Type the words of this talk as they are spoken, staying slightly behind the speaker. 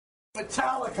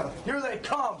Metallica, here they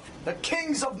come, the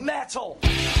kings of metal.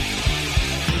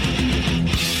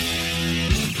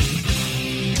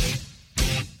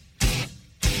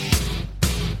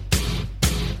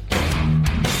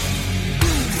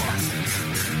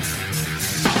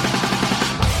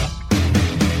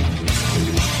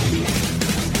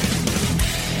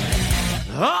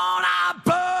 On I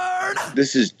burn!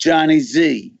 This is Johnny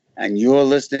Z, and you're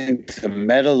listening to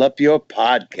Metal Up Your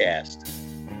Podcast.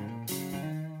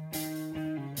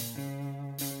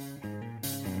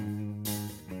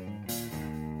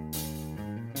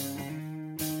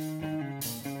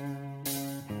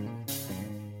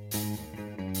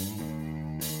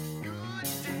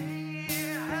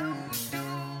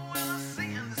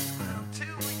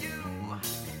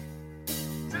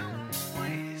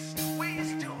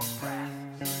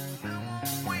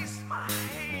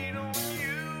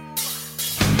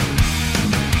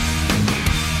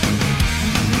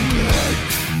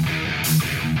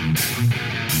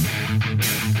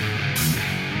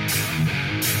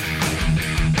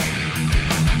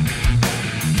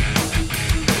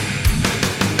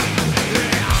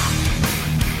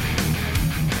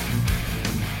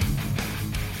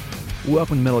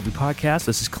 Welcome to Metal Up Your Podcast.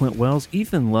 This is Clint Wells.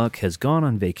 Ethan Luck has gone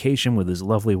on vacation with his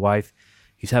lovely wife.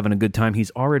 He's having a good time. He's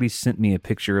already sent me a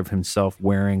picture of himself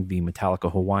wearing the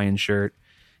Metallica Hawaiian shirt.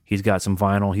 He's got some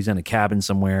vinyl. He's in a cabin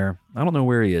somewhere. I don't know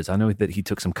where he is. I know that he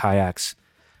took some kayaks,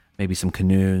 maybe some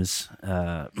canoes.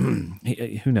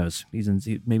 Who knows?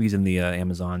 Maybe he's in the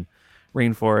Amazon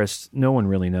rainforest. No one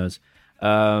really knows.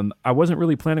 I wasn't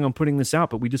really planning on putting this out,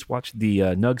 but we just watched the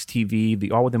Nugs TV,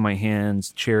 the All Within My Hands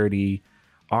charity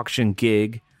auction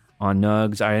gig on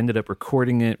Nugs. I ended up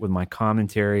recording it with my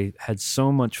commentary. Had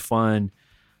so much fun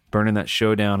burning that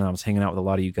show down, and I was hanging out with a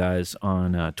lot of you guys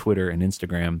on Twitter and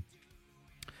Instagram.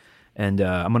 And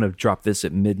I'm going to drop this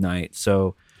at midnight.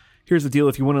 So here's the deal.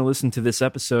 If you want to listen to this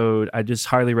episode, I just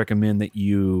highly recommend that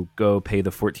you go pay the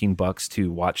 $14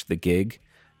 to watch the gig.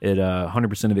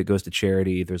 100% of it goes to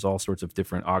charity. There's all sorts of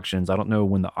different auctions. I don't know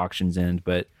when the auctions end,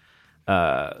 but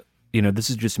this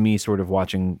is just me sort of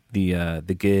watching the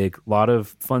gig. A lot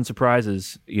of fun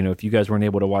surprises. If you guys weren't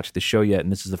able to watch the show yet,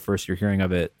 and this is the first you're hearing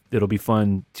of it, it'll be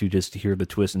fun to just hear the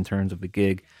twists and turns of the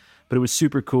gig. But it was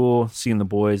super cool seeing the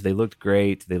boys. They looked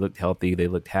great. They looked healthy. They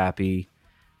looked happy.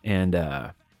 And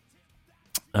I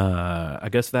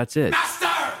guess that's it.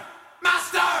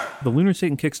 Master! The Lunar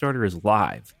Satan Kickstarter is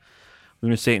live.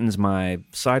 Lunar Satan's my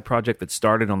side project that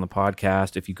started on the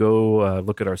podcast. If you go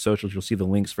look at our socials, you'll see the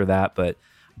links for that. But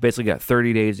basically got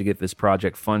 30 days to get this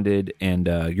project funded, and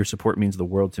your support means the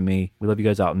world to me. We love you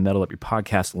guys out in Metal Up Your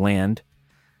Podcast land.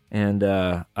 And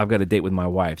I've got a date with my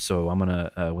wife, so I'm going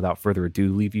to, without further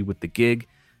ado, leave you with the gig.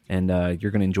 And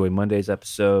you're going to enjoy Monday's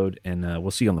episode, and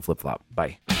we'll see you on the flip-flop.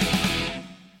 Bye.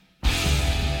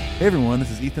 Hey everyone, this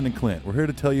is Ethan and Clint. We're here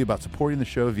to tell you about supporting the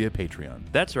show via Patreon.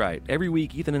 That's right. Every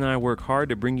week, Ethan and I work hard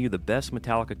to bring you the best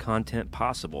Metallica content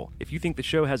possible. If you think the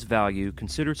show has value,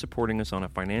 consider supporting us on a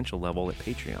financial level at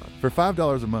Patreon. For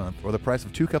 $5 a month, or the price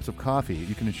of 2 cups of coffee,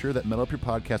 you can ensure that Metal Up Your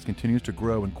Podcast continues to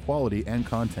grow in quality and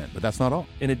content. But that's not all.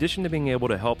 In addition to being able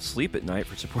to help sleep at night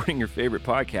for supporting your favorite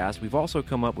podcast, we've also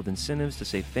come up with incentives to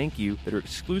say thank you that are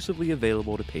exclusively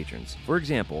available to patrons. For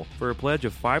example, for a pledge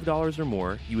of $5 or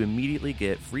more, you immediately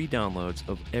get free downloads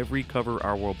of every Cover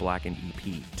Our World Blackened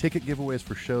EP. Ticket giveaways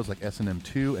for shows like S&M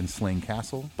 2 and Slain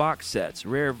Castle. Box sets,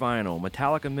 rare vinyl,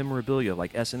 Metallica memorabilia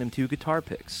like S&M 2 guitar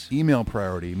picks. Email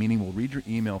priority, meaning we'll read your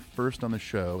email first on the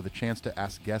show with a chance to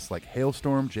ask guests like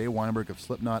Hailstorm, Jay Weinberg of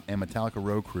Slipknot, and Metallica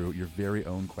Row Crew your very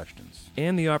own questions.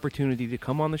 And the opportunity to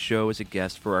come on the show as a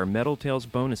guest for our Metal Tales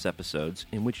bonus episodes,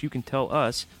 in which you can tell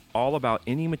us all about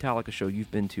any Metallica show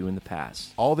you've been to in the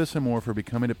past. All this and more for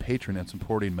becoming a patron and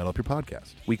supporting Metal Up Your Podcast.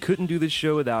 We couldn't do this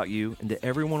show without you, and to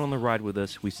everyone on the ride with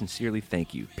us, we sincerely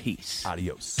thank you. Peace.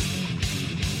 Adios.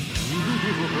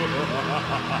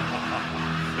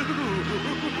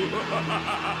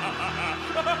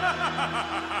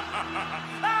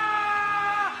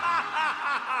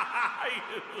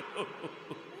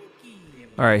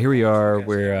 All right, here we are.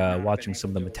 We're watching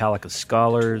some of the Metallica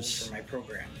Scholars. For my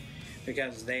program,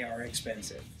 because they are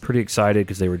expensive. Pretty excited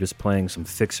because they were just playing some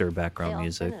Fixer background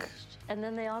music. Finished. And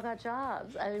then they all got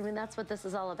jobs. I mean, that's what this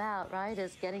is all about, right?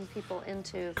 Is getting people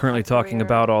into currently talking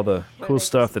about all the cool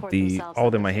stuff that the All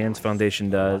Within My Hands Foundation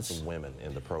does. Lots of women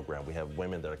in the program. We have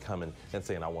women that are coming and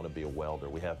saying, I want to be a welder.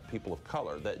 We have people of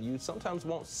color that you sometimes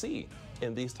won't see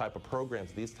in these type of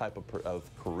programs, these type of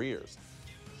careers.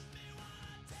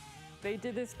 They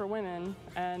did this for women,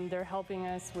 and they're helping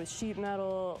us with sheet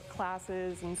metal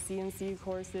classes and CNC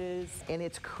courses. And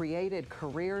it's created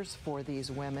careers for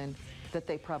these women that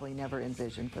they probably never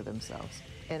envisioned for themselves.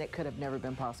 and it could have never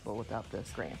been possible without this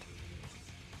grant.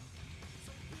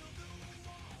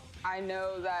 I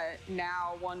know that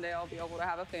now one day I'll be able to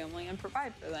have a family and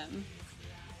provide for them.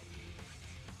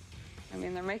 I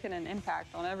mean, they're making an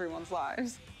impact on everyone's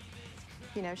lives.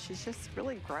 You know, she's just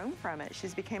really grown from it.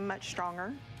 She's become much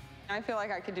stronger. I feel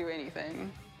like I could do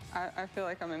anything. I feel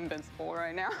like I'm invincible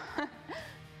right now.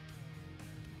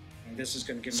 This is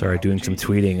going to give Sorry, me doing some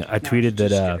tweeting. I tweeted not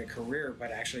just that. get a career,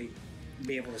 but actually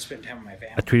be able to spend time with my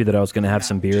family. I tweeted that I was going to have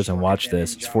some beers and watch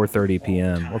this. It's 4:30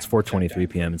 p.m. Well, it's 4:23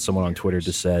 p.m. And someone on Twitter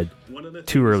just said,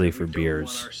 "Too early for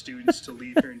beers." Want our students to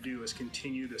leave here and do is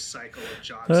continue the cycle of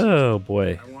jobs. Oh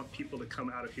boy! I want people to come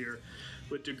out of here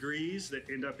with degrees that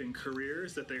end up in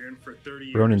careers that they're in for 30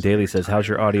 years. Ronan Daly says, "How's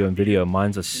your audio and video?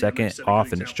 Mine's a second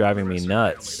off, and it's driving me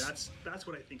nuts." That's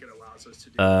what I think it allows us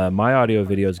to do. My audio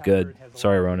video is good.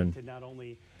 Sorry, Ronan. To not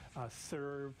only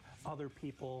serve other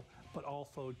people, but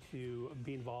also to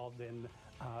be involved in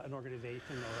an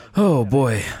organization. Oh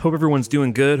boy! Hope everyone's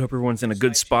doing good. Hope everyone's in a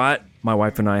good spot. My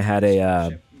wife and I had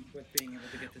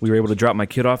we were able to drop my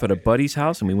kid off at a buddy's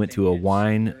house, and we went to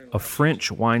a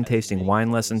French wine tasting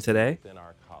wine lesson today.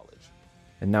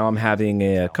 And now I'm having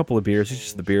a couple of beers. It's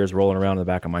just the beers rolling around in the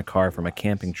back of my car for my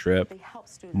camping trip.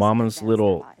 Mama's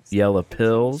Little Yellow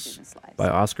Pills by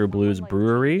Oscar Blues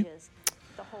Brewery.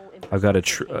 I've got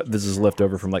this is left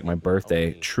over from like my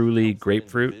birthday. Truly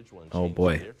Grapefruit. Oh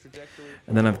boy.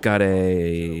 And then I've got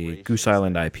a Goose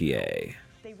Island IPA.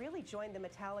 They really joined the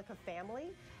Metallica family,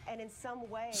 and in some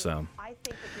way, So. I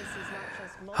think that this is not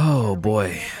just Oh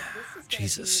boy.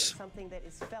 Jesus.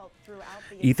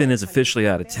 Ethan is officially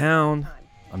out of town.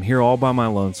 I'm here all by my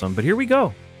lonesome, but here we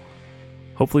go.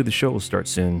 Hopefully the show will start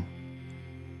soon.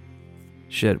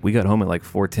 Shit, we got home at like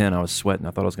 4:10. I was sweating.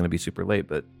 I thought I was going to be super late,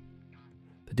 but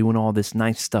they're doing all this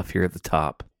nice stuff here at the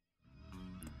top.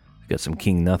 We got some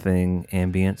King Nothing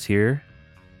ambience here.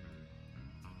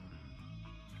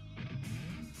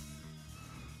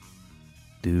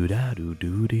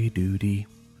 Doo-da-doo-doo-dee-doo-dee.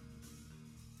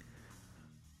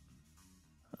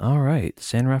 All right,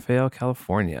 San Rafael,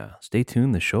 California. Stay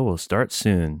tuned. The show will start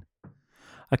soon.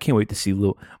 I can't wait to see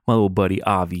my little buddy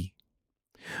Avi.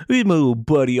 Here's my little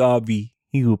buddy Avi.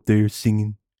 He's up there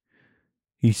singing.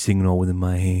 He's singing all within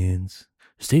my hands.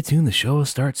 Stay tuned. The show will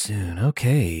start soon.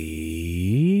 Okay.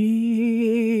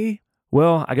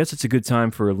 Well, I guess it's a good time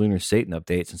for a Lunar Satan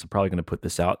update since I'm probably going to put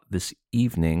this out this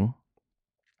evening.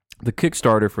 The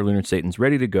Kickstarter for Lunar Satan's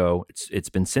ready to go. It's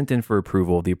been sent in for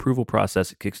approval. The approval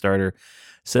process at Kickstarter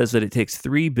says that it takes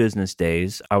 3 business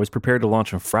days. I was prepared to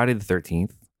launch on Friday the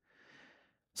 13th.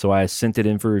 So I sent it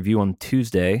in for review on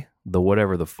Tuesday, the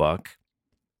whatever the fuck.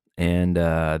 And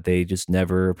they just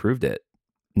never approved it.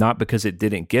 Not because it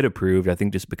didn't get approved. I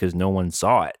think just because no one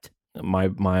saw it.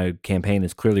 My campaign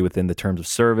is clearly within the terms of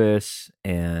service.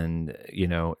 And, you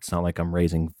know, it's not like I'm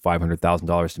raising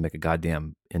 $500,000 to make a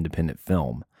goddamn independent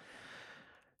film.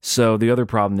 So the other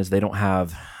problem is they don't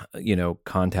have, you know,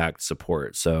 contact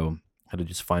support. So I had to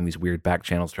just find these weird back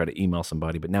channels, try to email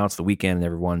somebody. But now it's the weekend and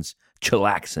everyone's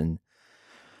chillaxing.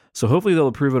 So hopefully they'll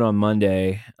approve it on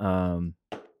Monday.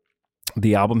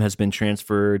 The album has been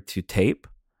transferred to tape.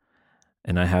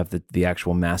 And I have the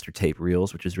actual master tape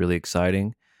reels, which is really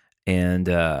exciting. And,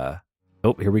 oh,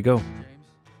 here we go.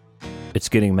 It's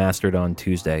getting mastered on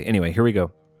Tuesday. Anyway, here we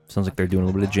go. Sounds like they're doing a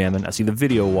little bit of jamming. I see the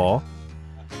video wall.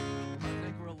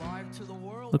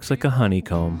 Looks like a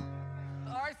honeycomb.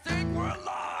 I think we're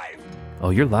alive.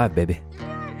 Oh, you're live, baby.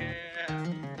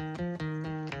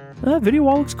 Video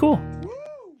wall looks cool.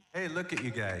 Hey, look at you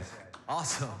guys.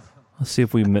 Awesome. Let's see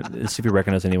if we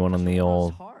recognize anyone on the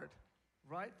old.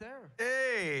 Right there.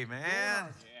 Hey, man.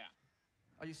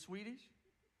 Yeah. Are you Swedish?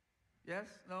 Yes?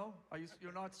 No?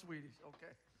 You're not Swedish.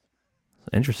 Okay.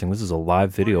 Interesting. This is a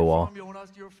live video wall.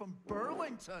 You're from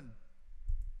Burlington.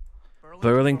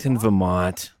 Burlington,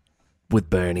 Vermont, with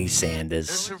Bernie Sanders.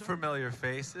 There's some familiar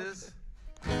faces.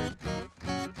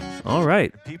 All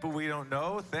right. People we don't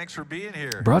know, thanks for being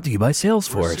here. Brought to you by We're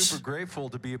Salesforce. super grateful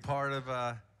to be a part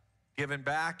of giving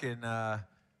back. And the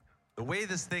way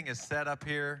this thing is set up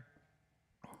here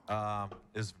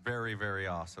is very, very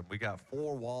awesome. We got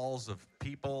 4 walls of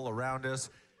people around us.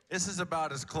 This is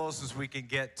about as close as we can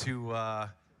get to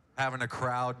having a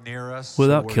crowd near us.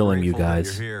 Without so killing you grateful that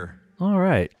guys. You're here. All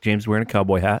right. James wearing a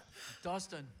cowboy hat.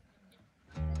 Dustin,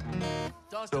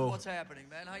 So- what's happening,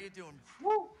 man? How you doing?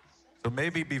 So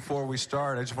maybe before we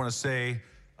start, I just want to say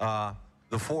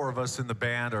the 4 of us in the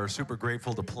band are super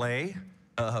grateful to play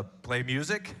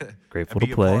music, Grateful and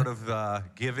to play. be a part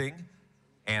of giving,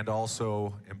 and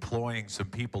also employing some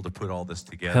people to put all this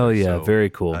together. Hell yeah, So, very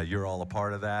cool. You're all a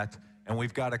part of that, And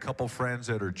we've got a couple friends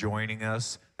that are joining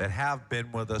us that have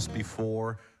been with us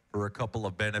before for a couple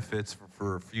of benefits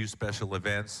for a few special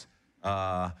events.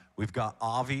 We've got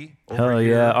Avi over Hell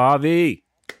here. yeah, Avi.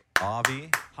 Avi.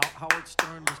 Howard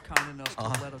Stern was kind enough to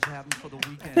let us have him for the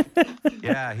weekend.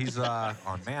 Yeah, he's on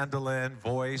mandolin,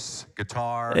 voice,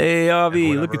 guitar. Hey,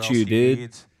 Avi, and look whatever at you, else he dude.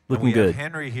 needs. Looking and we good. have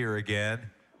Henry here again.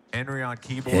 Henry on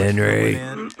keyboards. Henry.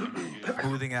 filling in,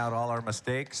 smoothing out all our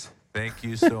mistakes. Thank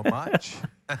you so much.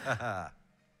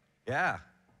 Yeah.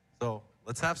 So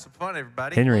let's have some fun,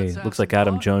 everybody. Henry looks like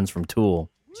Adam Jones from Tool.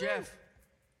 Jeff.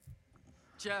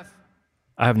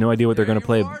 I have no idea what they're going to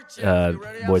play,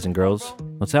 boys and girls.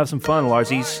 Let's have some fun,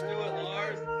 Larsies.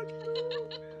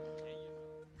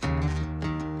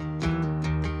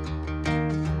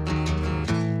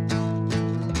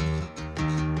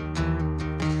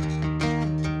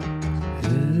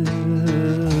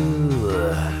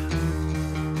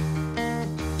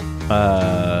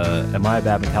 Am I a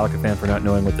bad Metallica fan for not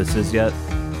knowing what this is yet?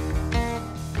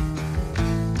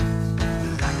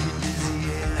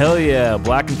 Hell yeah,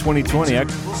 Black in 2020. I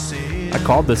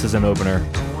called this as an opener.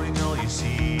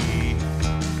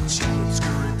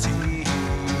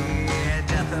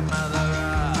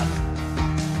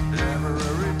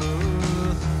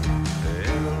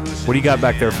 What do you got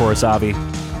back there for us, Avi?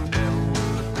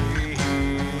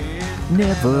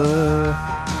 Never.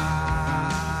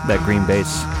 That green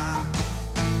bass.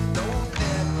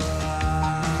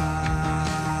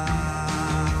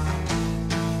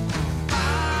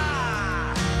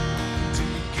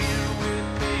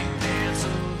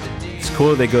 It's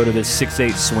cool they go to this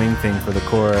 6/8 swing thing for the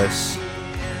chorus.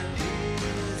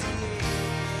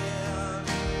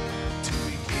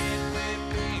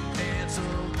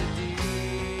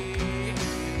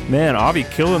 Man, Avi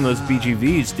killing those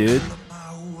BGVs, dude.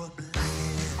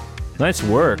 Nice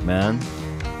work, man.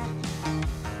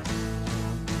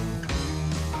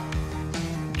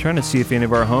 Trying to see if any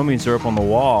of our homies are up on the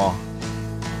wall.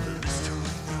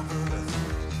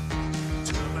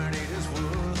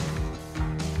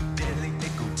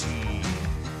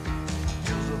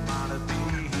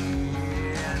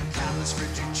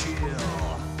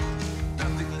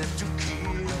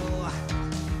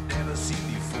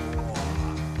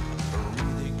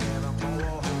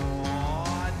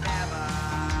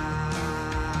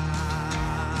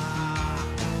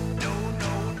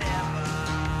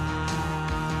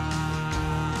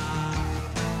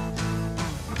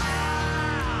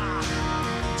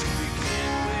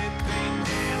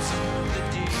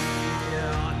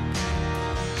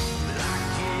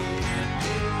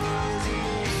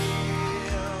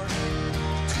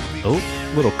 Oh,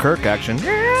 little Kirk action.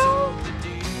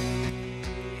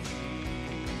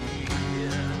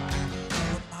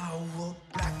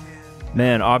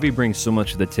 Man, Avi brings so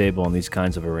much to the table in these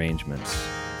kinds of arrangements.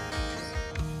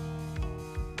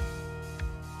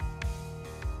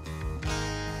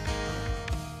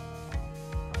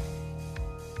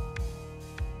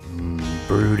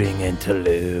 Brooding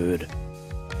interlude.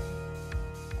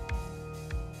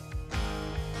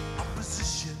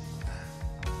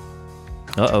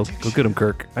 Uh-oh, go get him,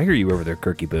 Kirk. I hear you over there,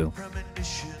 Kirky Boo.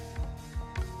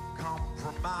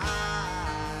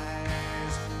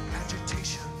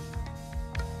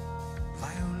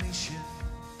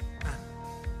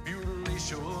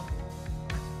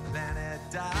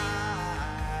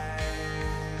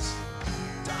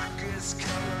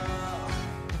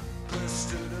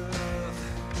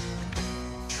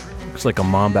 Looks like a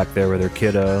mom back there with her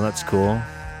kiddo. That's cool.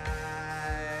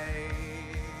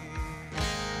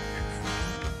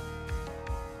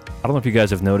 I don't know if you guys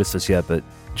have noticed this yet, but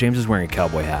James is wearing a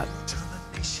cowboy hat.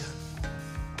 It's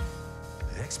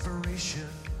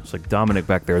like Dominic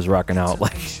back there is rocking out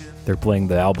like they're playing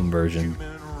the album version.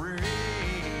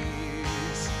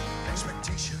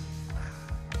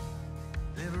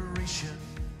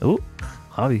 Oh,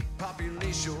 Javi.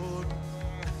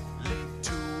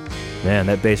 Man,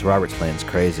 that bass Robert's playing is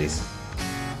crazy.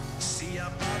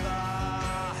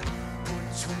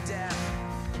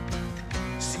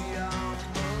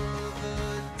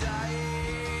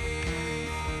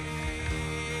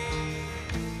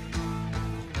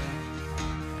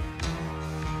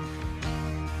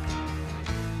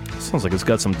 Sounds like it's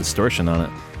got some distortion on it.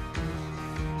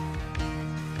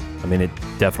 I mean, it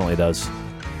definitely does.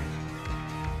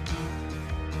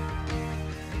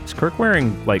 Is Kirk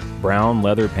wearing, like, brown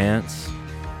leather pants?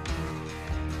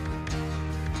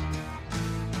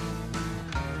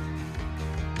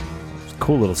 It's a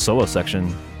cool little solo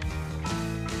section.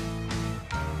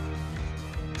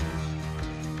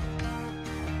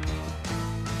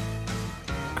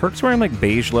 Kirk's wearing, like,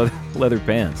 beige leather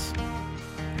pants. I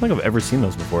don't think I've ever seen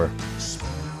those before.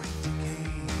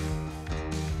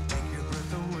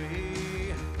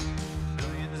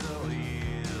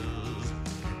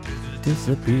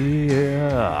 disappear.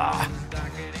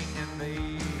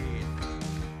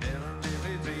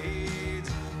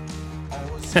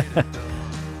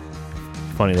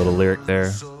 Funny little lyric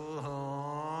there.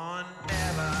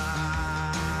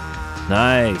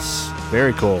 Nice.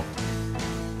 Very cool.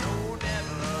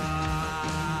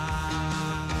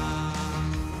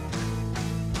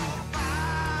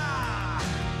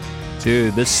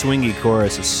 Dude, this swingy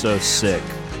chorus is so sick.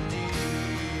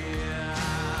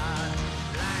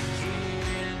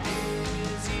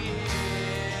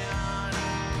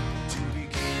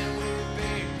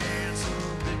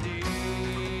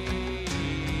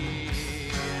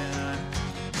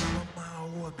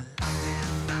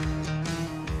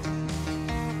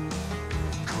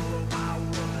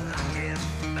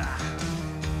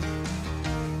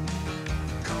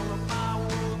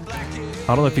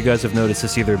 I don't know if you guys have noticed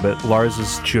this either, but Lars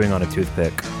is chewing on a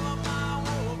toothpick.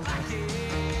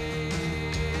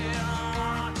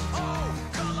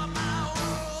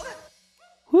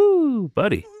 Woo,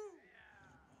 buddy.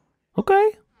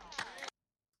 Okay.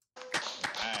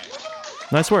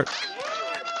 Nice work.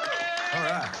 All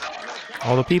right.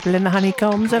 All the people in the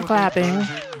honeycombs are clapping.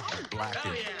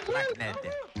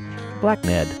 Black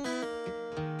Ned.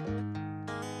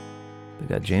 They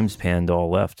got James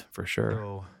Pandoll left for sure.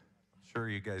 So, I'm sure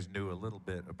you guys knew a little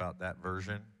bit about that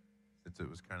version, since it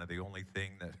was kind of the only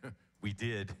thing that we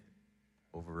did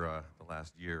over the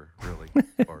last year, really,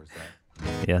 as far as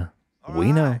that. Yeah,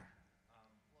 we know.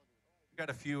 We got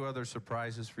a few other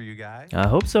surprises for you guys. I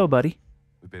hope so, buddy.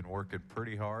 We've been working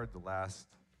pretty hard the last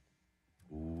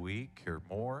week or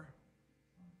more,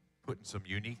 putting some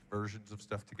unique versions of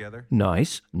stuff together.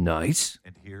 Nice, nice.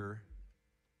 And here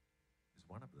is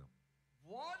one of them.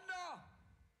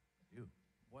 You.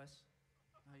 Wes,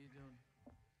 how you doing?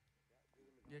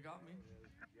 You got me?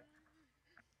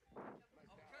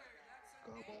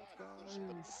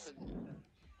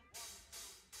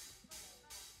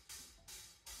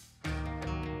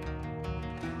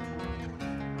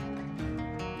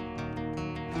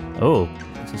 Oh,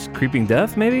 is this Creeping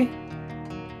Death, maybe?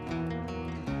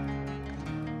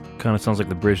 Kind of sounds like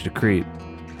the Bridge to Creep.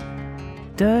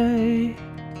 Die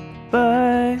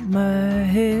by my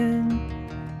hand,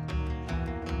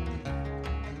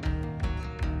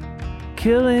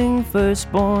 killing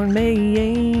firstborn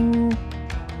Maying.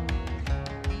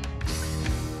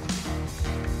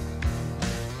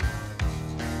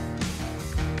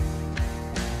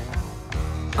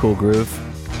 Cool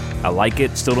groove. I like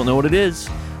it. Still don't know what it is.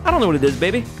 I don't know what it is,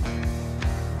 baby.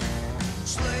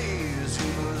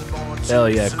 Hell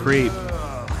yeah, Creep.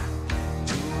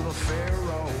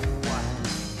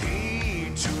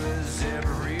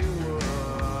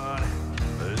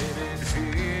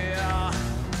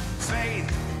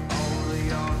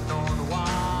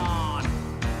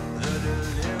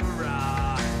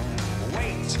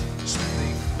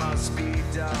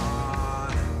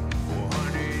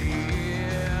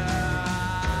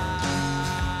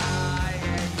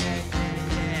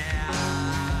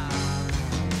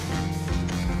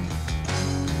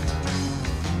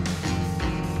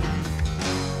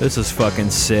 This is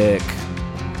fucking sick.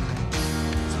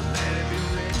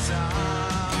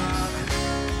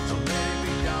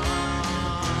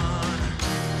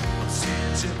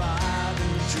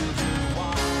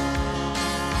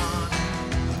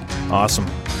 Awesome.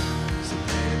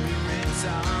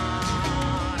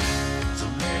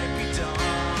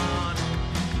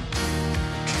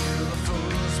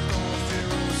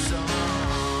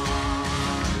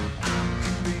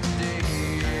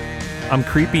 I'm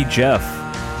Creepy Jeff.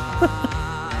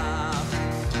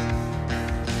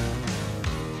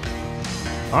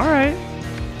 All right.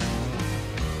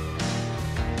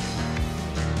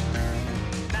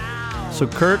 So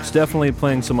Kirk's definitely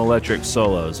playing some electric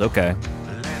solos. Okay.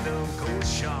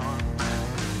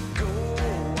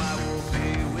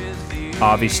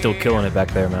 Avi's still killing it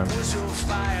back there, man.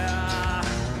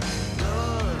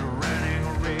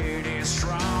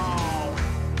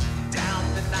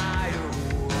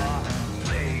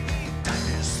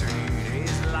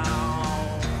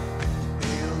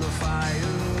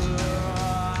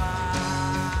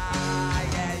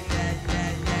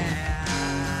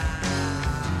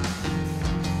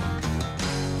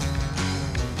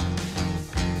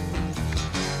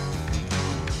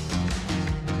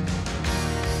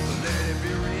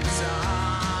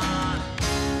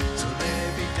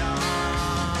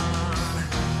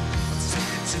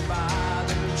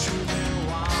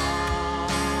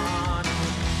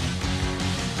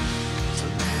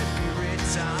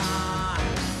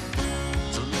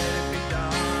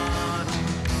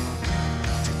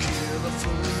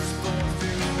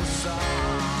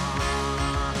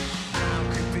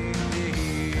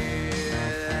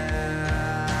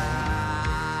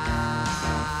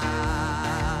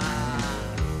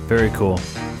 Very cool.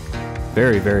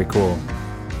 Very, very cool.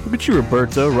 Look at you,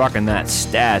 Roberto, rocking that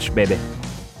stash, baby.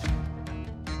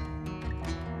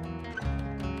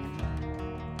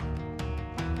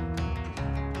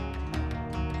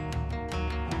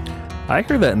 I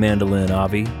hear that mandolin,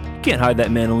 Avi. You can't hide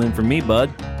that mandolin from me,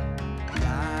 bud.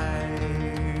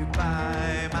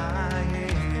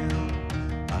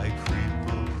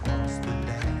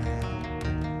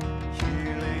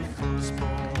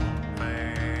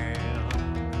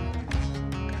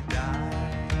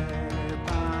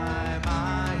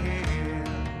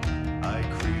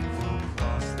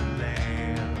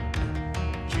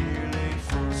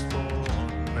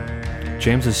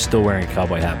 James is still wearing a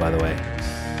cowboy hat, by the way.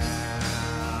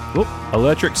 Whoop,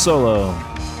 electric solo.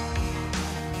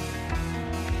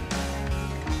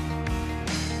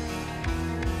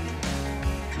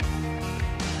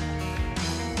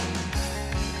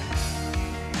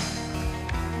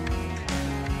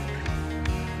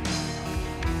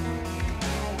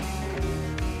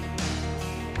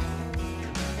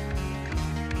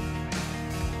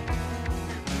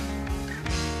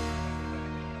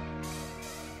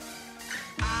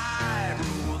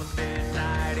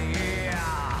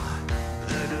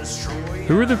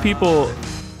 Who are the people?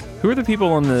 Who are the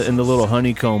people in the little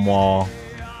honeycomb wall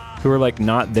who are like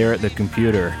not there at the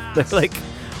computer? They're like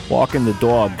walking the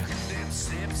dog.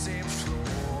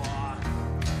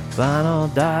 Final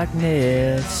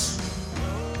darkness.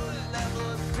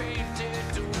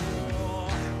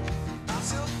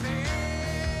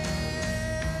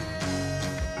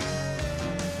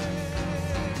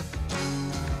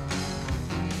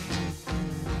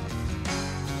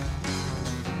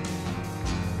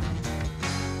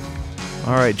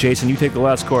 All right, Jason, you take the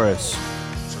last chorus.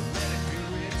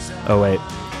 Oh, wait.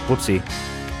 Whoopsie.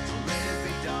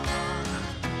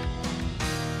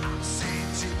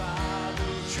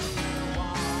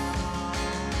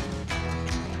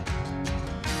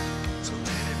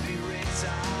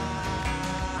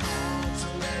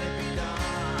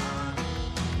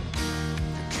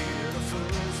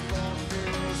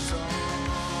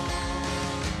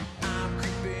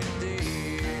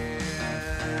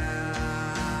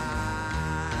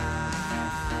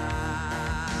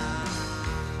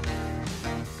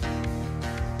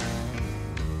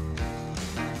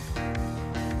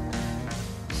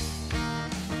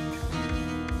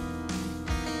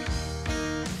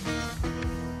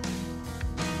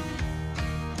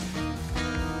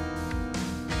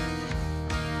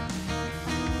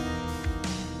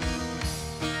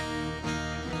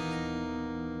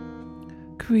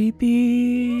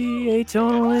 Creepy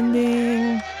atonal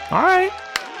ending. All right.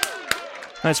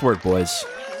 Nice work, boys.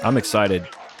 I'm excited.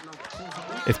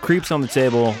 If Creep's on the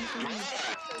table,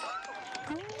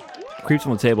 Creep's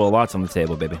on the table, a lot's on the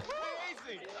table, baby.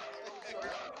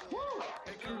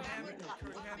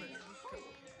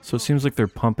 So it seems like they're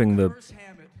pumping the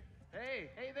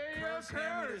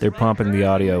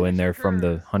audio in there from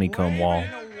the honeycomb wall.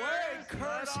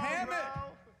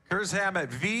 Kurz Hammett,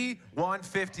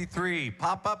 V153.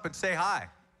 Pop up and say hi.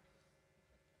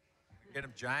 Get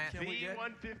him, giant.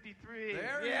 V153.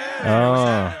 There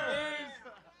Oh.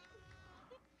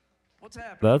 What's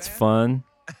happening? That's fun.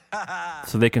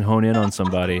 So they can hone in on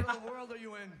somebody.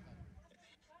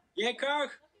 Yeah,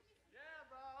 Kirk.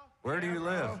 Where do you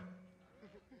live?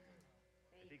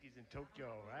 I think he's in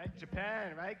Tokyo, right?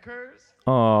 Japan, right, Kurz?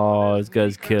 Oh, this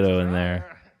guy's kiddo in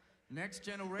there. Next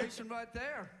generation right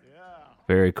there. Yeah.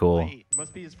 Very cool.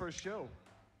 Must be his first show.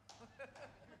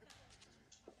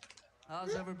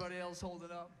 How's everybody else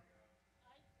holding up?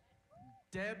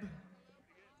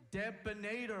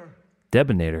 Debinator.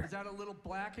 Debinator. Is that a little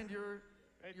blackened you're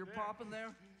popping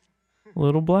there? A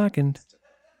little blackened.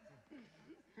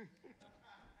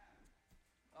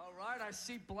 All right, I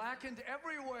see blackened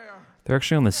everywhere. They're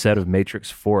actually on the set of Matrix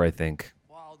 4, I think.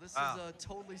 Wow, this is a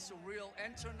totally surreal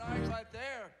enter night right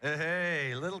there.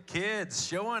 Hey, little kids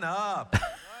showing up.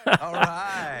 All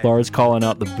right. Lars calling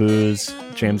out the booze.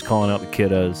 James calling out the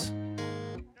kiddos.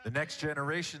 The next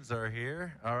generations are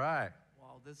here. All right.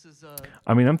 Wow, this is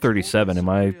I mean, I'm 37. Am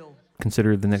I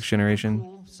considered the next generation?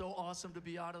 cool. So awesome to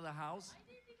be out of the house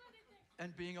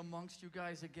and being amongst you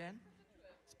guys again.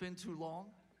 It's been too long.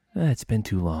 It's been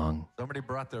too long. Somebody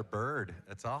brought their bird.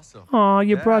 That's awesome. Aw,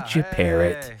 you Yeah, brought your hey.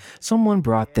 parrot. Someone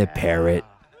brought their parrot.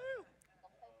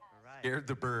 Scared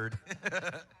the bird.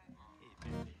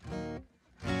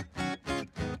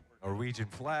 Norwegian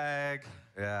flag.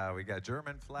 Yeah, we got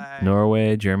German flag.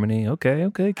 Norway, Germany. Okay.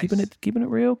 Keeping it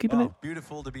real. Keeping it.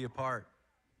 Beautiful to be a part.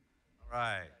 All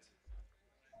right.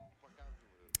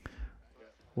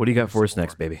 What do you got for us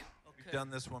next, baby? We've done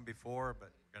this one before, but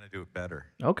we're going to do it better.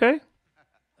 Okay.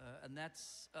 and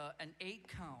that's an 8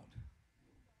 count.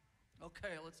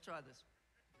 Okay, let's try this.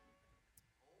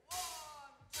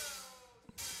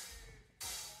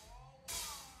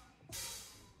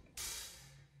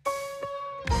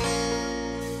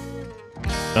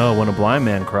 Oh, When a Blind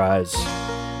Man Cries.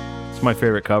 It's my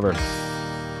favorite cover.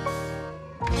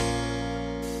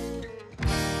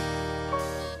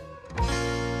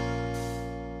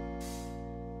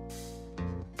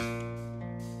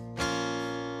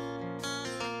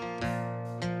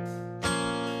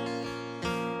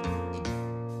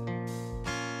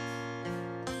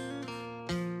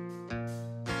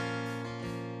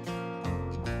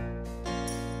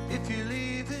 If you're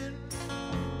leaving,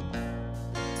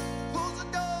 close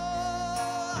the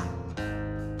door.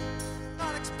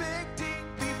 Not expecting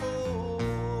people.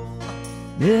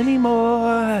 Any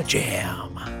more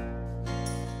jam.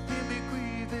 Hear me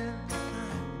grieving.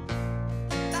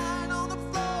 Lying on the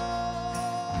floor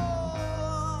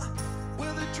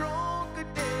with a drunken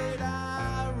dead.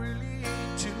 I really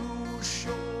ain't too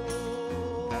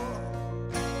sure.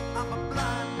 I'm a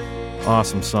blind man.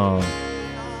 Awesome song.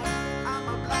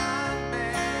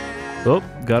 Oh,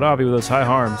 got Avi with those high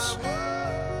harms.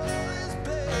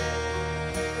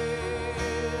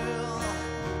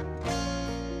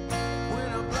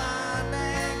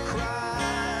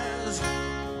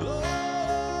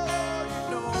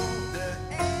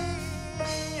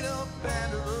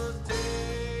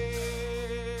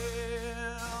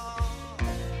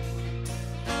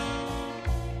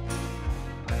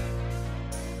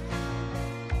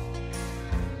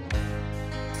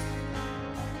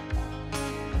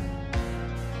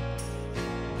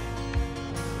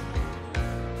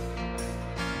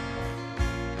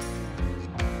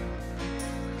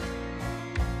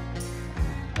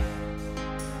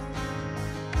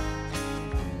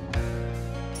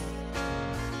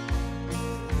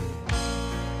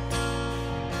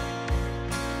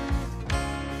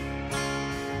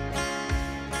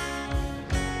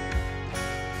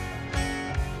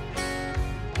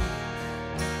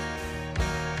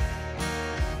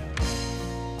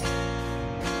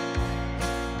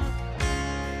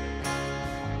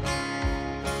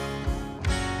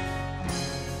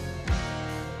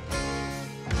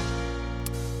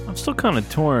 I'm still kind of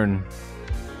torn.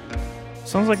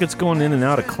 Sounds like it's going in and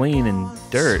out of clean and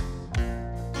dirt.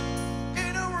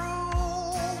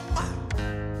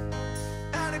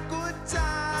 Had a good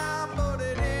time, but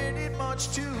it ended much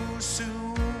too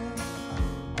soon.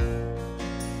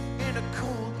 In a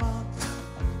cold month,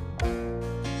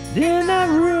 In that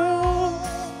room.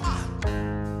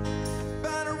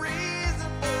 found a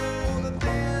reason for the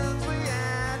things we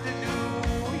had to do.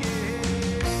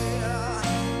 Yeah,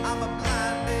 I'm a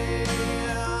blind man.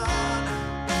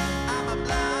 I'm a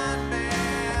blind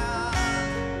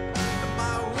man.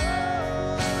 My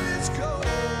world is cold.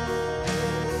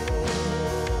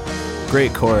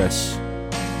 Great chorus.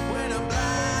 When a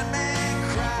blind man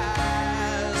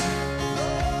cries,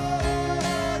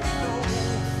 Lord, you know,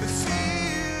 it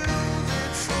feels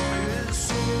it from his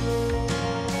soul.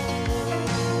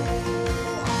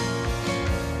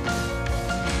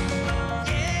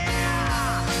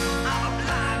 Yeah, I'm a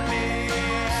blind man.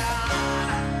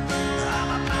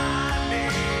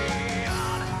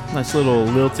 Nice little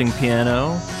lilting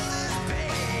piano.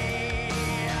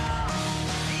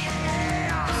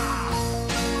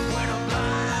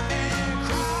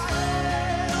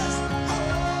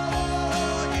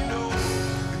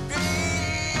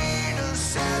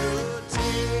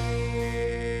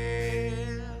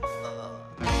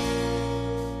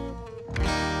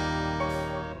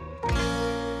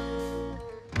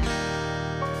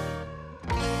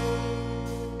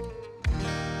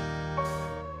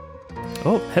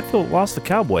 Oh, Hetfield lost the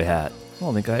cowboy hat. I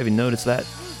don't think I even noticed that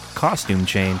costume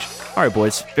change. All right,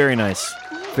 boys. Very nice.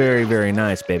 Very, very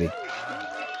nice, baby.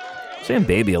 Saying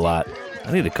baby a lot.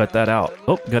 I need to cut that out.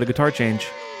 Oh, got a guitar change.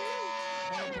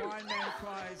 Blind Man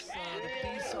Cries, the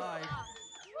B-side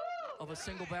of a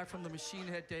single back from the Machine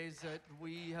Head days that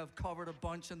we have covered a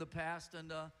bunch in the past,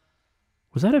 and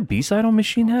Was that a B-side on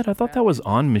Machine Head? I thought that was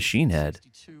on Machine Head.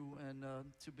 and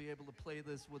to be able to play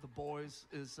this with the boys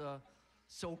is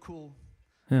so cool.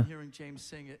 Yeah. Hearing James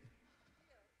sing it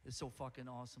is so fucking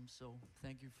awesome. So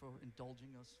thank you for indulging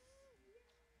us.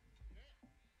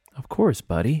 Of course,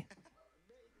 buddy.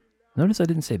 Notice I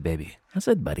didn't say baby. I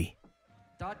said buddy.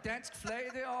 Der er dansk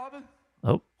flag deroppe.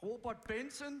 Oh, Robert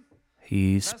Benson.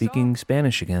 he's speaking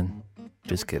Spanish again.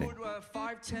 Just kidding. Put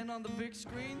 510 on the big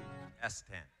screen.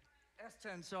 S10.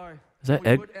 S10, sorry. Is that Can we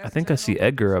Ed? put I think I S10 see on the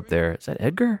Edgar up there. Is that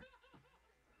Edgar?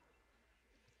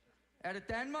 Er det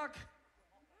Danmark?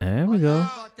 There we go.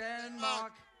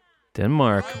 Danmark.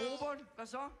 Denmark. Hej Robert, hvad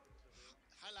så?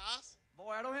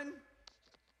 Hvor er du henne?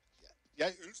 Jeg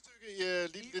er i Ølstykke lige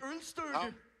lidt. Ølstykke?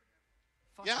 Ja.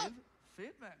 For Ja. helvede.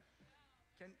 Fedt, man.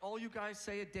 Can all you guys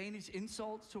say a Danish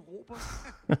insult to Robert?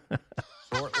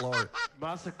 Short lord.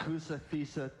 Masakusa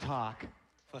Thisa talk.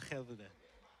 For helvede.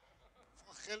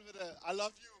 For helvede. I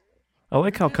love you. I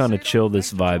like how kind of chill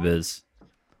this vibe is.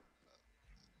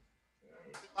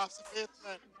 Det var så fedt,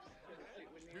 mand.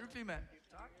 Hyggelig, mand.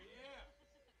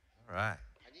 All right.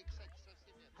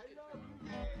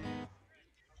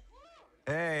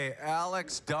 Hey,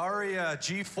 Alex, Daria,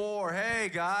 G4. Hey,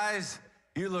 guys.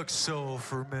 You look so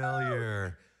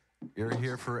familiar. You're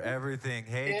here for everything.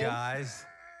 Hey, guys.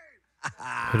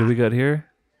 Who do we got here?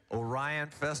 Orion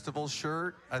Festival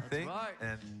shirt, I think. right.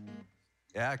 And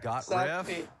yeah, got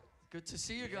Exactly. Riff. Good to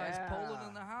see you guys. Poland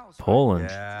in the house. Poland.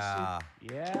 Yeah.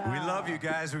 Yeah. We love you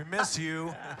guys. We miss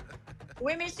you.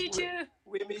 We miss you too.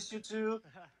 We miss you too.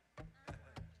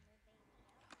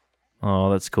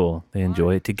 Oh, that's cool. They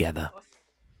enjoy it together.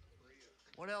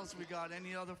 What else we got?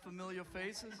 Any other familiar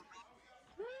faces?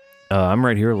 I'm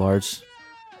right here, Lars.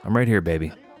 I'm right here,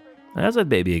 baby. That's a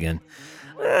baby again.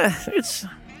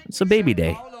 It's a baby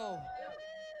day. Paulo.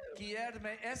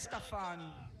 Guilherme Estefan.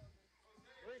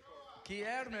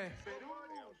 Guilherme.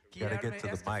 Gotta get to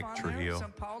the mic, Trujillo.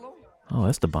 São Paulo. Oh,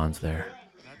 Esteban's there.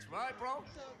 That's right, bro.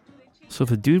 So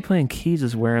the dude playing keys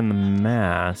is wearing the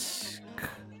mask.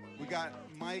 We got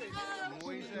Mike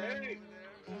Moise.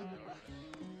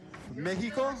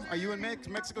 Mexico? Are you in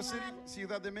Mexico City?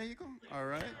 Ciudad de Mexico? All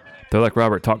right. They're like,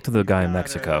 Robert, talk to the guy in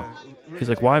Mexico. He's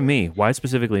like, why me? Why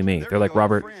specifically me? They're like,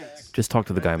 Robert, just talk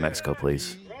to the guy in Mexico,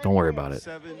 please. Don't worry about it.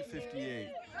 758.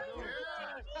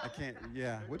 I can't.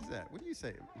 Yeah. What is that? What do you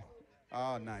say?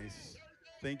 Oh, nice.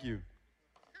 Thank you.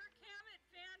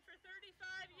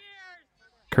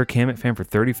 Kirk Hammett fan for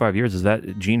 35 years. Is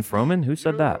that Gene Froman? Who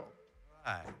said that?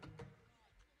 Right.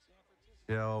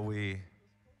 Shall we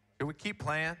keep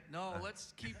playing? No,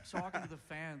 let's keep talking to the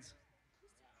fans.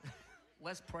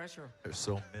 Less pressure. They're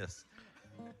so missed.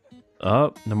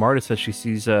 Oh, Namarta says she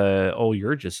sees old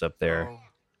Urgis up there.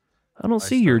 I don't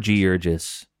see Urgi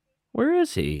Urgis. Where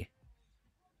is he?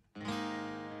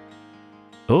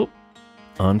 Oh,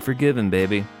 Unforgiven,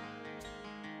 baby.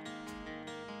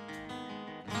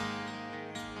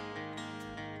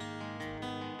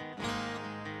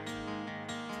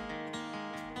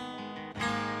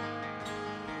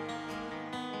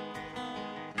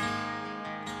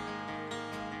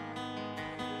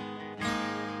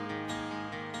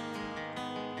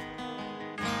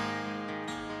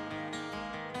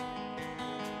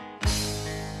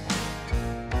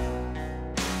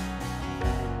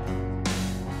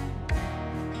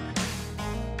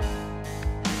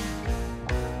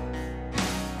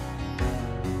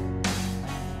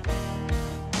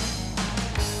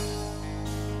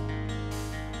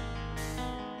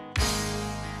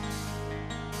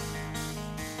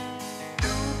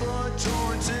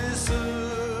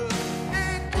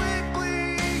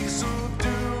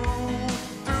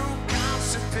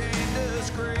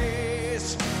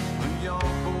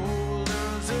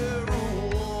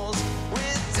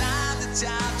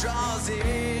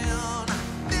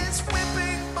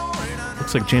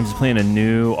 Looks like James is playing a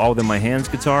new All Within My Hands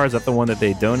guitar. Is that the one that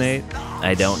they donate?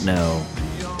 I don't know.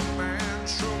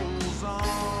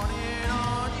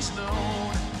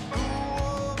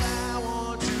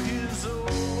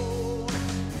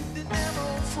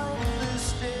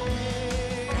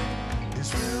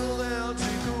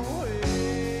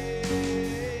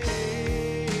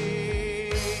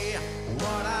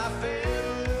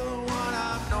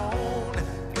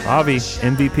 Avi,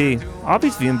 MVP.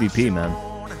 Avi's the MVP, man.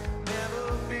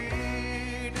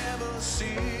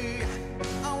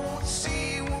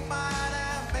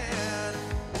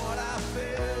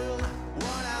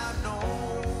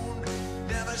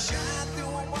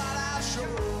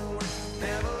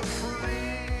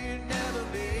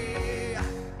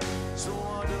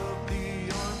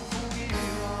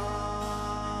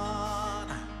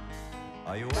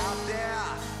 Are you out there?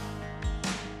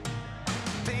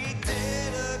 They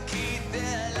dedicate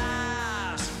their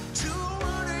lives to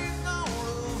running out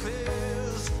of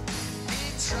his.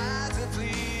 He tries to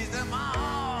please them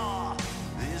all.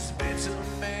 This bitter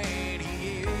man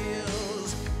he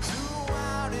is.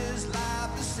 Throughout his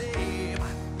life the same.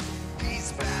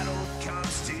 He's battled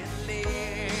constantly.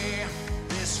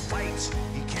 This fight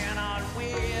he cannot win.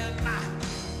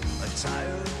 A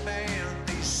tired man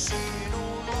they see no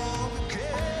longer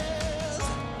cares.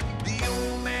 The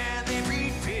old man they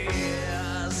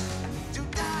prepares to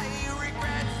die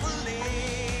regretfully.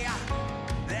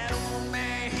 That old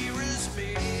man he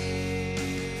respects.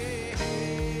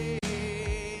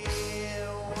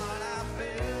 What I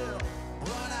feel,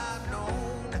 what I know.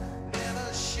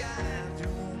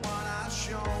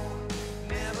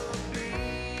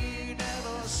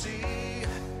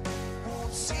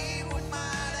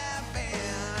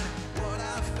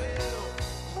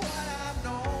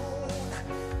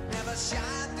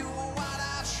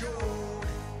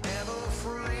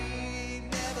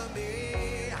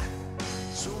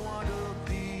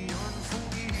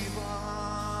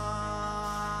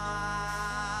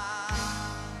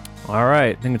 All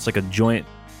right, I think it's like a joint.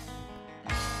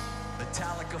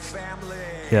 Metallica family.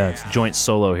 Yeah, it's joint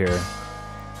solo here.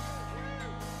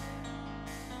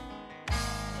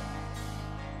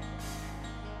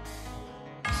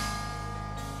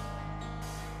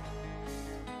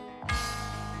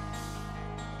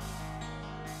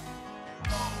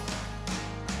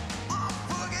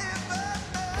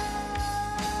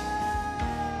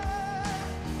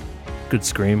 Good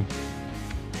scream.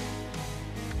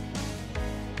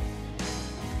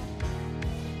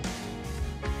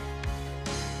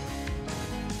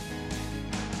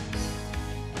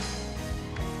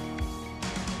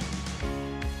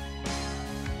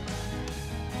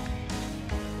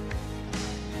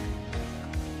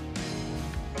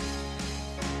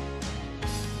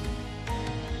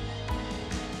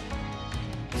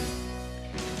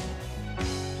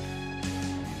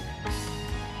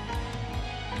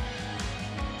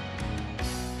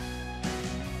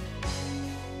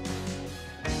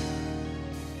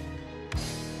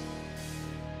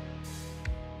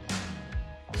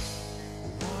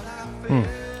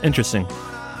 Interesting.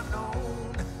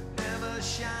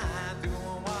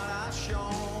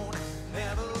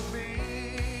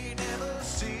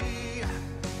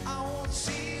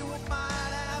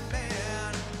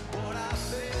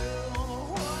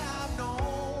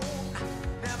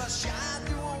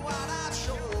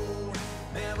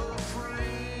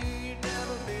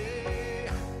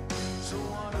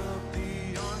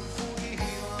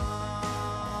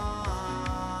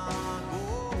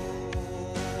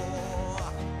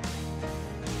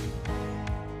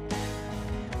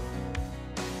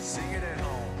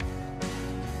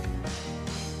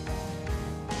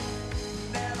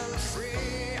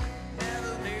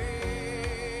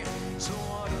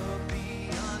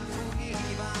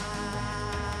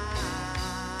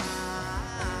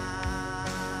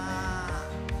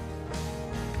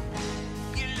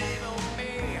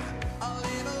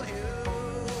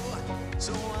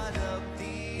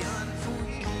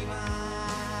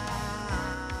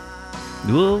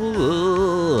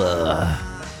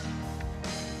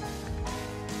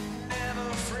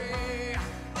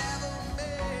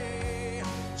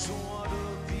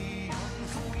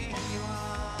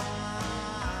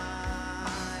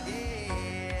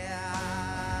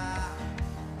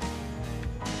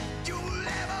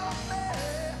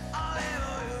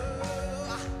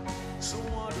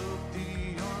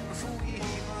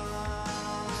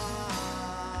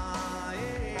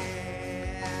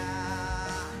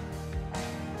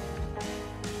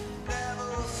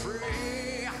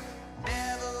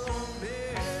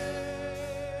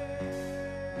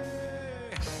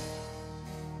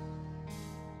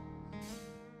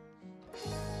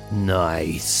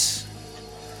 Nice.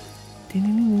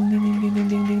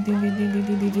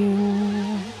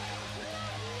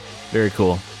 Very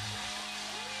cool.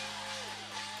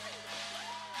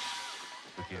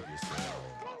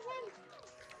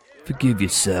 Forgive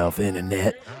yourself,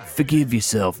 internet. Forgive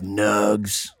yourself,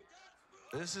 nugs.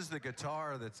 This is the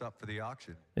guitar that's up for the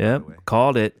auction. Yep,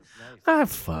 called it. I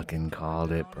fucking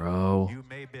called it, bro. You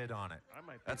may bid on it.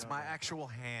 That's my actual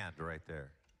hand right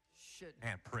there. Shit.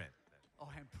 Hand print. Oh,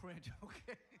 hand print.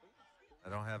 Okay. I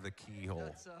don't have the keyhole.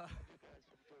 That's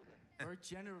very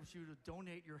generous of you to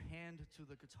donate your hand to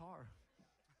the guitar.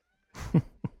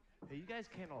 Hey, you guys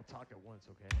can't all talk at once,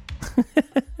 okay?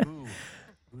 Ooh.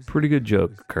 Pretty good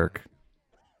joke, Kirk.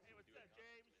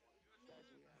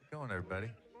 How's it going, everybody?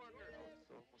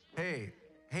 Hey,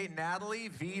 Natalie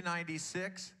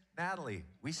V96. Natalie,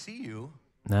 we see you.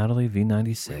 Natalie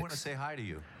V96. We want to say hi to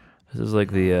you. This is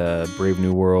like the Brave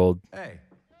New World. Hey,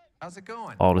 how's it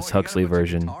going? Aldous Huxley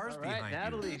version. All right,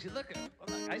 Natalie, she's looking.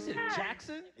 I said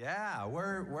Jackson? Yeah,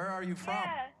 where are you from?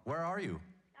 Yeah. Where are you?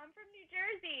 I'm from New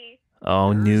Jersey.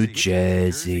 Oh, New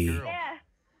Jersey. Yeah.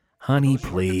 Honey,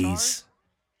 please.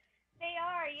 They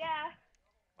are, yeah.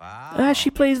 Wow. Ah, she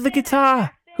plays the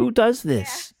guitar. Who does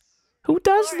this? Who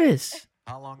does this?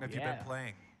 How long have you been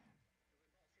playing?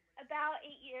 About 8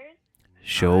 years.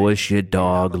 Show us your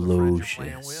dog, Playing with?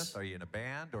 Lucius. Are you in a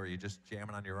band or are you just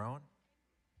jamming on your own?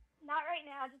 Not right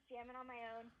now, just jamming on my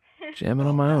own. Jamming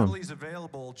on my own. Natalie's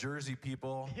available, Jersey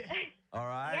people. All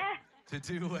right. Yeah.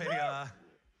 To do a,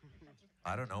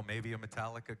 I don't know, maybe a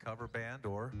Metallica cover band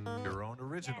or your own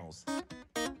originals.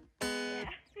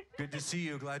 Good to see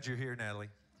you. Glad you're here, Natalie.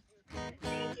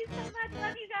 Thank you so much.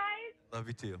 Love you guys. Love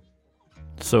you too.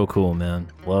 So cool,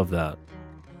 man. Love that.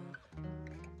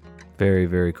 Very,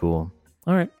 very cool.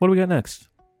 All right, what do we got next?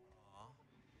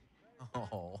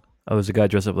 Oh. Oh, there's a guy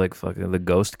dressed up like fucking the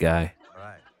ghost guy. All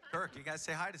right. Kirk, you guys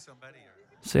say hi to somebody.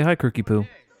 Or... Say hi, Kirky Poo.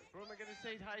 Who am I going to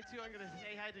say hi right, too. I'm going to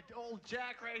say hi to old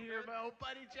Jack right here, my old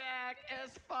buddy Jack,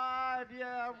 S5.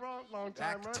 Yeah, long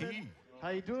time running. How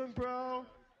you doing, bro?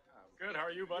 Good. How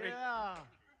are you, buddy? Yeah.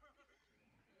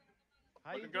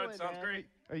 How you Looking doing, good. Sounds man? great.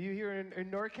 Are you here in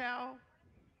NorCal?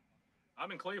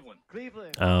 I'm in Cleveland.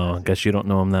 Cleveland. Oh, I guess you don't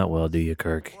know him that well, do you,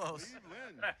 Kirk? Close.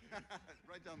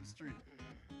 Right down the street.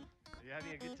 You're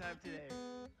having a good time today.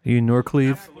 Are you in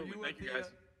Norcleve? Absolutely. Thank you, guys.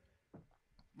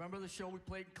 Remember the show we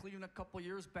played in Cleveland a couple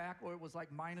years back where it was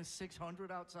like minus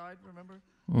 600 outside, remember?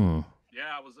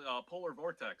 Yeah, it was Polar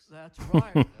Vortex. That's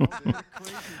right. That was pretty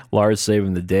crazy. Lars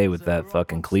saving the day with that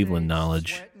fucking Cleveland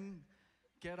knowledge. Sweating,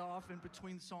 get off in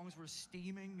between songs, we're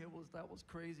steaming. That was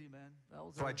crazy, man.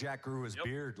 That's why Jack grew his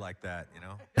beard like that, you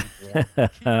know?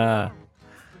 That's right.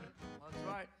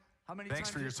 How many Thanks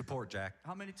times for your support, Jack.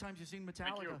 How many times you seen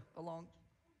Metallica along?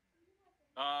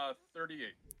 38.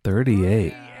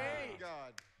 38.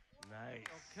 God. Nice.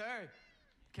 Okay.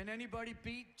 Can anybody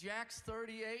beat Jack's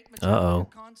 38 Uh-oh.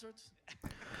 Metallica concerts?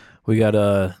 We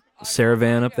got Sarah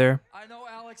Van up there. I know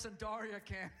Alex and Daria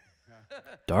can.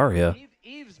 Daria.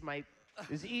 Eves might.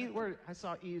 Is Eve? Where I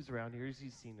saw Eves around here.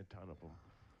 He's seen a ton of them.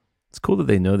 It's cool that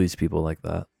they know these people like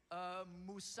that.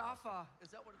 Mustafa. Is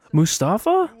that what it's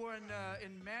Mustafa? You were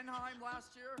in Mannheim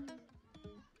last year?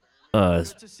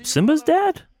 Simba's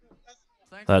dad?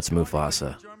 Thanks That's for joining.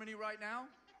 Mufasa. Are you in Germany right now?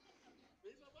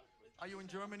 Are you in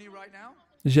Germany right now?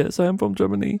 Yes, I am from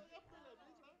Germany.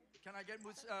 Can I get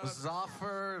This is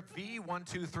offer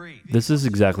V123. This is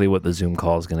exactly what the Zoom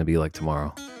call is going to be like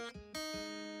tomorrow.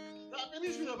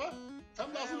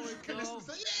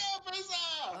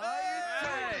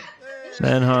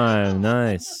 Mannheim,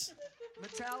 nice.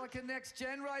 Metallica Next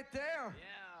Gen right there.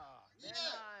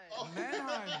 Yeah.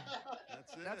 Mannheim.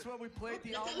 That's where we played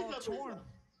the Outlaw Torn.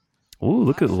 Ooh,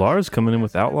 look at Lars coming in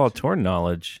with Outlaw Torn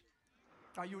knowledge.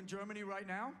 Are you in Germany right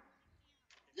now?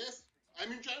 Yes,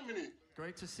 I'm in Germany.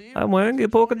 Great to see you. I'm wearing a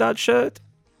polka dot shirt.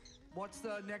 What's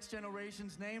the Next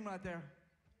Generation's name right there?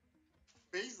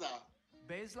 Beza.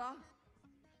 Bezla?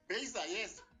 Beza,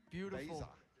 yes. Beautiful.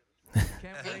 Can't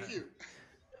wait. Thank you.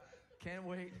 Can't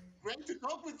wait. Great to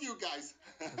talk with you guys.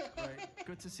 That's great.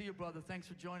 Good to see you, brother. Thanks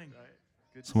for joining.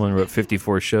 Someone wrote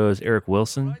 54 shows. Eric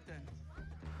Wilson.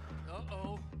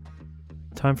 Uh-oh.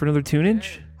 Time for another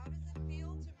tunage.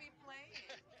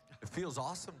 It feels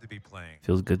awesome to be playing.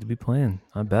 Feels good to be playing.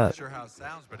 I I'm bet. not sure how it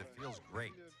sounds, but it feels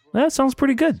great. That sounds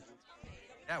pretty good.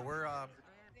 Yeah, we're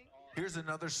here's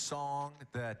another song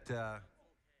that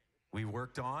we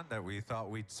worked on that we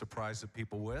thought we'd surprise the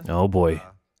people with. Oh boy.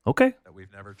 Okay. That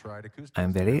we've never tried acoustic.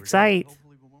 I'm very excited.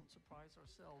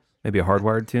 Maybe a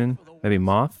hardwired tune. Maybe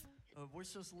Moth.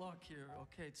 Wish us luck here.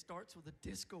 Okay, it starts with a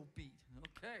disco beat.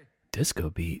 Okay. Disco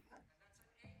beat.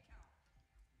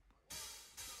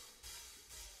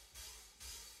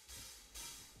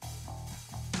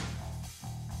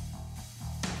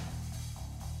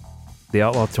 The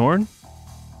Outlaw Torn?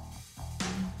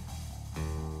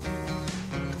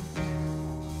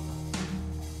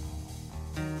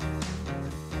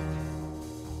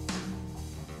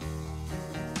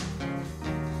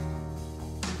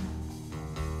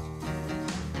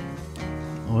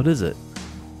 What is it?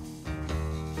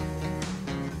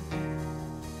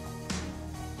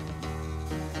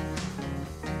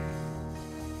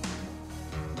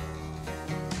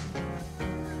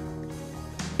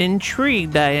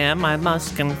 Intrigued I am, I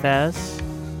must confess.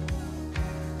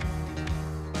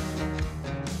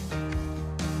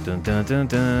 Dun dun dun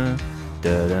dun.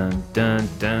 Dun dun dun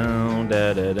dun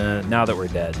da da da. Now that we're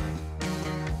dead.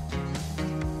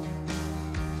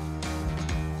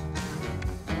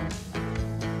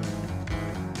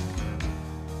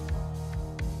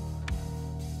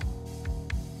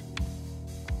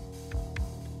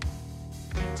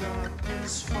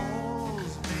 Darkness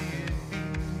falls, may it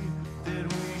be that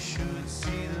we should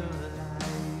see the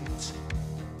light.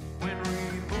 When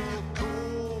rainbow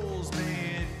calls, may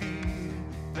it be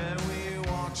that we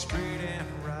walk straight and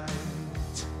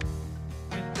right.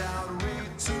 When doubt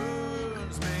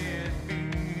returns, may it be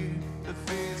the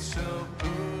faith shall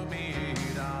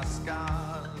permeate our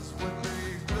skies. When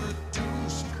breaks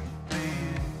reduced, may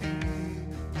it be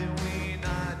that we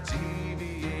not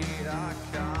deviate our course.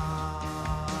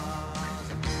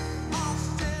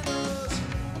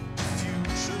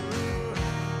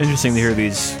 Interesting to hear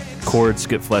these chords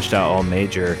get fleshed out all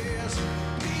major.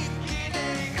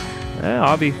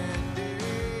 Hobby.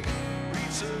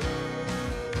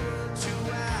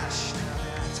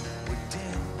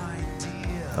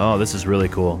 Oh, this is really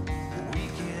cool.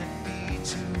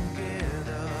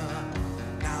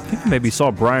 I think I maybe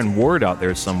saw Brian Ward out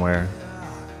there somewhere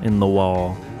in the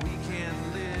wall.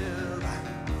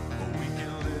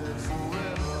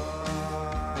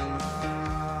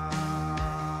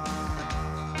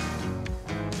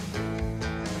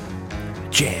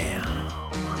 Jam.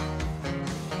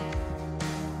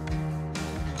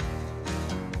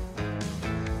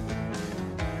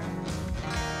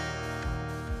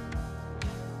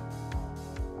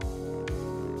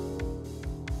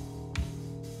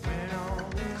 When all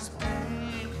this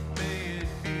pain may it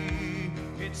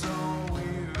be, it's all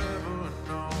we've ever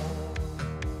known.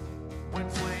 When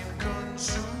flame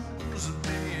consumes,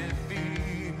 may it be,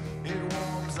 it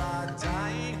warms our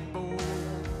dying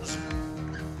bones.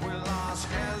 When loss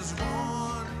has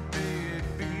won, may it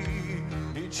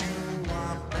be, it's you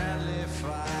I'm badly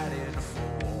fighting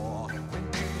for. When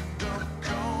kingdom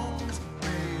comes,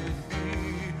 may it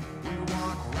be, we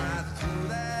walk right through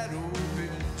that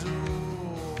open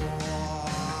door.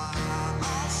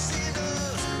 All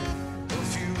sinners, the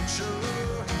future,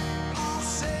 all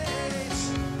saints,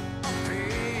 a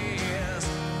past,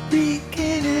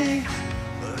 beginning,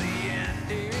 the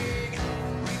ending.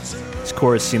 This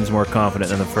chorus seems more confident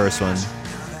than the first one.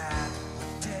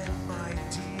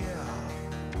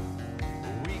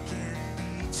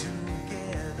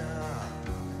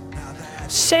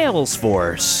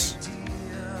 Salesforce.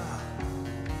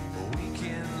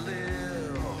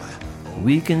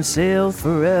 We can sail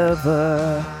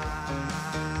forever.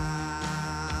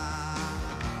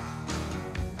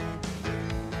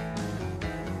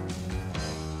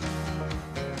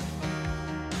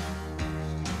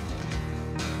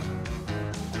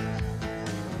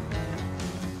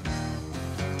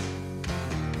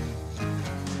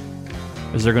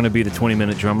 Is there going to be the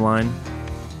 20-minute drum line?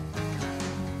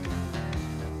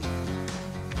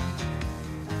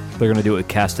 They're going to do it with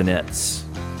castanets.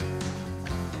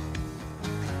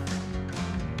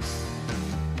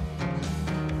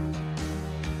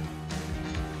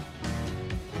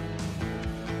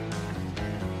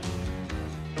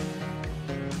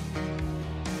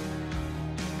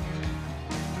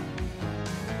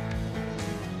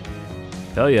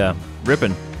 Hell yeah,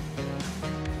 ripping.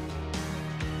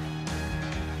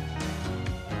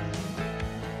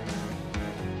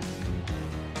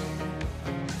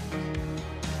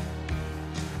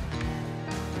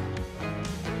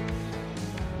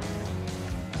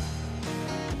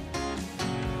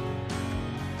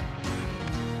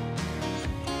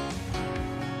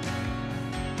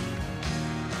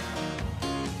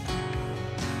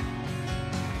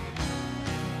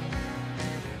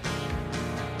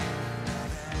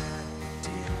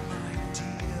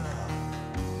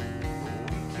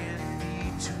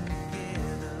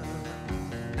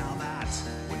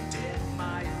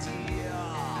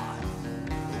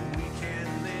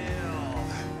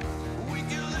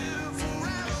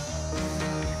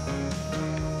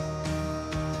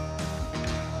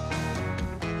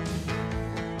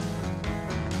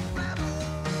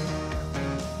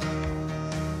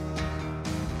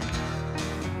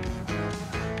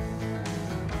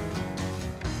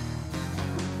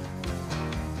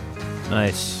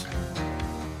 Nice.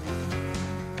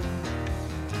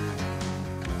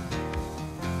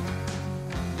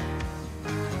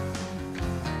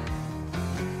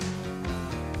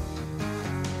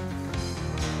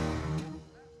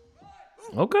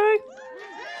 Okay.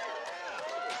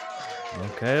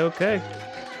 Okay.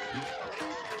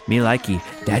 Me likey,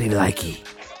 daddy likey.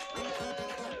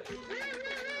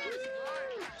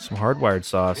 Some hardwired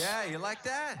sauce. Yeah, you like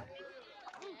that?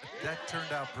 That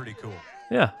turned out pretty cool.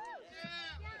 Yeah.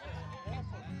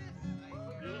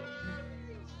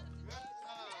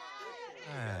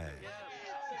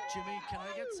 Jimmy, can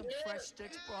I get some fresh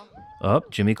sticks, bro? Up,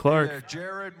 Jimmy Clark. Hey there,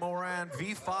 Jared Moran,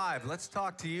 V5. Let's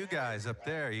talk to you guys up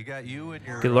there. You got you and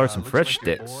your Get Lars some looks fresh like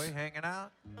your sticks. boy hanging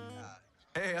out.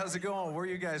 Hey, how's it going? Where are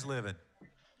you guys living?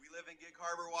 We live in Gig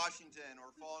Harbor, Washington.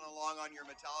 We're following along on your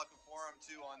Metallica forum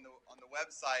too on the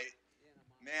website.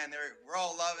 Man, we're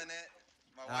all loving it.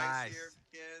 My wife's here,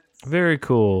 kids. Very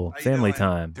cool. How you Family doing?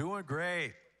 time. Doing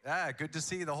great. Yeah, good to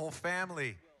see the whole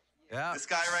family. Yeah. This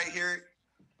guy right here,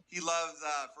 he loves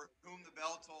For Whom the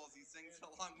Bell Tolls. He sings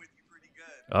along with you pretty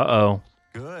good. Uh-oh.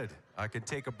 Good. I can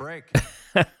take a break.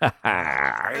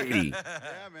 Alrighty.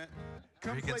 Yeah, man.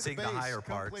 Come You play can sing the bass. higher Come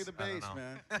parts. play the I don't bass, know.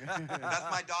 man.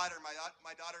 That's my daughter.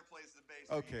 My daughter plays the bass.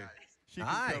 for you Okay. guys. She can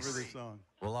Nice. cover this song.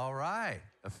 Well, all right.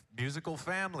 A musical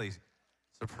family.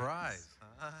 Surprise.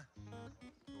 Huh?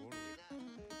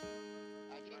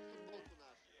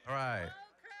 All right.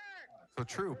 So,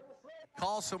 True,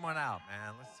 call someone out,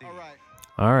 man. Let's see. All right.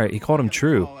 All right, he called him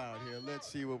True. All out here. Let's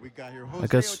see what we got here. I Jose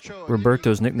guess Ochoa,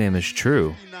 Roberto's nickname is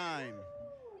True. V59.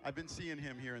 I've been seeing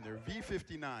him here and there.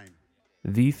 V59.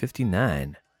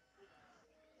 V59.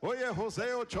 Oh yeah, Jose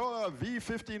Ochoa,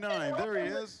 V59. There he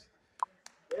is.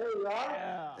 There you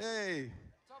are. Hey.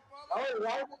 All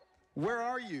right. Where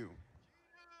are you?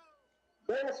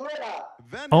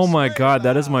 Oh my God,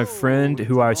 that is my friend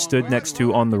who I stood next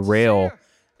to on the rail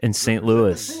in St.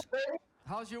 Louis.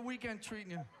 How's your weekend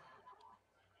treating you?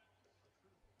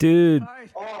 Dude,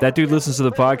 that dude listens to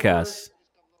the podcast.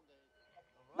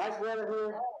 Nice weather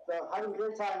here. So having a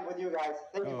great time with you guys.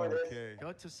 Thank you for this.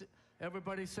 Good to see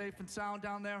everybody safe and sound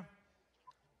down there.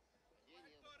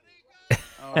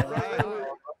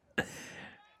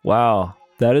 Wow,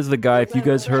 that is the guy. If you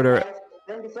guys heard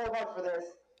Thank you so much for this.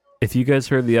 if you guys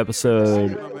heard the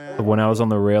episode of when I was on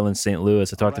the rail in St.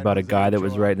 Louis, I talked about a guy that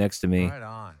was right next to me. Right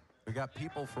on. We got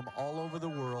people from all over the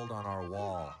world on our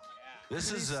wall.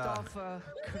 This is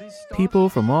People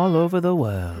from all over the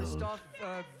world. Christoph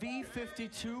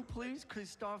V52, please.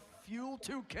 Christoph Fuel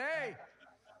 2K.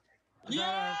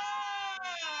 Yeah!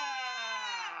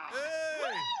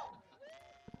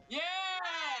 Yeah!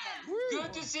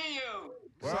 Good to see you.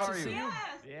 Where are you?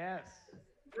 Yes.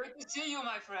 Good to see you,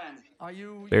 my friend. Are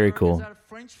you Very cool. Is that a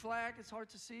French flag? It's hard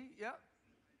to see. Yep.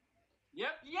 Yep.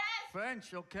 Yes.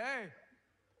 French. Okay.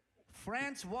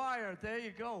 France Wire. There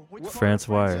you go. Which part France of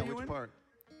France Wire. are you Which in? part?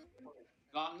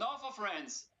 North of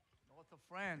France. North of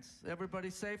France. Everybody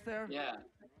safe there? Yeah.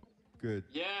 Good.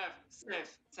 Yeah,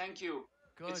 safe. Thank you.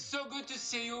 Good. It's so good to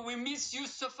see you. We miss you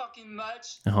so fucking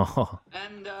much. Oh,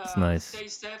 And that's nice. stay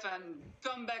safe and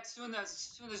come back soon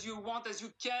as you want, as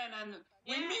you can. And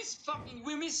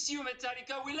we miss you,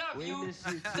 Metallica. We love you. miss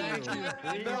you Thank too. you.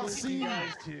 We miss you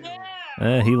guys too.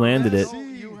 He landed it.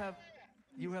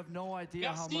 You have no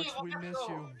idea how much we miss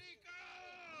you.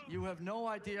 You have no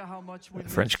idea how much we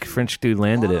miss you. French dude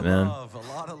landed it, man.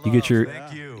 You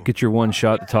get your one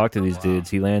shot to talk to these dudes.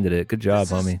 He landed it. Good job,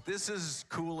 homie. This is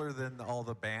cooler than all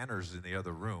the banners in the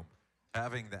other room.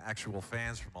 Having the actual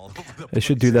fans from all over the place. They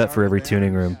should do that for every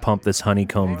tuning room. Pump this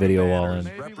honeycomb video wall in.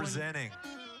 Representing.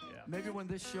 Maybe when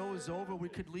this show is over, we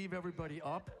could leave everybody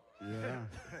up. Yeah.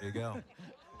 There you go.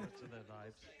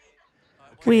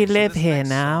 We so live this here next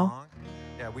now. song,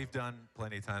 yeah, we've done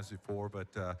plenty of times before, but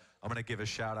I'm going to give a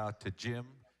shout out to Jim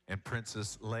and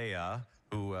Princess Leia,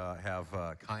 who have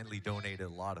kindly donated a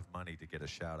lot of money to get a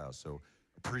shout out. So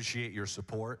appreciate your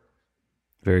support.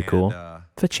 Very cool. And,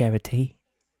 For charity.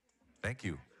 Thank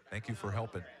you. Thank you for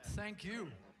helping. Thank you.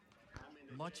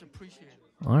 Much appreciated.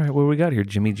 All right, what do we got here?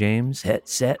 Jimmy James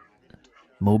headset,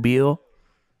 mobile.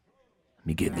 Let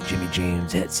me get the Jimmy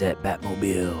James headset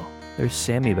Batmobile. There's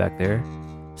Sammy back there.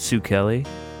 Sue Kelly.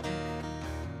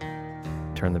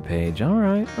 Turn the page. All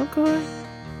right, okay.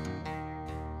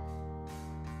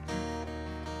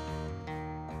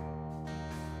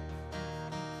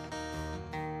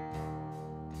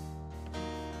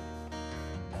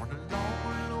 On a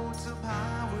long, lonesome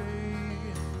highway,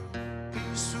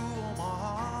 peace over my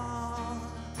heart.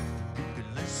 You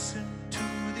can listen to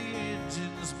the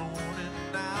engines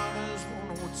moaning out as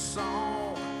one old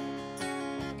song.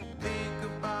 Think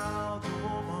about the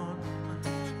woman,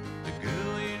 the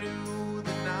girl you knew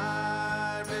the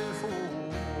night before.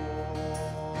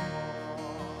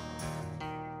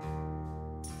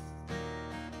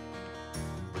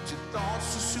 But your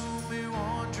thoughts will soon be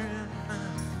wandering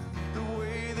the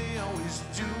way they always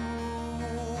do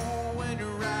when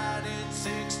you're riding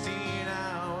 16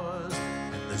 hours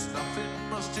and there's nothing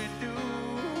much to do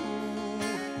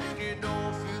and you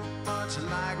don't feel much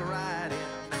like riding.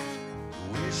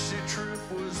 Wish the trip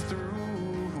was through.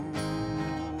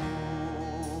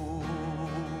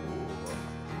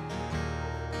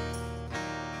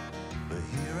 But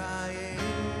here I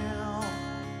am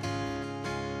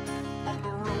on the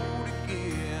road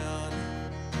again.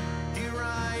 Here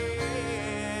I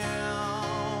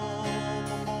am,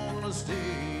 I'm on the stage.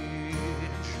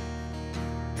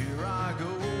 Here I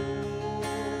go,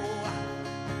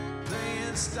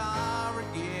 playing star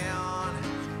again.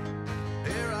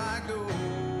 Here I go,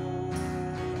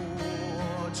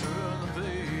 turn the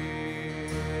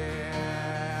page.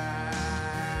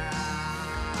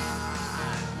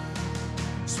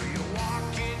 So you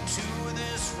walk into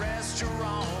this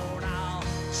restaurant, all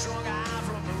strung out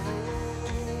from the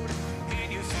road,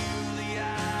 and you feel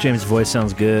the James' voice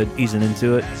sounds good. Easing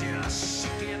into it.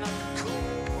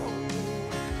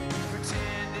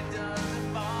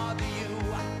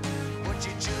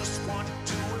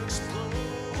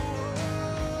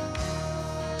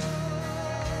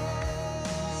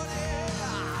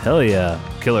 Hell yeah.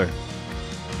 Killer.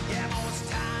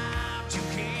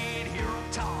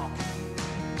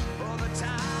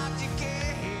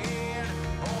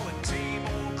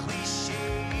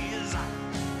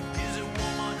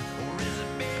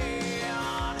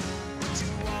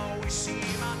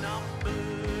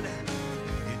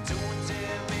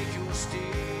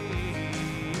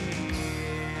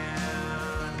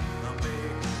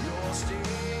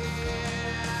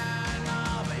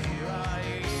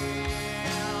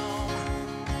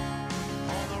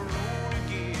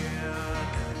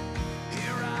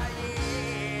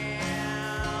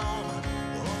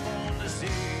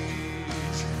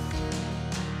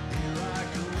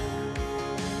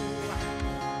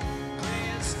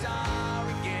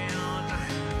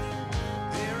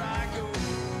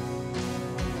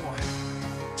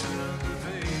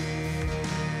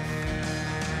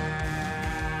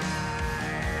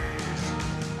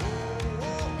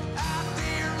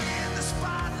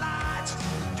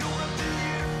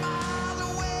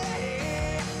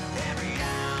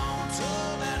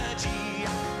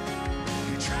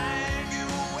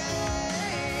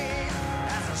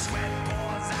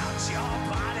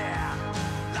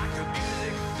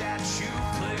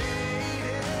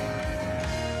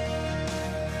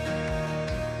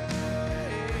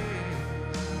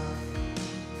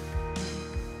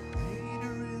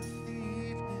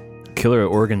 killer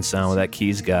organ sound with that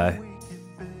keys guy.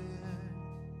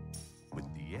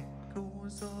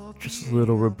 Just a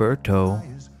little Roberto.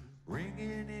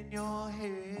 Ringing in your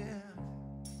head.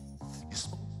 You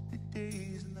smoke the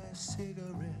day's last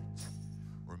cigarette.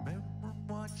 Remember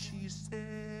what she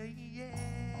said.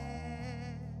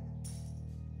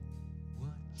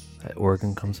 That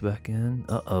organ comes back in.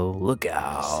 Uh-oh, look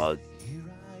out.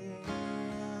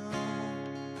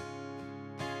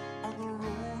 On the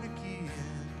road again.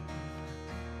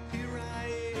 Here I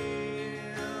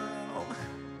am.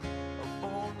 Up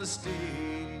on the stage.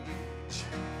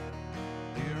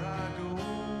 Here I go.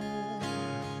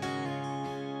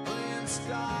 Playing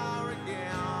star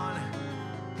again.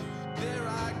 There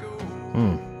I go.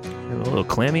 A little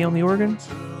clammy on the organ.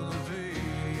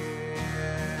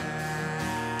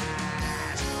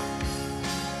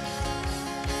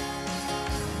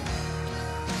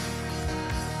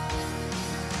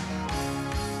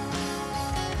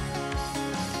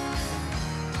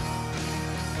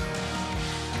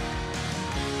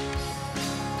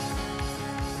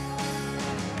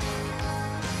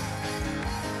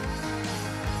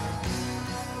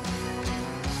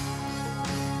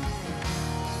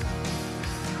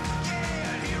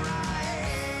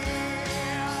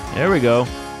 There we go.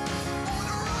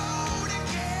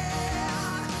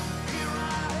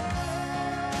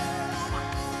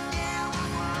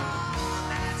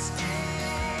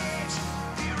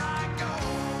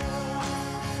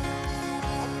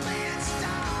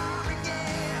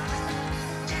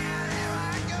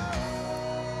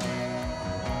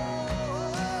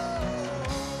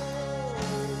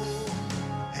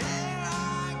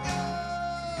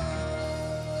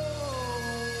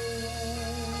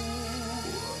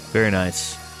 Very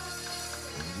nice.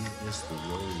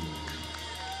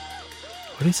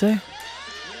 What did he say?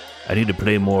 I need to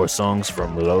play more songs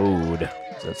from Load.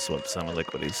 That's what sounded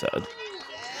like what he said.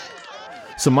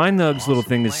 So my Nug's little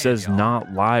thing that says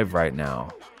not live right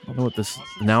now. I don't know what this...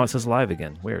 Now it says live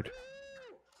again. Weird.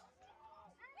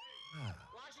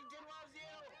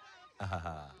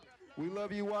 We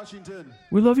love you, Washington.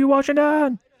 We love you,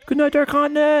 Washington. Good night, Dark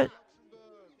Continent.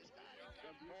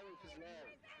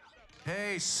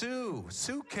 Hey, Sue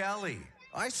Kelly.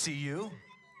 I see you.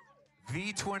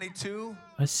 V22.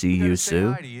 I see Gotta you, say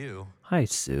Sue. Hi to you. Hi,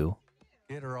 Sue.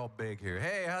 Get her all big here.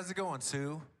 Hey, how's it going,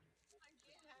 Sue?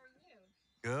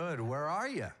 Good. Where are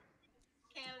you?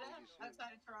 Canada,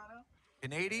 outside of Toronto.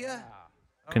 Canada?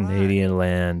 Canadian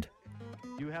land.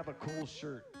 You have a cool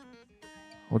shirt.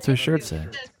 What's her shirt say?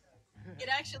 It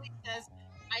actually says,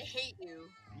 I hate you.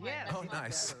 Yeah. Oh,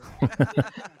 nice.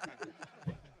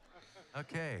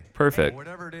 Okay. Perfect.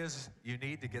 Whatever it is you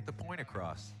need to get the point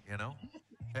across, you know?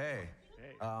 Hey.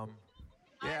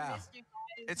 Yeah.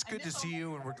 It's good to see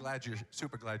you, and we're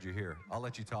super glad you're here. I'll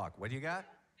let you talk. What do you got?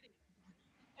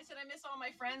 I said, I miss all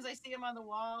my friends. I see them on the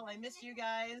wall. I miss you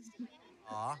guys.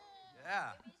 Aw.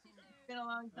 Yeah. It's been a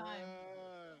long time.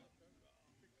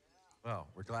 Well,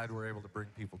 we're glad we're able to bring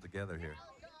people together here.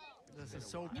 This is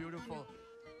so beautiful.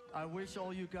 I wish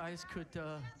all you guys could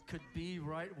be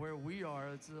right where we are.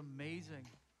 It's amazing,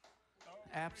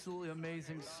 absolutely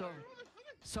amazing. So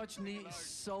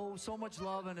much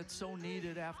love, and it's so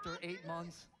needed after 8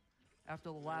 months, after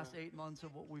the last 8 months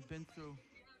of what we've been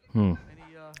through.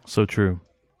 So true.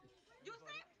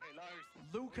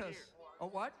 Lucas, oh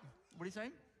what? What are you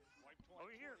saying?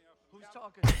 Who's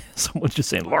talking? Someone's just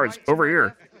saying, Lars, over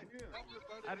here.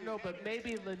 I don't know, but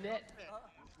maybe Lynette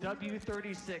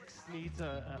W36 needs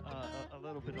a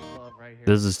little bit of love right here.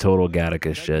 This is total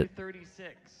Gattaca shit.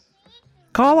 W36.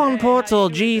 Call on portal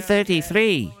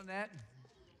G33.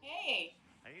 Hey,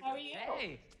 how are you?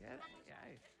 Hey,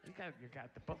 you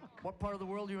got the book. What part of the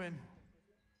world you in?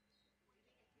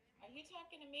 Are you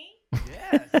talking to me?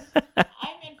 Yes.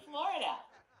 I'm in Florida.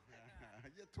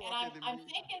 And I'm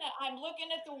thinking, I'm looking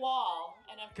at the wall,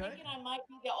 and I'm thinking I might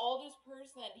be the oldest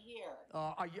person here.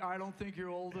 I don't think you're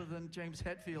older than James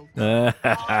Hetfield. I know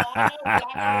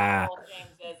exactly how old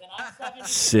James is, and I'm 72.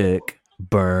 Sick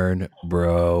burn,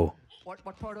 bro. What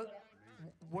part of?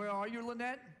 Where are you,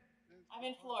 Lynette? I'm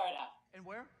in Florida. And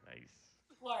where? Nice.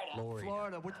 Florida.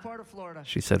 Florida. Which part of Florida?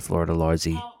 She said Florida,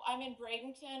 Larsy. I'm in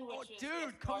Bradenton, which is dude,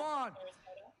 just come north of on. Sarasota.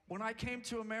 When I came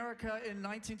to America in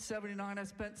 1979, I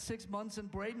spent 6 months in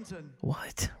Bradenton.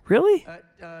 What? Really?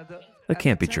 That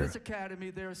can't be true. Tennis Academy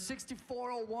there,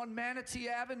 6401 Manatee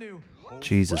Avenue.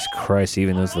 Jesus Christ, he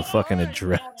even knows the fucking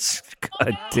address.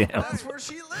 God damn. That's where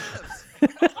she lives.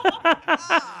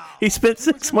 He spent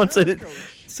 6 months at it.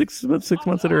 6 months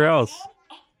at her house.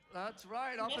 That's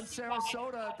right, up in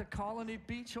Sarasota at the Colony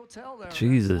Beach Hotel there.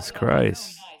 Jesus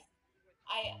Christ.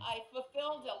 I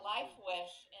fulfilled a life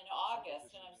wish in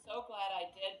August, and I'm so glad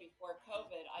I did before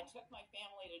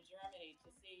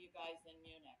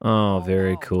Oh,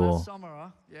 very cool. Last summer, huh?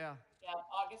 Yeah. Yeah,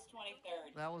 August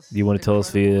 23rd. That was. Do you want to tell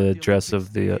us the address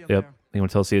of the? Yep. You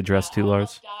want to tell us the address too,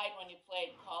 Lars? Died when you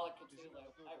played Call of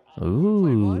Cthulhu.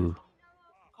 Ooh.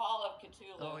 Call of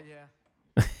Cthulhu. Oh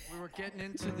yeah. We were getting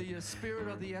into the spirit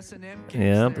of the S&M gigs.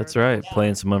 Yeah, that's right.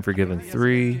 Playing some Unforgiven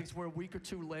 3. Gigs were a week or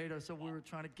two later, so we were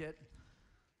trying to get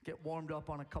warmed up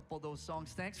on a couple of those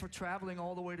songs. Thanks for traveling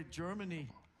all the way to Germany.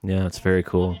 Yeah, it's very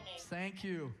cool. Thank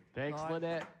you. Thanks,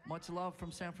 Lynette. Much love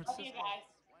from San Francisco. Love you guys.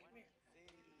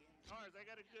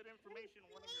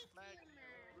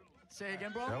 Say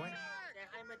again, bro. Shall we?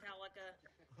 Hi, Metallica.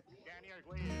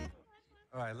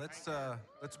 All right, let's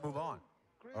move on.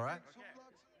 All right,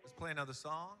 let's play another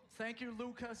song. Thank you,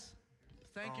 Lucas.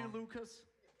 Thank you, Lucas.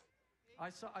 I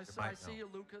see you,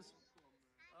 Lucas.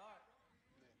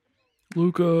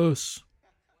 Lucas.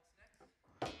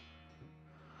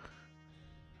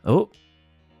 Oh,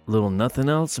 little Nothing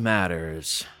Else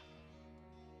Matters.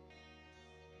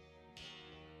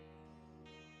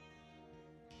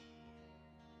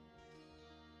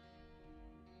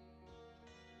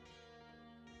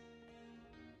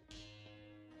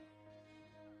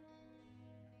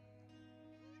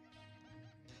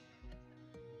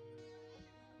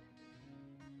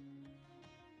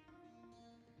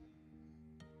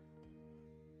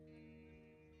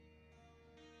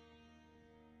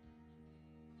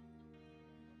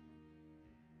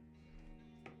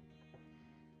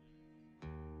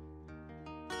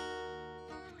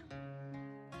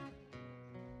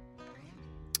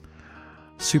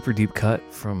 Super deep cut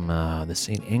from the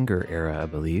St. Anger era, I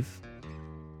believe.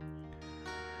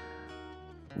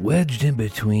 Wedged in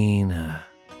between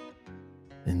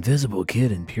Invisible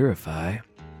Kid and Purify,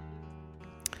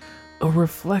 a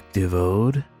reflective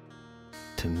ode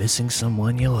to missing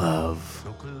someone you love.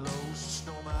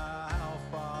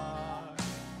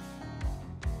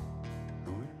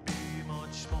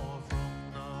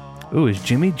 Ooh, is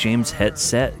Jimmy James'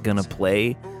 headset gonna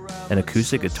play an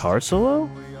acoustic guitar solo?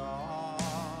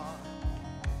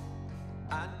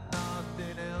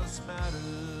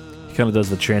 He kind of does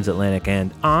the transatlantic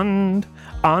and on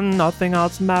Nothing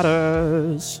Else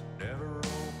Matters.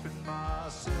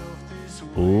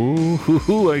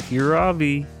 Ooh, I hear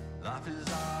Avi.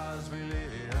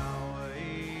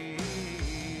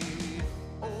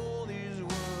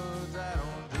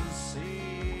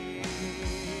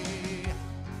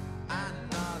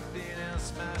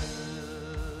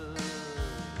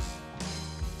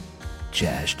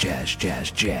 Jazz, jazz,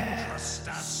 jazz, jazz.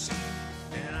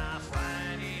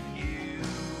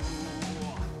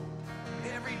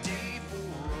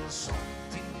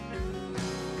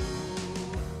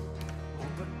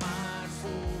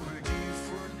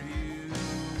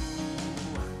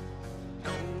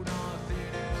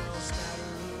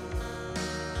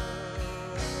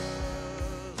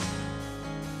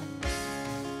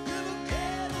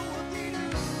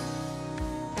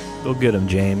 Go get him,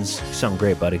 James. You sound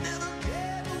great, buddy.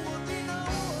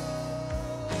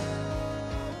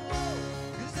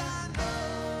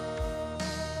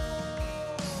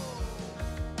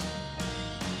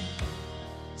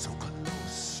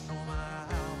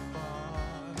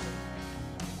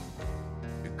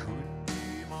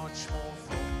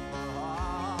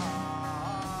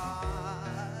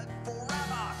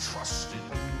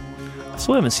 I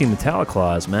still haven't seen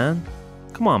Metalliclaws, man.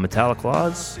 Come on,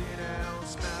 Metalliclaws.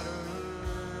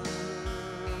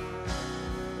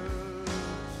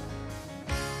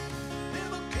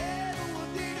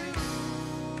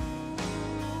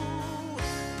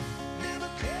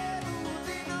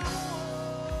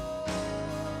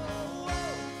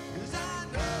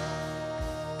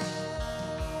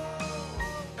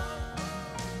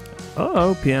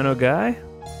 Uh-oh, piano guy.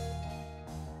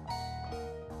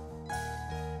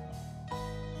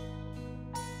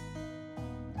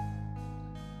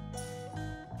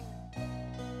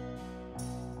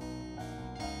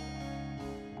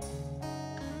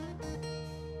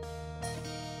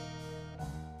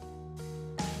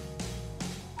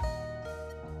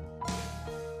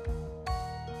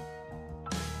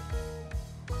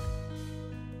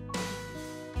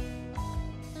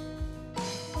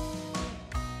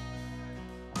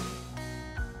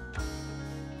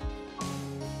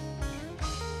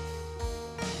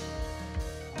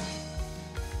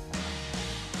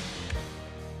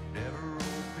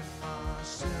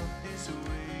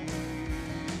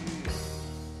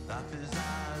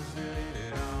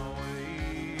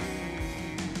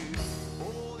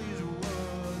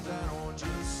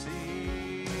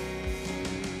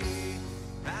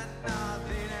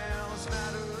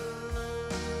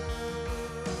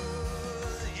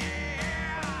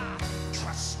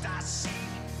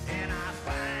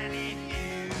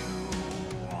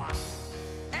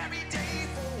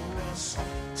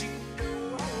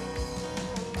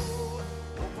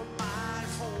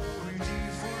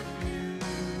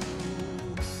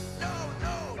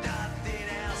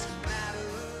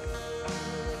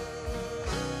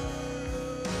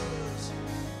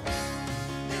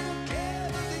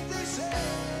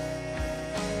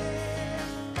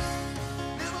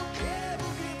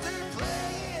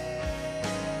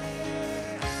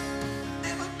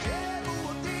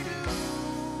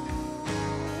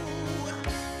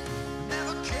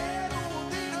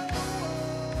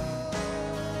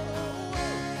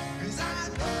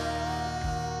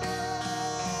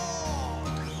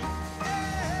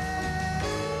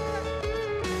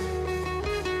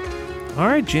 All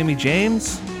right, Jimmy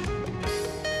James.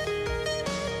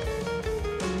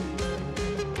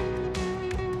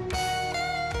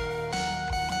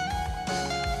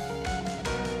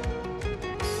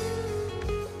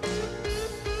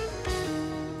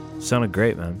 Sounded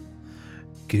great, man.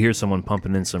 You could hear someone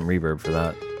pumping in some reverb for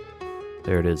that.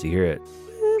 There it is. You hear it.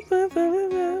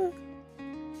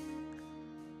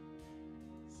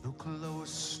 So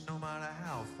close, no matter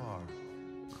how far.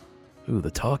 Ooh,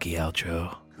 the talkie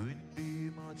outro. Couldn't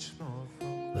be much more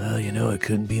from Well, you know, it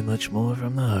couldn't be much more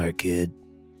from the heart, kid.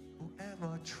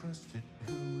 whoever trusted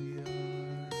who we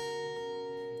are.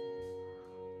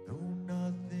 No,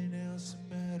 nothing else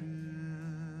matters.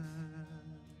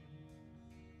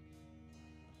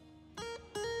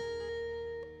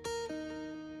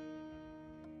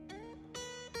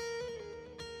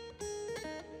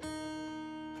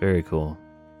 Very cool.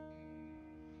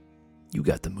 You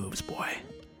got the moves, boy.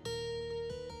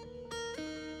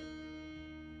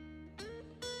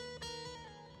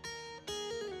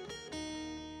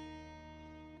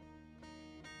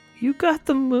 You got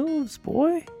the moves,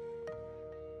 boy.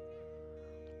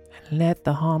 Let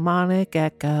the harmonic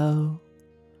echo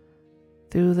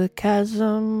through the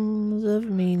chasms of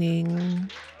meaning.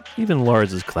 Even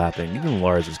Lars is clapping. Even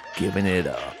Lars is giving it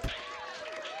up.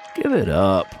 Give it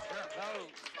up.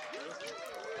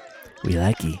 We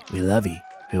like ye. We love ye.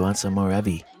 We want some more of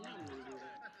ye.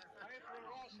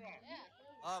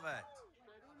 Love it.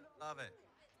 Love it.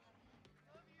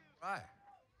 Right.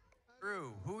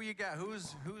 Drew, who you got?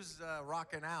 Who's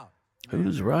rocking out?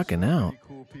 Who's rocking out? Pretty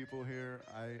cool people here.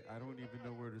 I don't even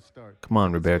know where to start. Come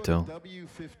on, Let's go to Roberto.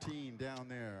 W15 down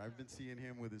there. I've been seeing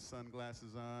him with his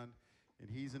sunglasses on, and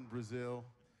he's in Brazil.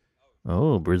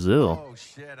 Oh, Brazil. Oh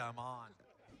shit, I'm on.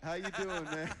 How you doing,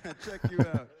 man? Check you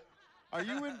out. Are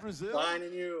you in Brazil? Fine,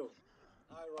 and you?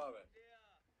 Hi, Robert.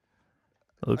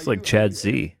 Looks like Chad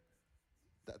Z.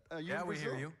 Are you Yeah, in we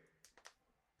Brazil? hear you.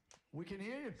 We can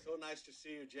hear you. So nice to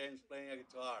see you, James, playing a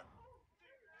guitar.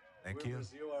 Thank We're you.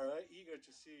 Brazil are eager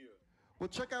to see you. Well,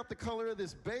 check out the color of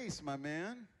this bass, my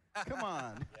man. Come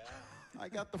on. I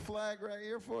got the flag right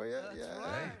here for you. That's yeah.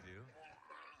 right. You do.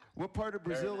 What part of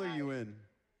Very Brazil are nice. you in?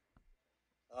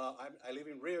 I live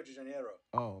in Rio de Janeiro.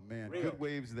 Oh, man. Rio. Good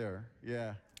waves there.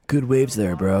 Yeah. Good waves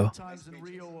there, bro. Times in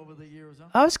Rio over the years, huh?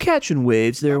 I was catching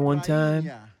waves there one time.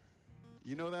 Yeah.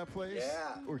 You know that place?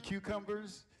 Yeah. Or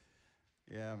cucumbers?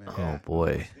 Yeah, man. Oh,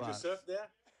 boy. Did you surf there?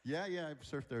 Yeah, I've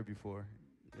surfed there before.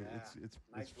 It's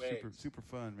nice super waves. super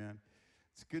fun, man.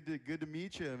 It's good to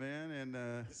meet you, man.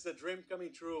 And This is a dream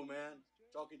coming true, man.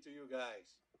 Talking to you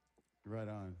guys. right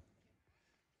on.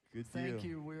 Good Thank deal.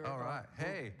 you. We're, All right.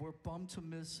 Hey. We're bummed to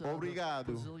miss the Obrigado.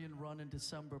 Brazilian run in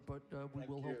December, but we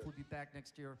will you. hopefully be back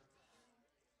next year.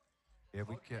 Yeah,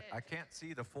 we can. I can't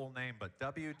see the full name, but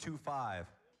W25.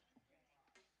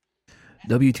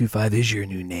 W25 is your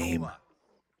new name.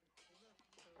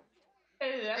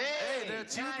 Hey,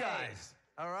 that's you guys.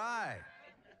 All right.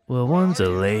 Well, one's a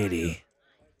lady.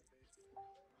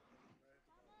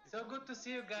 So good to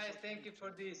see you guys. Thank you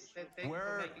for this. And thank you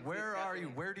for making Where this are you?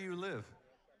 happening. Where do you live?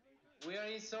 We are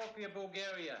in Sofia,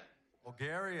 Bulgaria.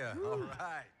 Bulgaria. All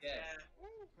right. Yes.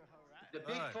 The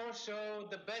Big Right. Four show,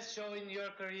 the best show in your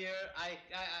career.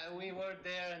 We were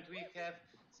there and we have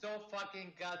so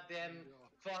fucking goddamn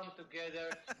fun together.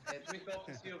 And we hope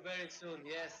to see you very soon.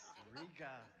 Yes.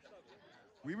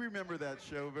 We remember that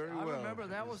show very I well. remember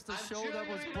that was the I'm show sure that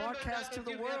you was remember broadcast that, to but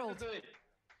the you have world. do it.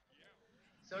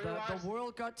 So The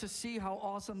world got to see how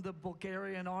awesome the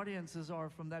Bulgarian audiences are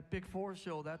from that Big Four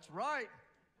show. That's right.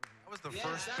 That was the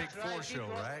first Big Four show,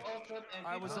 right?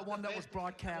 I was the one that was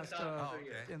broadcast Oh,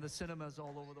 okay. in the cinemas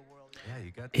all over the world. Yeah,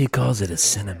 you got. He calls it a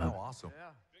cinema. Oh, awesome.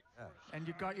 Yeah. And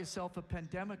you got yourself a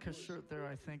Pandemica shirt there,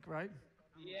 I think, right?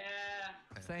 Yeah.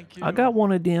 Thank you. I got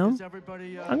one of them. Is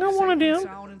everybody I got one of safe and them.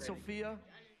 sound in Sofia?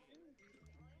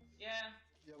 Yeah.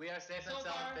 We are safe and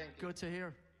sound. Thank you. Good to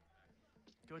hear.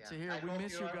 Good to Yeah. hear. I We hope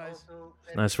miss you are guys. also-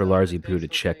 It's nice for Larsy Poo to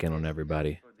check in on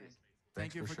everybody.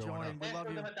 Thank you for showing joining. up. We Thanks love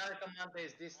for you. the Metallica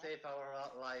Mondays. This save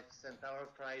our lives and our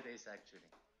Fridays actually.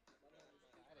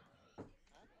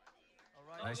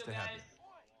 Nice to have you.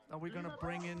 Are we gonna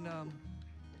bring in?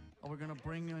 Are we gonna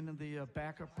bring in the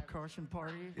backup percussion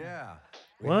party? Yeah.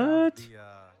 We What? have the,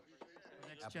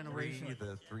 Next Capri, generation.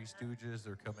 the Three Stooges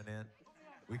are coming in.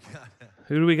 We got.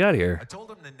 Who do we got here? I told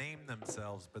them to name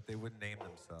themselves, but they wouldn't name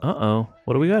themselves. Uh-oh.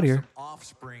 What do we got here? Some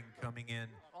Offspring coming in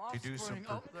to do some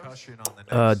percussion on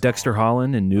the next Dexter song.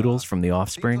 Holland and Noodles from The Seems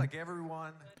Offspring. like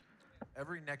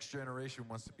every next generation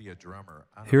wants to be a drummer.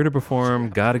 I don't Here to know. perform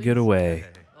Gotta Get Away.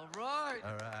 All right.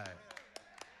 All right.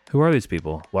 Who are these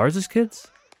people? Lars's kids?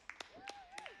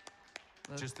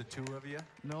 Just the two of you?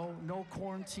 No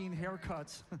quarantine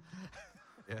haircuts.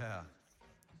 Yeah.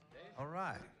 All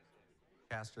right.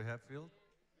 Castor Hetfield.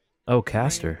 Oh,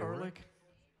 Castor. Ehrlich.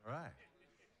 All right.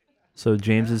 So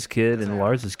James's kid and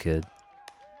Lars's kid.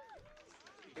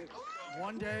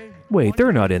 One day. Wait,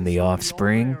 they're not in The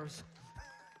Offspring.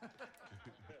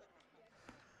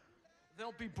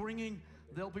 They'll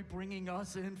be bringing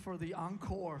us in for the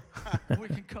encore. We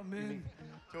can come in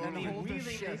and hold the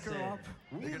shaker up.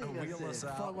 They're gonna wheel us For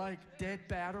out. like dead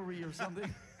battery or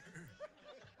something.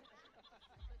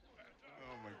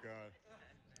 Oh my God.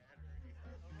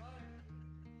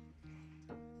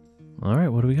 All right,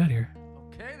 what do we got here?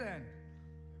 Okay then.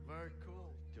 Very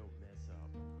cool. Don't mess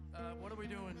up. What are we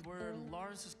doing?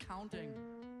 Lars is counting.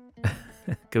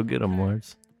 Go get him,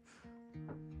 Lars.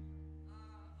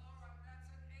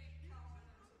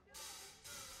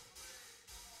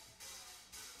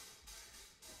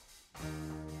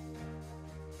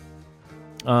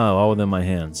 Oh, all within my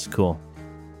hands. Cool.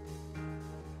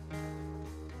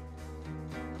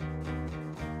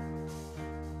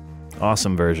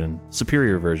 Awesome version.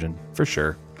 Superior version. For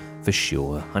sure. For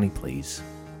sure. Honey, please.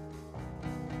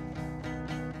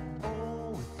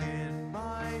 Within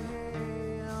my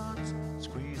hands,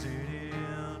 squeeze it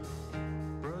in,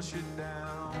 brush it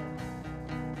down.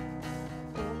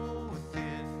 Oh,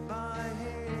 within my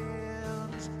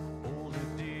hands, hold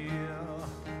it dear,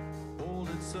 hold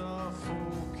it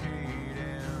suffocating.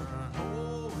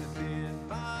 Oh, within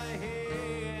my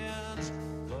hands,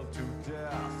 love to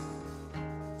death,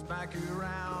 smack you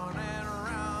round and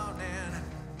around and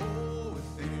oh,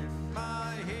 within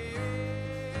my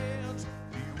hands,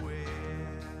 beware.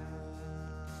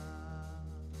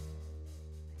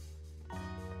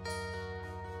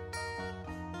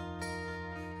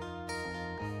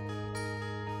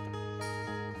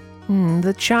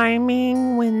 The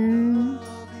chiming wind.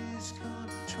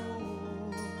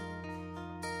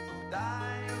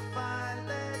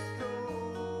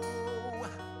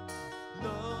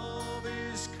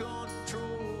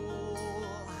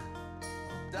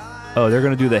 Oh, they're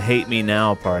gonna do the hate me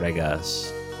now part, I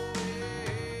guess.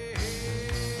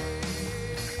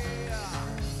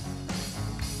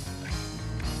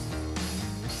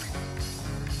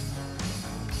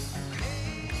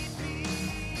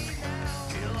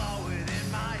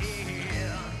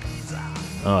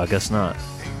 Oh, I guess not.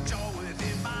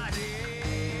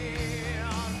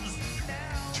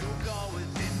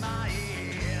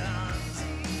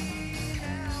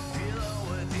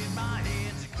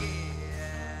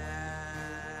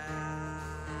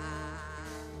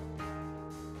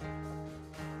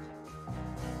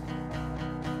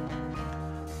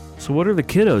 So what are the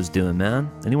kiddos doing,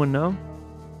 man? Anyone know?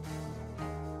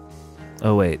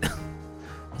 Oh, wait.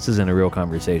 This isn't a real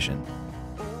conversation.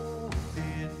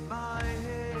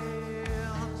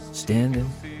 Standing.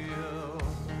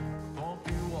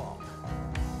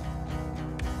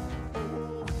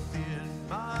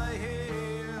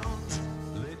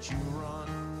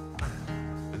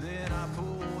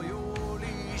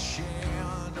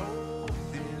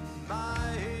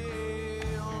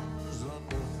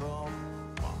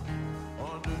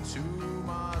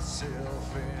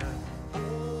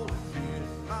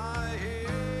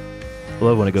 I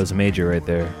love when it goes major right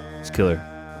there. It's killer.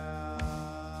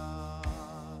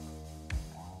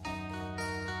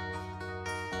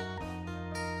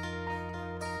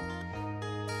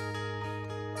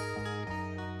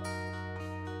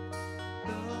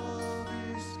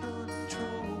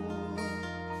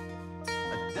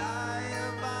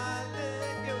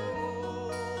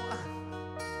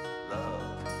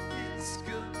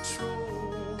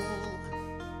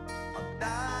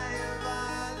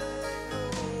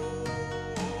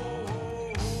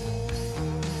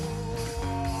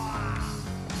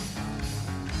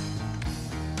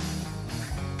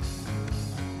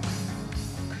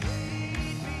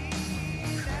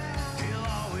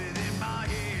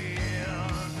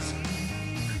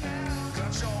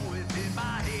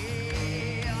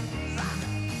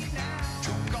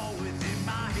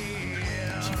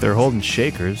 They're holding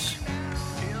shakers.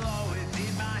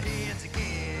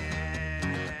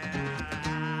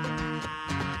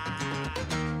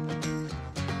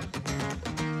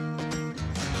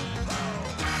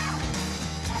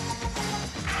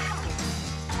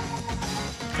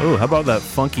 Oh, how about that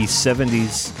funky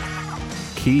 70s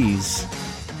keys?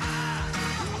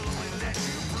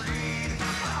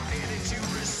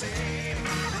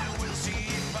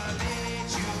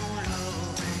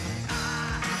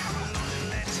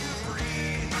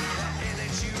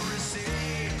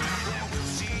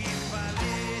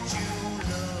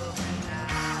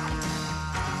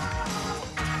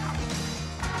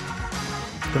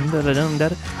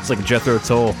 It's like Jethro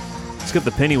Tull. Let's get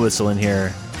the penny whistle in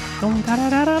here.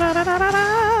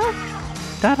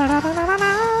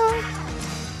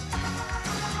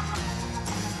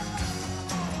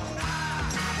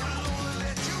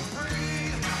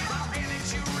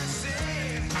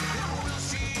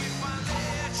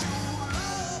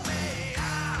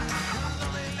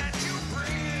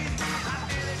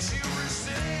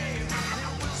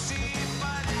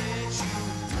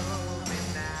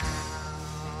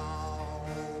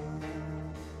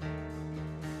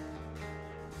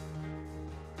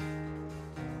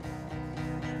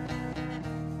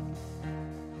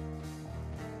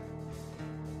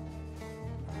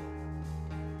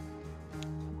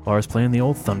 Lars playing the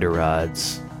old Thunder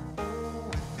Rods.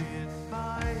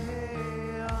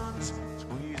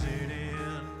 Squeeze it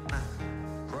in,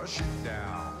 crush it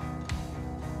down.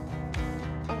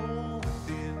 Oh,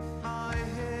 within my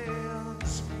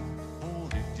hands,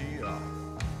 hold it dear,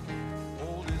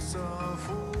 hold it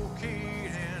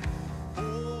suffocating.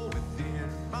 Oh, within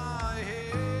my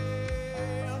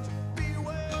hands,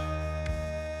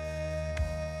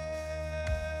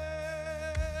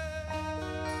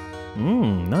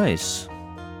 Nice.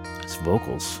 It's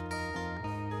vocals.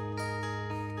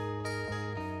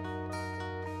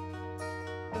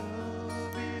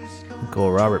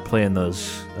 Cool, Robert playing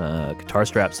those guitar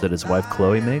straps that his wife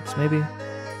Chloe makes, maybe?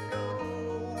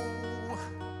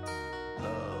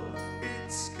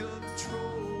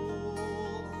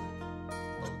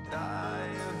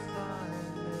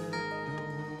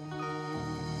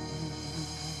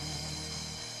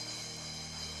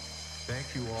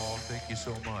 Thank you all. Thank you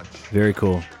so much. Very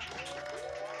cool.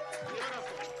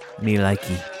 Me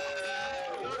likey.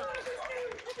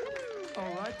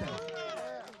 All right then.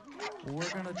 We're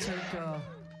gonna take a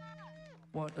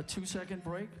 2-second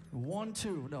break? 1,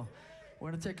 2. No,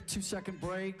 we're gonna take a 2-second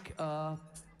break.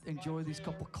 Enjoy these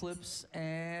couple clips,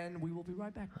 and we will be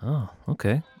right back. Oh,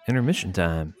 okay. Intermission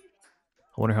time.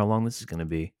 I wonder how long this is gonna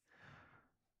be.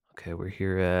 Okay, we're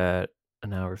here at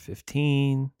 1 hour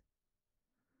 15.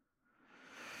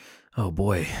 Oh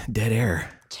boy, dead air.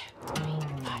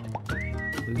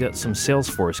 We've got some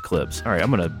Salesforce clips. All right, I'm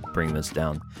going to bring this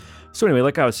down. So anyway,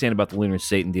 like I was saying about the Lunar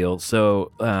Satan deal,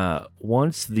 so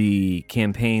once the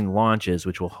campaign launches,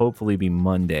 which will hopefully be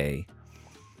Monday,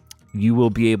 you will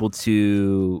be able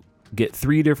to get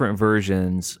 3 different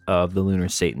versions of the Lunar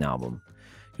Satan album.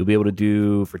 You'll be able to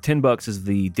do, for $10 is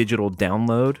the digital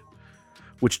download,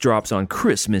 which drops on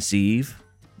Christmas Eve,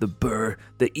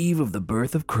 the eve of the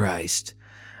birth of Christ.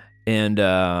 And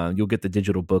you'll get the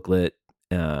digital booklet.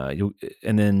 And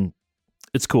then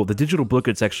it's cool. The digital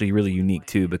booklet's actually really unique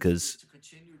too, because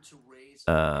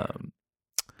my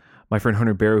friend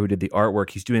Hunter Barrow, who did the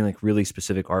artwork, he's doing like really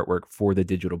specific artwork for the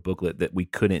digital booklet that we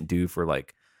couldn't do for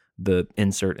like the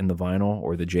insert in the vinyl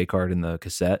or the J card in the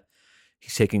cassette.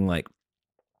 He's taking like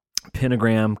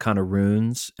pentagram kind of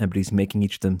runes, but he's making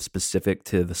each of them specific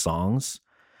to the songs,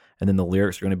 and then the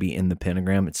lyrics are going to be in the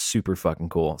pentagram. It's super fucking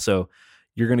cool. So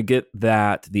you're going to get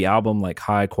that, the album, like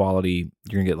high quality.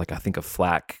 You're going to get like, I think a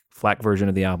FLAC version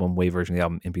of the album, WAV version of the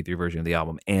album, MP3 version of the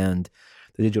album, and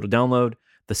the digital download.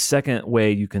 The second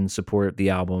way you can support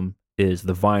the album is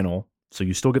the vinyl. So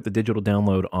you still get the digital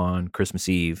download on Christmas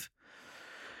Eve.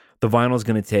 The vinyl is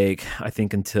going to take, I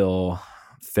think, until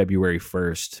February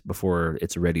 1st before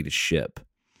it's ready to ship.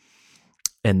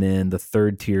 And then the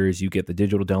third tier is you get the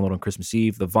digital download on Christmas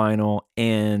Eve, the vinyl,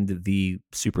 and the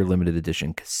super limited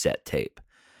edition cassette tape.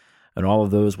 And all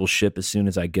of those will ship as soon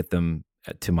as I get them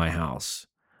to my house.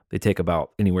 They take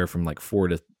about anywhere from like 4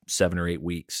 to 7 or 8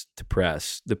 weeks to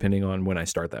press, depending on when I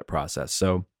start that process.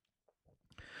 So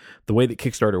the way that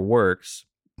Kickstarter works,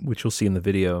 which you'll see in the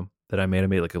video that I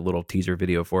made like a little teaser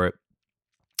video for it,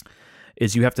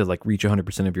 is you have to like reach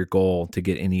 100% of your goal to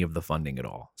get any of the funding at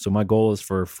all. So my goal is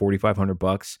for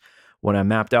 $4,500. When I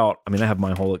mapped out, I mean, I have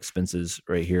my whole expenses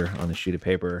right here on the sheet of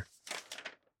paper.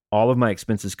 All of my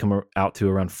expenses come out to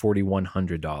around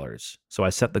 $4,100. So I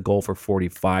set the goal for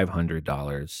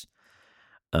 $4,500.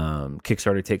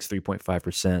 Kickstarter takes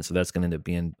 3.5%, so that's going to end up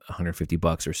being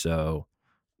 $150 or so.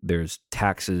 There's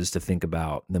taxes to think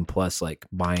about, then plus like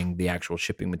buying the actual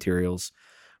shipping materials,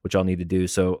 which I'll need to do.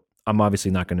 So I'm obviously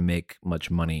not going to make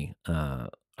much money. I'm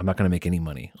not going to make any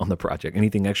money on the project.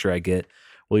 Anything extra I get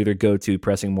will either go to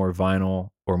pressing more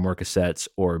vinyl or more cassettes,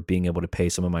 or being able to pay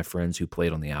some of my friends who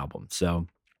played on the album. So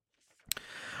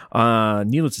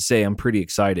needless to say, I'm pretty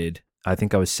excited. I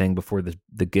think I was saying before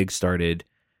the gig started.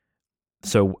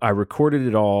 So I recorded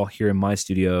it all here in my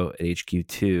studio at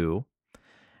HQ2.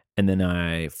 And then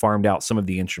I farmed out some of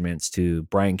the instruments to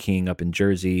Brian King up in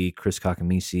Jersey, Chris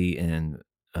Kakamisi in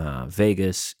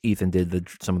Vegas. Ethan did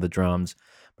some of the drums.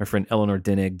 My friend Eleanor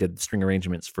Dinnig did the string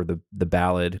arrangements for the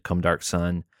ballad "Come Dark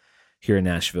Sun" here in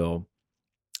Nashville.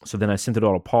 So then I sent it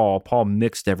all to Paul. Paul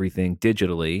mixed everything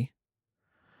digitally.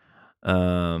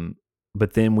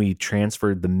 But then we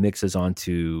transferred the mixes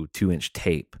onto 2-inch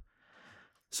tape.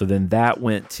 So then that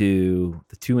went to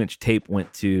the 2-inch tape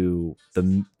went to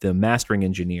the mastering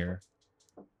engineer.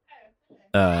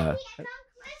 Hi,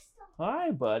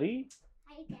 buddy.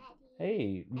 Hi, Daddy.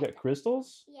 Hey, you got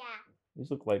crystals? Yeah,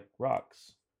 These look like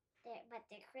rocks. but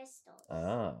they're crystals.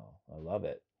 Oh, I love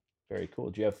it. Very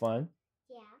cool. Did you have fun?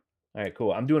 Yeah. All right,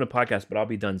 cool. I'm doing a podcast, but I'll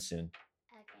be done soon.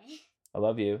 Okay. I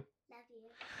love you. Love you.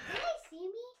 Can they see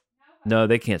me? No,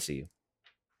 they can't see you.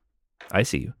 I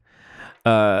see you.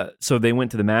 So they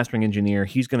went to the mastering engineer.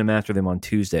 He's going to master them on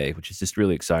Tuesday, which is just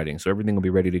really exciting. So everything will be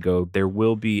ready to go. There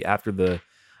will be, after the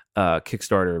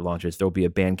Kickstarter launches, there'll be a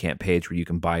Bandcamp page where you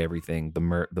can buy everything, the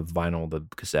vinyl, the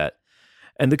cassette.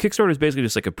 And the Kickstarter is basically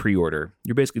just like a pre-order.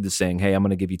 You're basically just saying, hey, I'm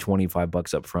going to give you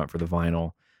 $25 up front for the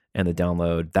vinyl and the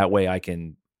download. That way I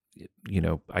can,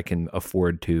 I can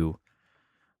afford to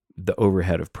the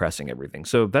overhead of pressing everything.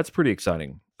 So that's pretty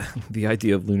exciting. The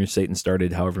idea of Lunar Satan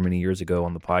started however many years ago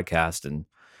on the podcast, and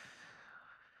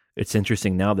it's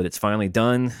interesting now that it's finally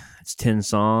done. It's 10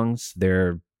 songs.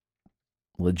 They're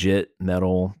legit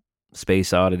metal,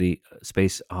 Space Odyssey,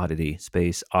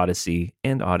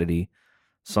 and Oddity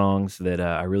songs that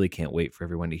I really can't wait for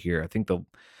everyone to hear. I think the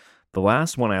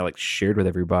last one I shared with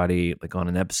everybody on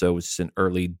an episode was just an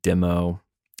early demo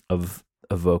of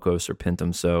Voco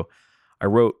Serpentum. So I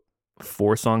wrote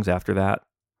 4 songs after that,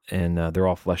 and they're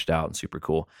all fleshed out and super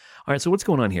cool. All right, so what's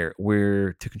going on here?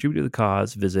 We're to contribute to the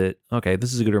cause, visit. Okay,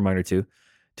 this is a good reminder too.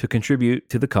 To contribute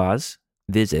to the cause,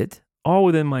 visit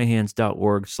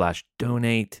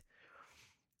allwithinmyhands.org/donate.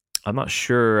 I'm not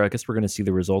sure. I guess we're going to see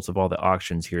the results of all the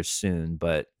auctions here soon,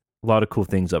 but a lot of cool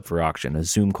things up for auction. A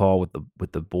Zoom call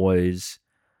with the boys,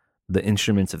 the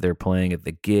instruments that they're playing at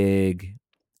the gig,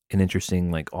 an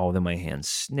interesting All Within My Hands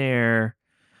snare.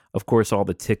 Of course, all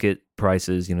the ticket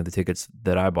prices, the tickets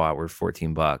that I bought were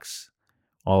 $14.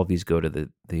 All of these go to the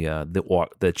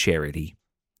charity,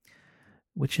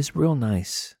 which is real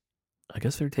nice. I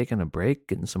guess they're taking a break,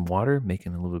 getting some water,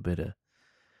 making a little bit of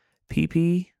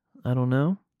pee-pee. I don't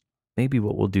know. Maybe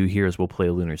what we'll do here is we'll play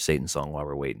a Lunar Satan song while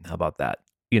we're waiting. How about that?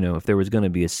 If there was going to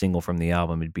be a single from the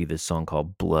album, it'd be this song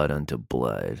called Blood Unto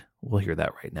Blood. We'll hear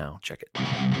that right now. Check it.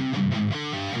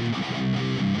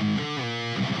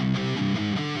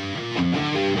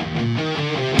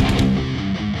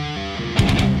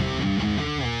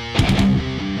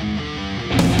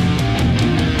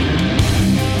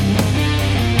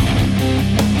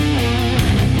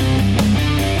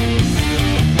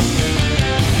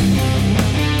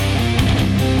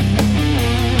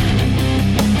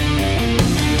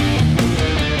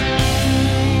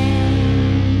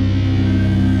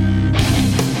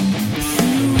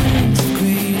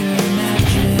 Greater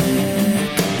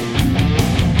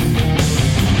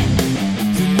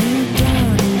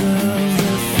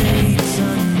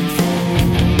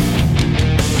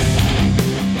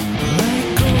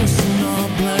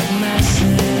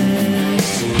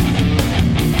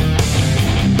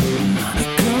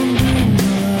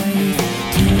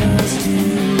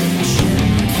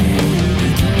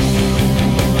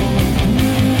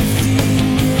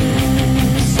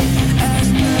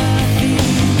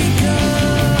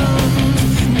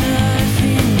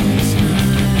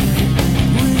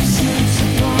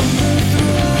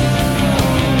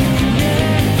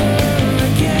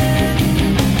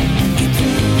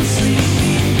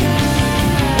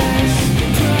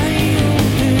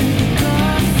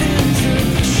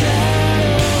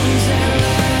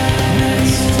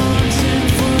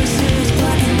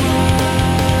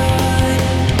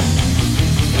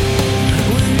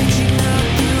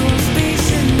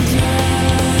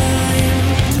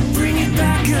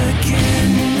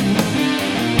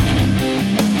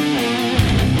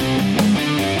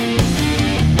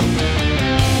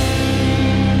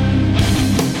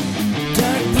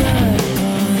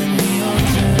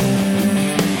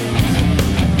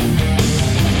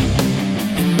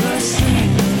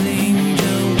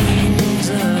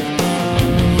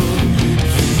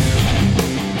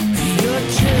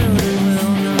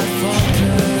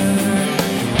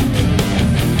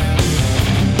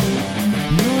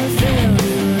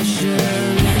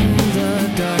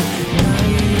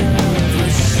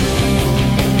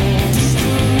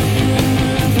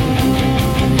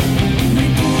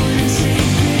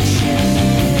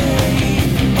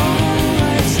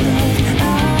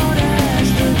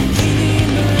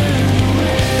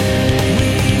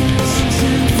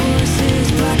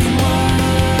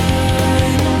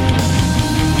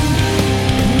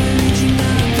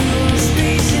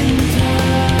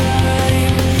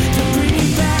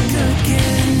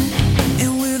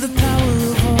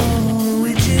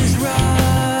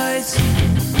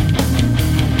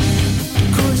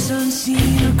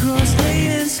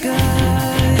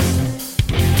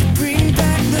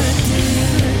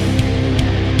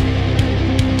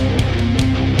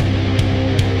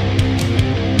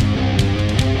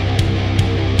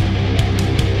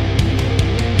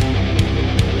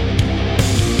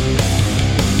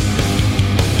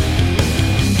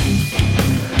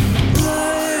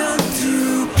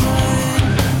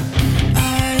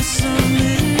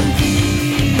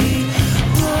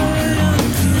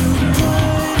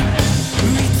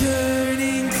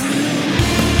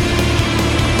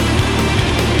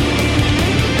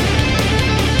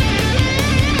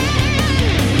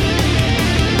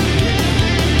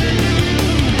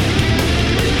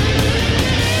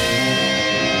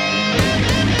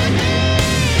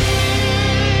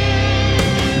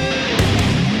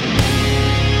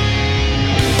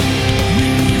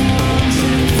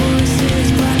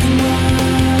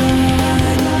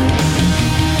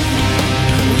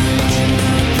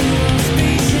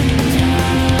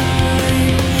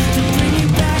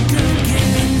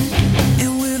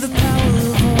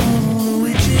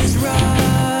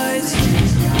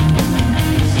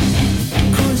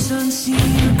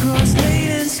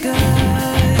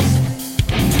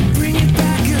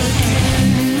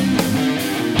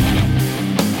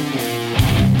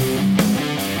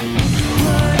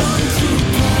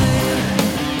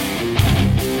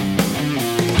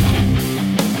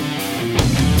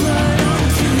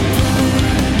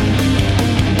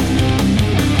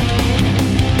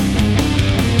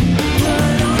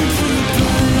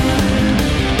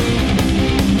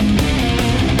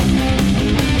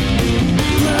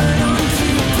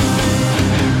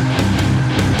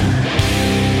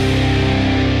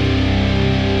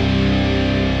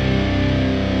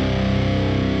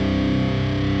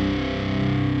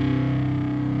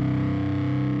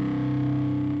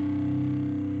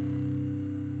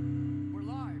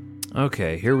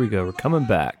Okay, here we go. We're coming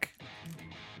back.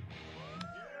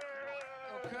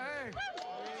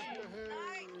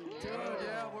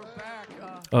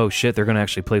 Oh shit, they're gonna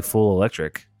actually play full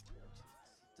electric.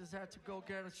 Just had to go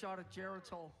get a shot of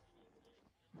Geritol.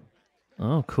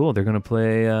 Oh, cool. They're gonna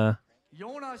play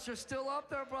Jonas, you're still up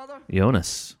there, brother.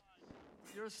 Jonas.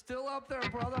 You're still up there,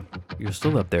 brother. You're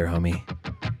still up there, homie.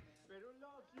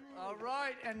 All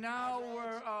right, and now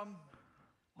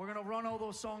we're gonna run all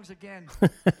those songs again,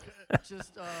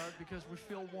 just because we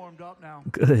feel warmed up now.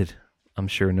 Good. I'm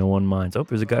sure no one minds. Oh,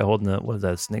 there's a guy holding what is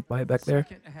that, a snake bite back there?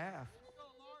 Second half.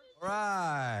 All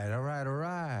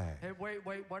right. Hey,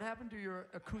 wait, what happened to your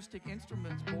acoustic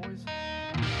instruments, boys?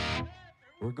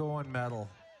 We're going metal.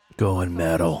 Going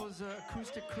metal. This was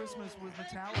acoustic Christmas with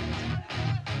Metallica.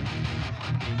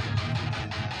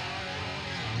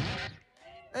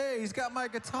 Hey, he's got my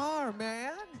guitar,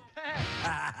 man.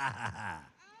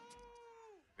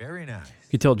 Very nice. You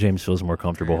can tell James feels more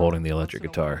comfortable holding the electric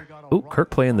guitar. Ooh, Kirk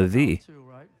playing the V.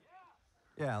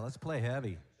 Yeah, let's play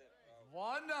heavy.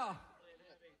 Wanda.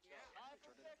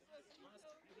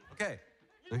 Okay,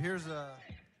 so here's a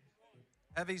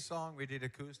heavy song. We did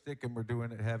acoustic, and we're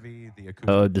doing it heavy. The acoustic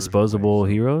version Disposable plays,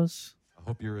 so Heroes? I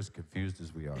hope you're as confused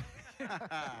as we are.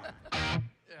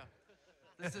 Yeah.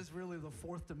 This is really the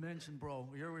fourth dimension, bro.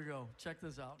 Here we go. Check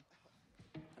this out.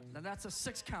 And that's a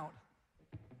 6 count.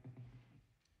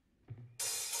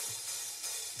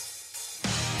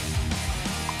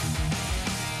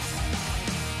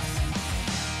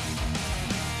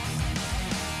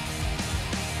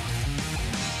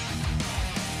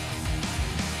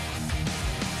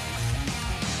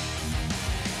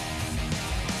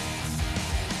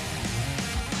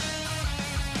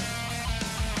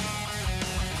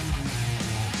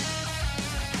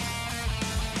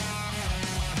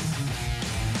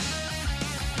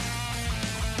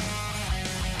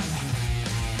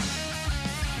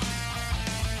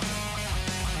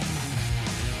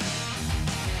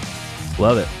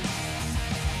 Love it.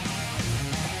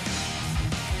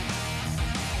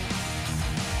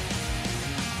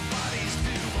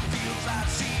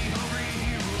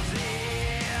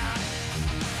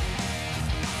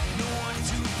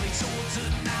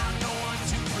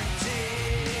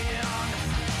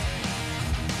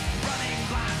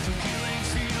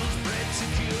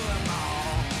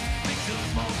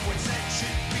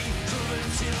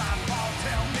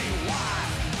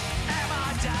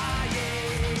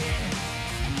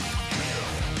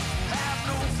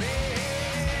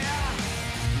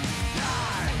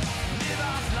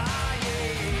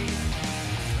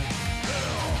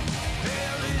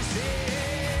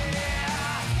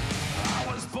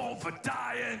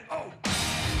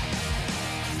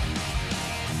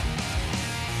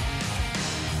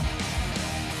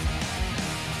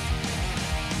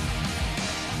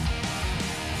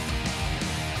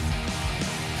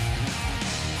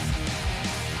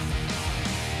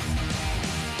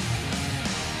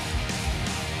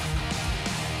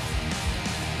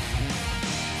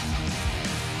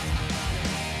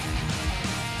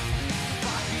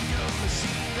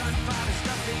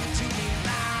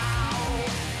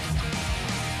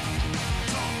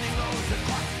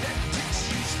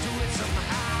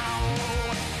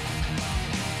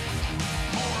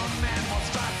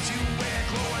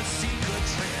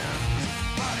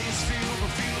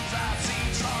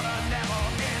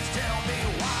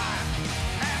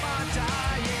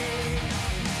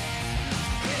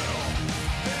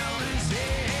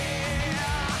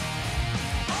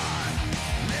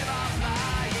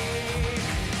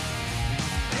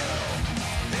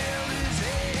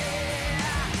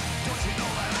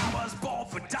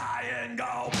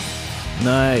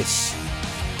 Nice.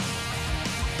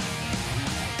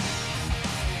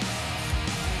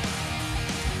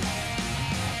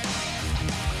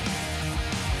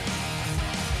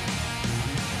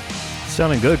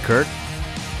 Sounding good, Kirk.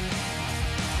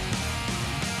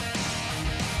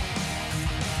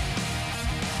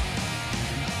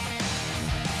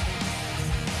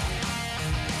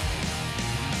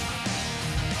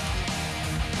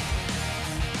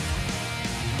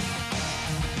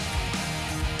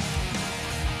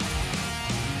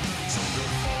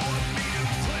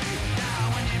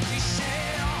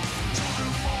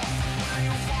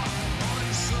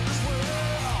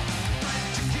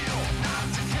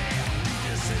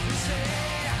 This is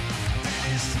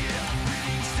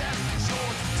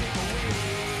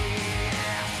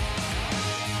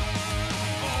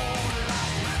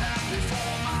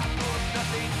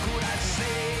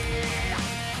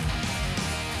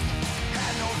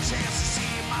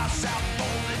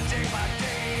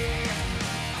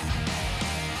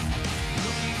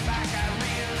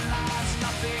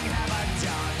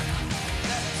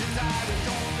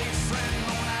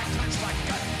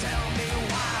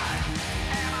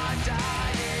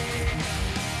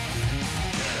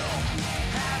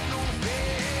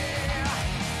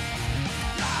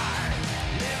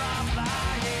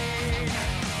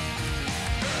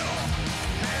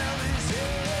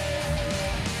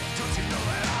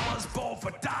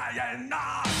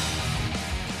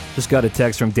Just got a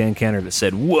text from Dan Canner that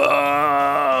said,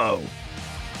 "Whoa!"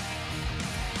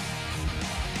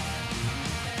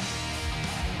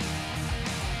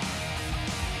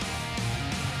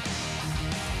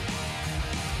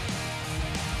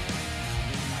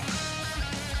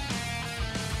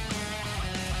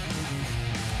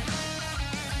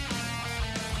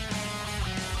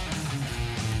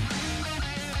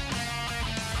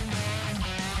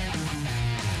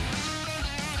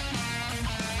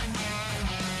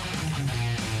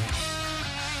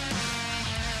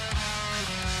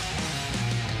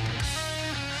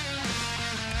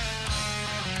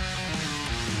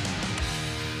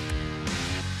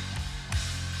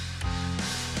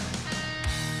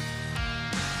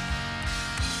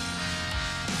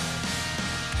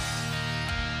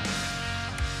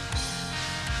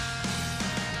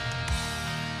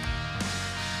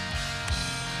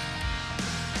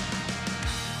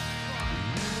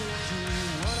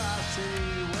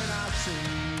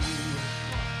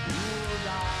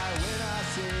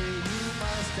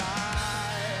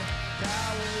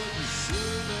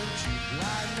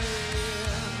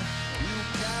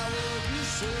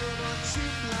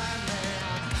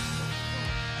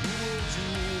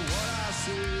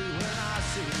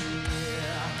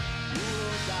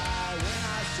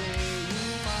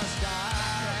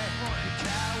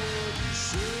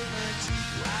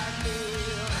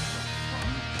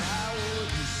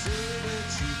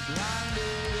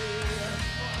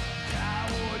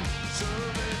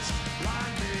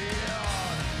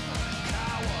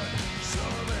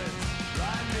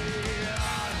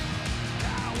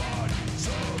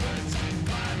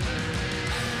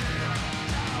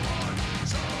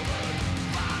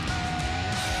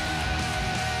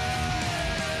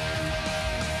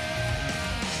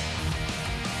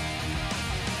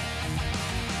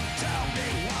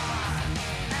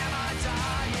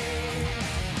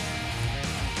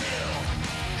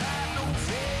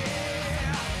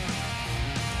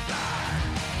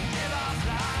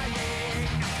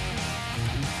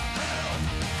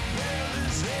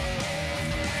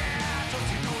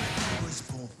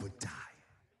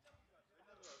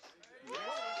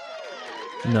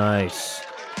 Nice.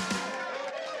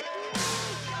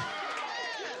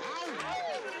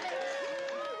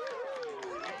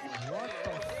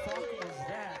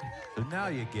 So now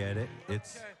you get it.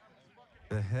 It's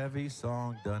the heavy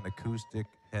song done acoustic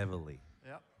heavily.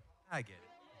 Yep. I get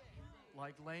it.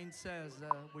 Like Lane says,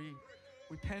 we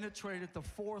penetrated the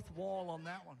fourth wall on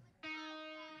that one.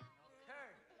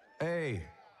 Hey,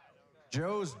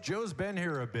 Joe's been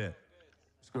here a bit.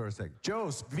 Let's go for a second.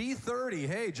 Joe's V30.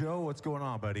 Hey, Joe, what's going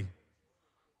on, buddy?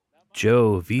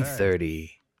 Joe V30.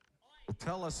 Hey. Well,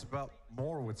 tell us about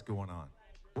more what's going on.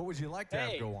 What would you like to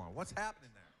have go on? What's happening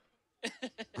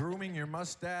there? Grooming your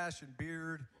mustache and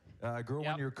beard,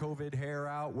 growing your COVID hair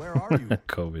out. Where are you?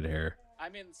 COVID hair.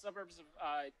 I'm in the suburbs of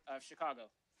Chicago.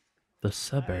 The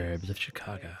suburbs of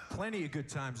Chicago. Plenty of good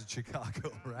times in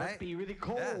Chicago, right? Must be really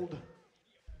cold.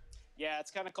 Yeah, it's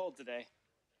kind of cold today.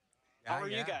 How are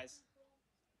you guys?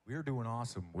 We're doing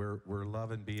awesome. We're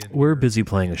loving being. We're busy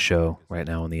playing a show right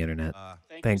now on the internet.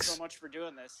 Thank you so much for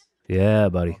doing this. Yeah,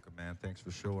 buddy. Welcome, man. Thanks for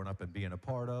showing up and being a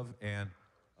part of, and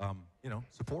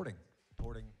supporting.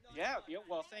 Yeah.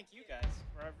 Well, thank you guys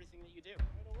for everything that you do.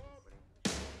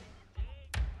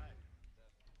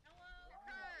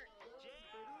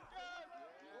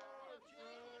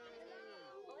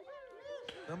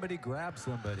 Somebody grab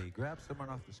somebody. Grab someone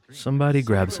off the screen. Somebody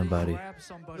grab somebody.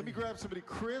 Let me grab somebody.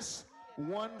 Chris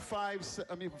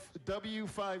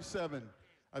W57.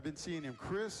 I've been seeing him.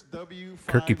 Chris W57.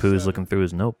 Kirky Poo is looking through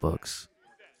his notebooks.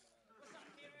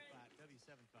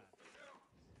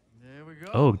 There we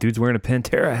go. Oh, dude's wearing a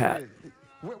Pantera hat.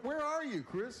 Where are you,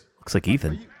 Chris? Looks like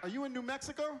Ethan. Are you in New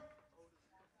Mexico?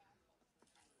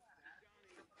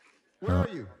 Where are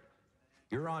you?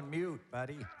 You're on mute,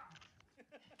 buddy.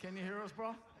 Can you hear us,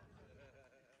 bro?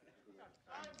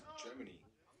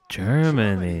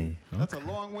 Germany. That's a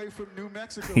long way from New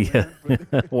Mexico. Yeah. Man,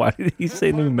 but Why did he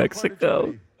say New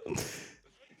Mexico?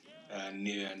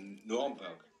 Near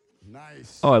Nuremberg.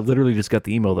 Nice. Oh, I literally just got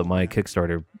the email that my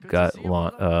Kickstarter got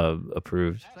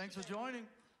approved. Thanks for joining.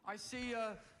 I see.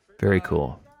 Very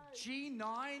cool. G9.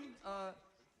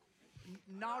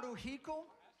 Naruhiko.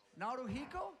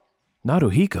 Naruhiko? How you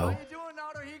doing,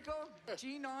 Naruhiko?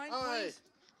 G9, please.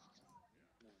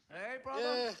 Hey, brother.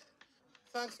 Yeah.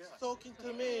 Thanks for talking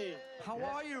to me. How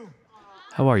are you?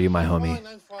 How are you, my homie?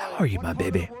 I'm fine. How are you, my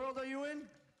baby? What world are you in?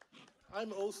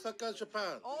 I'm Osaka,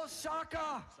 Japan.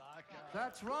 Osaka.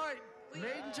 That's right.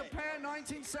 Made in Japan,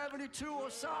 1972,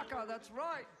 Osaka. That's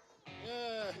right.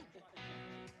 Yeah.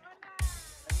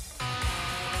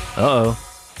 Uh-oh.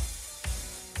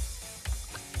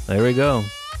 There we go. A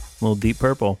little Deep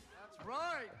Purple.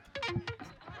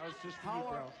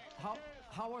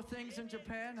 How are things in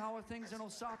Japan? How are things in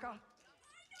Osaka?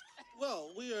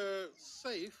 Well, we are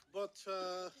safe, but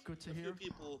good to a hear. few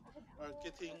people are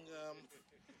getting,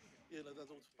 that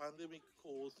pandemic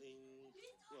causing,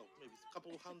 well, maybe a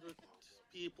couple hundred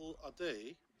people a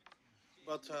day.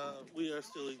 But we are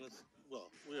still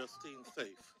we are staying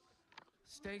safe.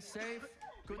 Stay safe.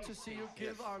 Good to see you.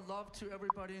 Give our love to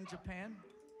everybody in Japan.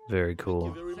 Very cool.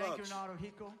 Thank you very Thank much. you,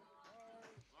 Naruhiko.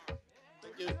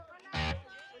 Thank you.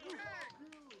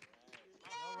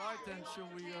 All right, then,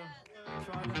 should we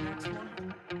try the next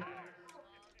one?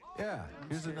 Yeah,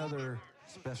 here's another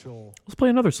special. Let's play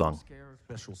another song.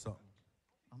 Special something.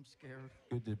 I'm scared.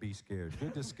 Good to be scared.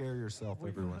 Good to scare yourself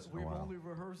every once in a We've while. only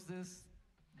rehearsed this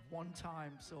one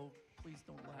time, so please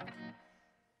don't laugh.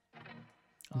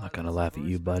 I'm not going to laugh at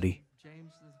you, buddy.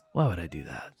 James, Why would I do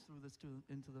that? threw this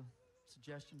into the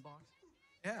suggestion box.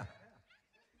 Yeah.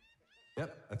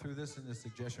 Yep, I threw this in the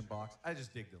suggestion box. I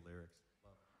just dig the lyrics.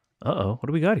 Uh-oh. What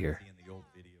do we got here? Seeing the old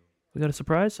video. We got a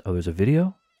surprise? Oh, there's a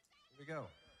video? Here we go.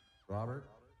 Robert.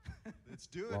 Let's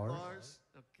do it, Lars. Lars.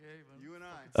 Okay, you and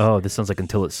I. Oh, this sounds like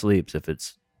Until It Sleeps if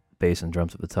it's bass and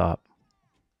drums at the top.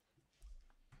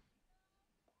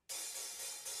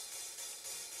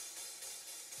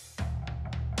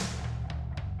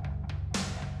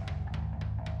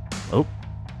 Oh.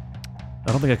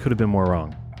 I don't think I could have been more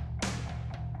wrong.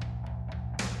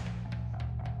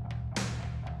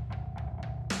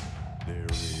 There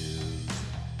is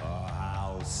a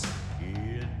house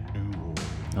in New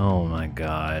Orleans. Oh my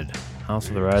God. House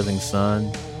of the Rising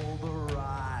Sun. The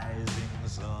rising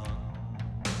sun.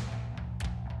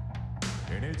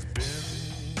 And it's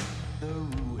been the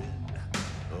ruin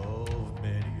of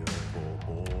many a poor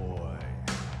boy.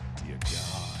 Dear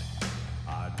God, I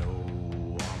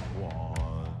know I'm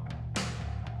one.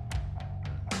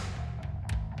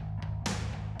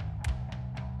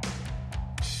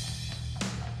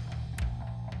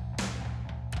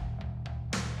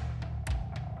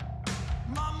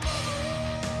 My mother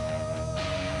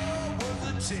was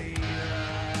a tailor.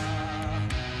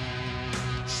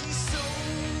 She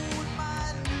sewed my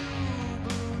new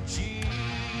blue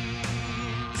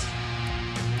jeans.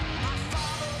 My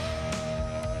father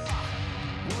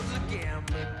was a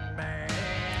gambling man.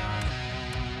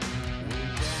 Way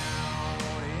down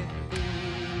in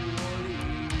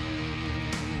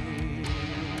New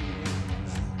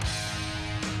Orleans.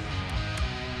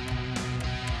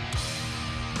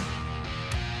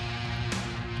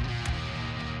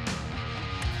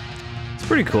 It's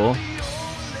pretty cool.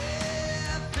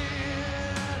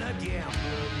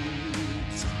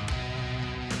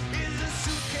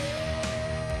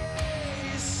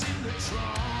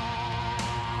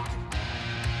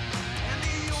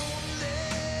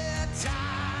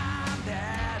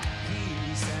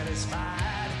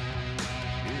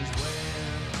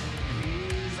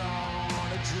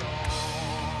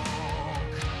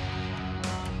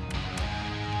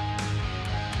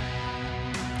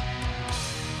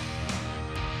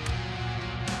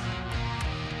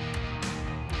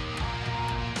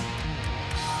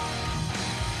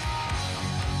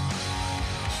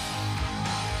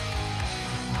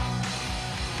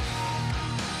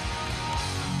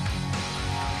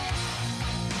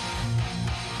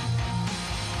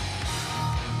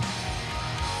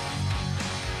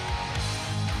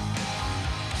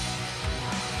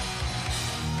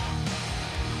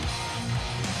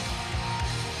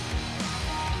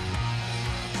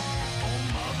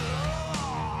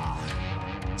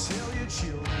 Tell your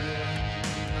children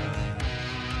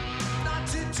not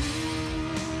to do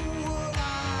what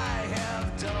I have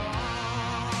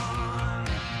done.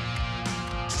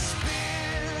 To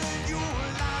spend your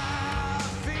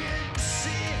life in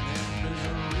sin and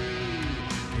misery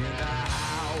in the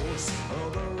house of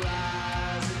the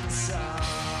rising sun.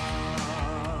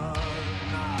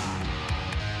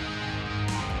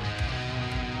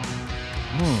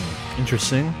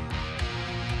 Interesting.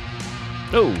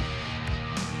 Oh.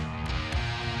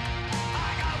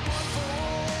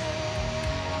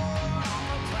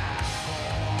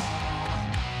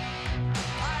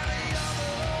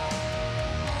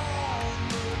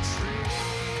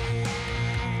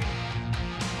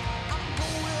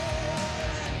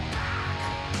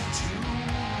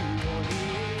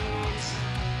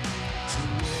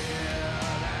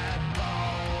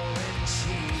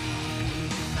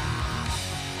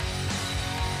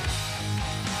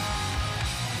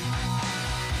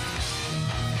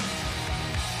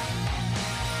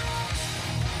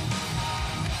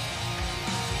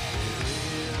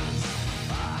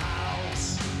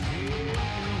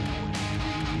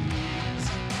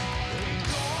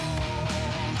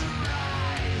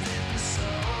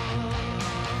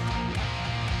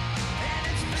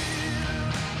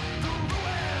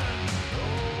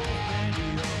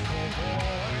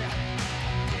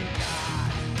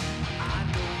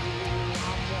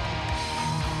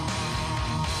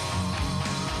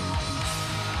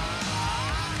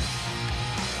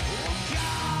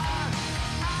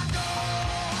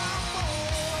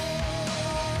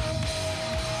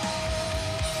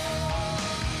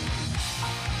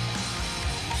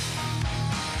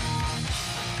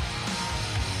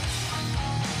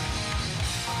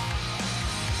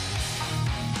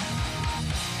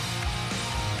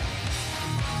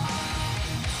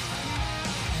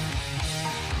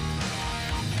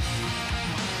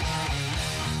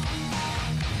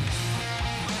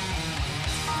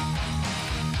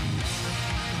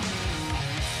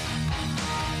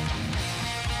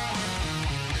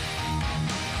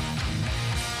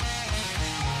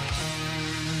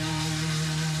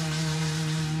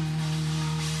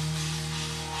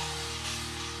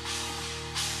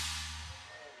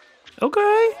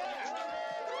 Okay.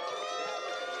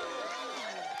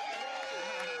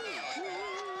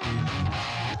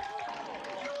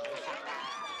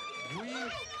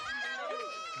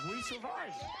 We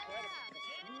survived.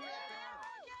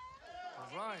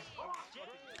 All right.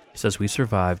 He says we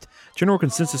survived. General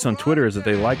consensus on Twitter is that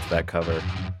they liked that cover.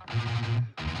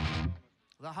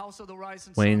 The House of the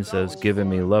Rising Wayne Sun, that says, was, giving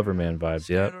me Loverman vibes.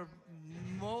 Yep.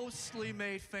 mostly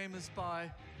made famous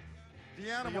by The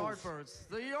the animals. Yardbirds.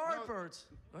 The Yardbirds.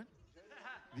 What?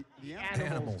 The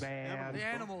Animals, man. The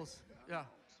animals. Yeah.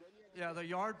 Yeah, the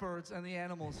Yardbirds and the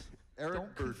Animals. Eric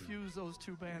Don't Burden. confuse those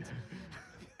two bands.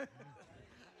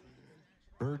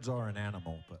 Birds are an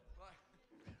animal, but.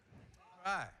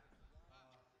 Right.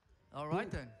 All right,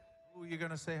 then. Who are you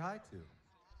going to say hi to?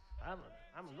 I'm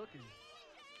looking.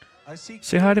 I see.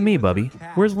 Say hi to me, Katie with Bubby. her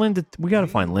cat. Where's Linda? We got to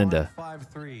find Linda.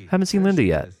 153. Haven't seen There Linda she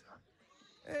yet. is.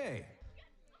 Hey.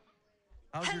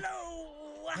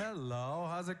 Hello. Hello.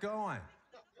 How's it going?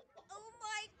 Oh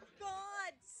my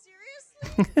God!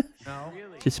 Seriously? No.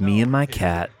 Just me and my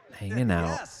cat hanging out.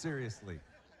 Yes, seriously.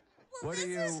 Well, What are this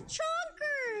you? is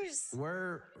Chonkers.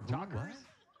 Where? Chonkers?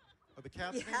 Oh, the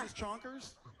cat's name is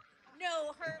Chonkers?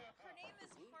 No, her name is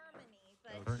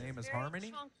Harmony, but Her she's name is very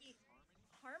Harmony? Chunky.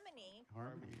 Harmony.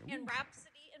 Harmony. And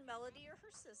Rhapsody and Melody are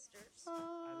her sisters.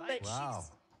 like But Wow.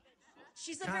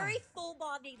 she's a God. very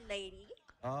full-bodied lady.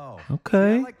 Oh.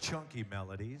 Okay. See, I like chunky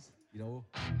melodies. You know.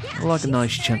 I like a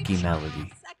nice chunky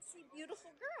melody. Sexy,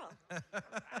 beautiful girl.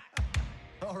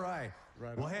 All right.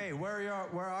 Well, hey, where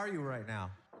are you right now?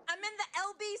 I'm in the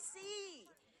LBC,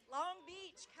 Long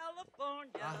Beach,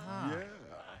 California. Uh-huh.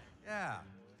 Yeah.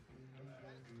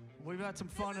 We've had some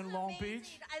fun in Long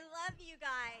Beach. I love you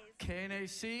guys.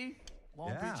 KNAC, Long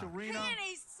Yeah. Beach Arena.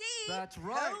 KNAC. That's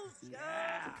right. Hells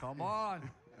yeah. Come on.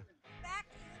 Back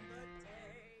in the day.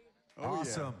 Oh, yeah.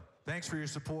 Awesome. Thanks for your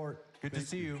support. Good to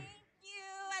see you. Thank you.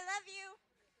 I love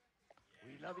you.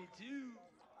 We love you too.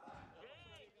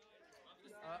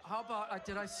 How about,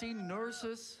 did I see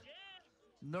nurses?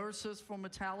 Nurses from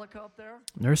Metallica up there?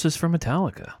 Nurses from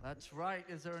Metallica. That's right.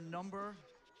 Is there a number?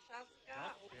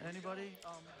 Anybody?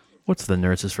 What's the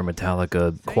Nurses from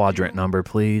Metallica quadrant number,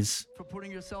 please? For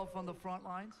putting yourself on the front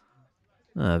lines.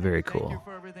 Very Thank you cool.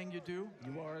 for everything you do.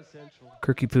 You are essential.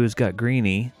 Kirky Poo's got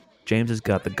Greenie. James has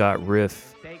got the Got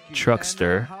Riff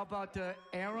Truckster. And, how about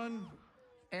Aaron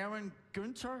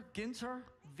Ginter?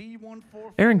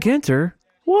 V144? Aaron Ginter?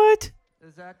 What?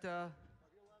 Is that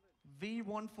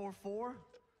V144?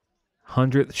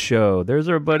 100th show. There's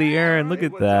our buddy Aaron. Look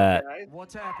at that.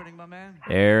 What's happening, my man?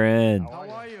 Aaron. How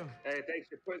are you? Hey, thanks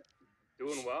for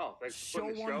doing well. Thanks for Show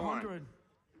putting the show on. 100.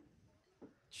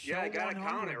 Yeah, I Show gotta count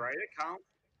 100. it, right? It counts.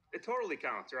 It totally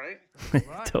counts, right?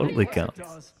 Right. Totally Yes, counts. It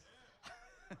does.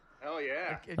 Hell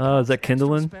yeah. Oh, is that Extra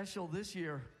kindling? Special this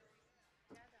year.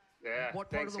 Yeah. What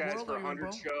part Thanks, of the guys, world for are you in, 100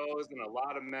 bro? shows and a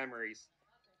lot of memories.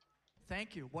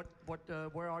 Thank you.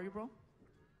 Where are you, bro?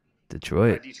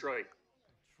 Detroit. Detroit.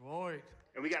 Detroit.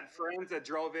 And we got friends that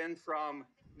drove in from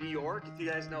New York. If you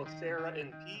guys know Sarah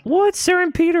and Pete. What? Sarah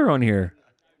and Peter on here.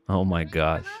 Oh my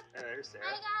gosh. And there's Sarah.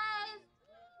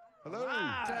 Hello.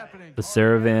 What's happening? The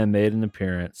Sarah Van made an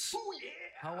appearance.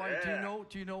 How are you?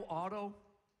 Do you know Otto?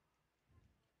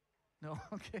 No?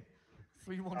 Okay.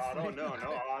 313. No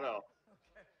auto.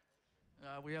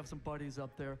 We have some buddies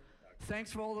up there.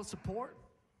 Thanks for all the support.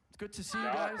 It's good to see you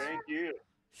No, guys. thank you.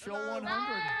 Show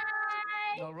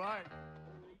 100. All right.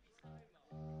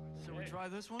 Shall we try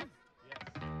this one?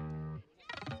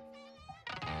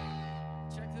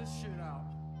 Check this shit out.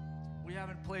 We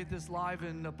haven't played this live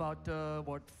in about,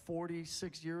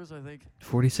 46 years, I think.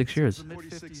 46 years. The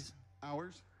mid-50s.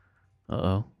 Hours?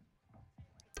 Uh-oh.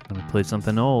 Gonna play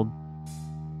something old.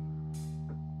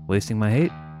 Wasting My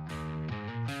Hate?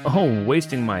 Oh,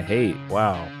 Wasting My Hate.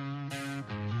 Wow.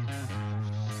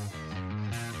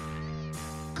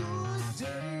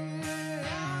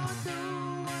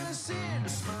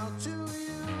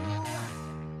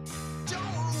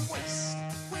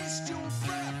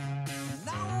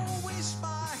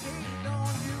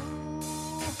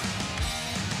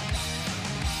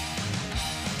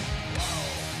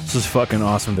 This is fucking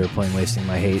awesome. They're playing Wasting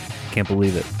My Hate. Can't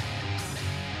believe it.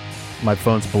 My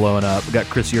phone's blowing up. We got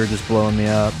Chris Urgis blowing me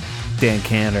up. Dan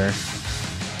Cantor.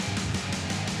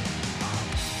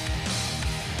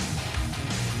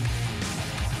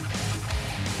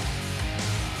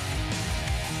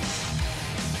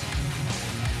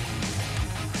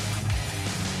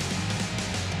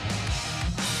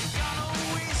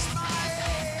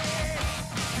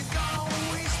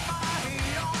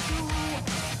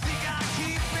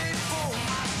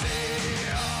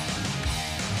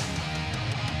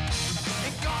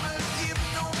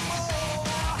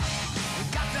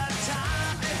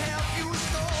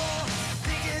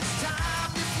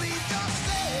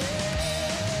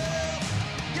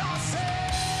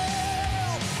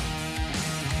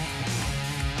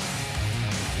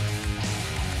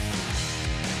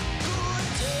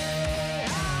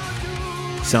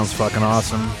 Sounds fucking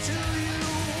awesome.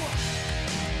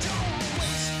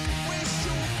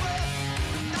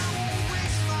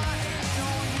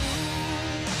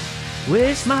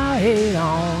 Waste my head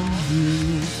on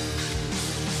you.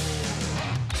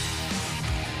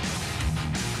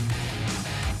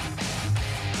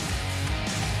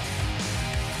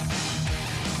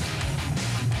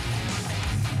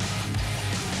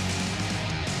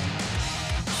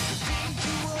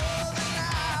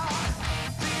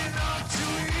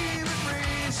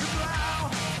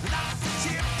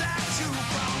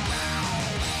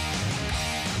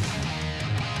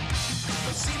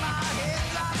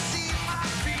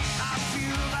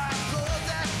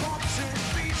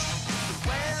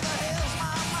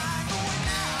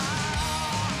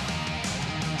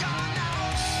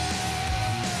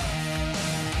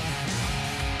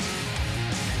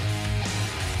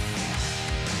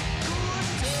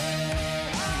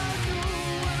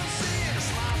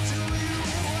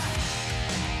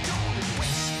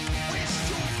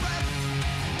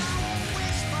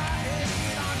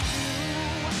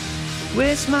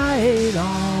 Waste my head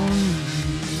on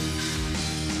you.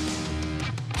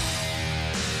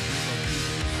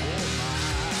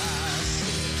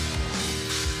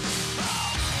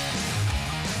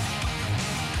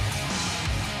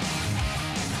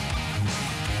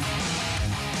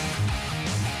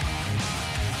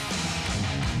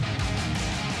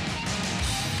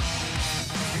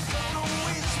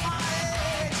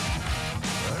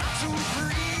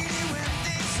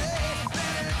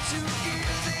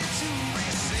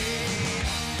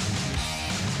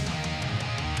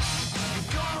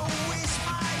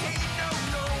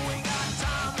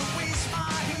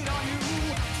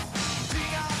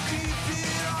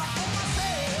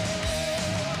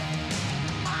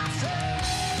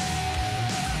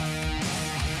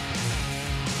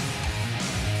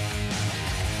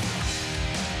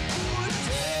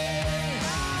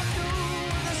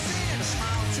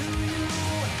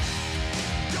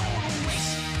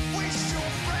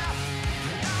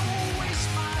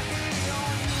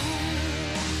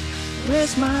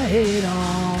 Rest my head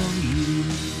on you.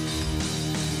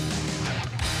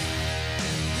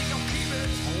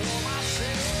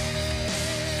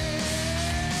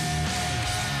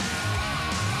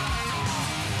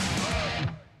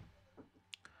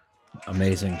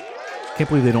 Amazing. Can't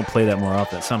believe they don't play that more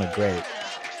often. That sounded great.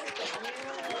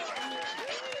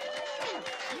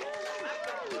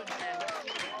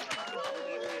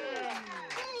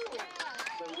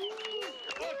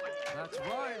 That's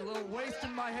right, a little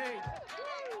wasting my hate.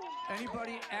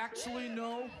 Anybody actually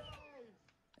know?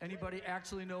 Anybody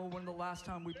actually know when the last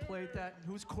time we played that?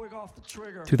 Who's quick off the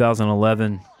trigger?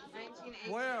 2011.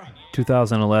 Where?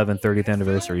 2011 30th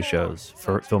anniversary shows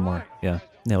for Fillmore. Yeah,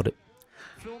 nailed it.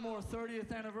 Fillmore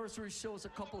 30th anniversary shows a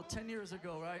couple of 10 years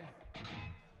ago, right?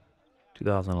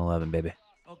 2011, baby.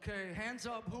 Okay, hands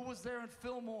up. Who was there in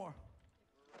Fillmore?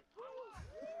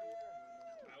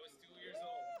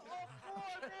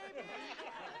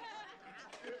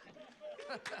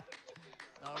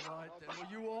 All right, then. Well,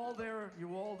 you all there?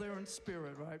 You all there in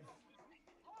spirit, right?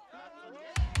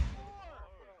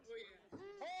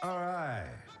 All right.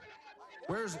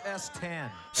 Where's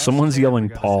S10? Someone's S10, yelling we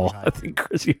gotta Paul. say hi I think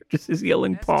Chris here just is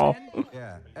yelling Paul.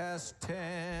 Yeah, S10.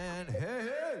 Hey,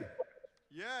 hey.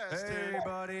 Yeah, Hey,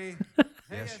 buddy.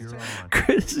 Yes, you're on.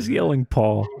 Chris is yelling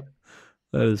Paul.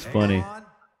 That is funny.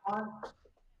 How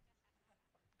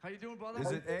you doing, brother?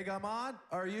 Is it Egamon?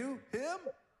 Are you him?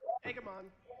 Egamon.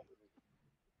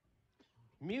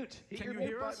 Mute. Hit Can your you mute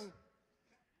hear us? button.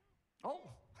 Oh.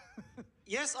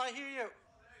 Yes, I hear you.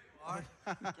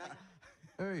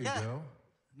 There you Yeah. go.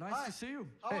 Nice to see you.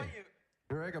 How are Hey. you?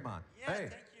 You're Egamon. Yeah, Hey.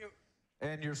 thank you.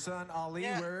 And your son Ali,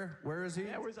 Yeah. where is he?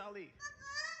 Yeah, where's Ali?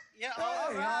 Yeah,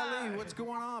 Hey, Ali, what's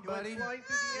going on, He went buddy? flying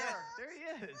through the air. There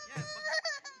he is.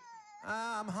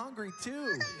 I'm hungry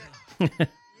too.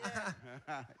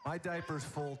 My diaper's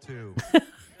full too.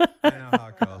 I know how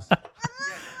it goes.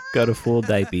 Got a full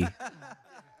diaper.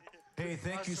 Hey,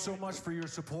 thank you so much for your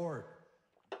support.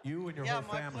 You and your Yeah,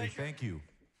 whole my family. pleasure. Thank you.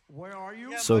 Where are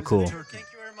you? Yeah, So my cool. pleasure. Thank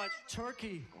you very much.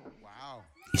 Turkey. Wow.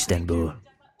 Istanbul.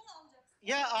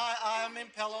 Yeah, I'm in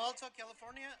Palo Alto,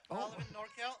 California. I live in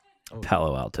NorCal.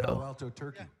 Palo Alto. Palo Alto,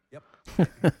 Turkey. Yep.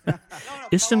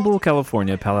 Istanbul,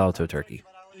 California, Palo Alto, Turkey.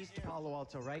 East Palo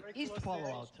Alto, right? East Palo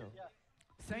Alto.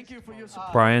 Thank you for your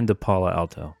support. Brian de Palo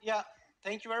Alto. Yeah,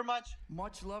 thank you very much.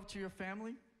 Much love to your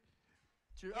family.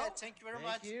 Yeah, thank you very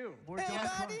much. you. We're done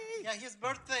crying. Yeah, his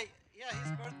birthday. Yeah,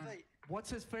 his birthday. What's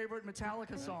his favorite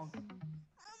Metallica song?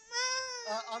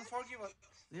 Unforgiven.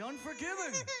 The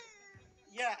Unforgiven.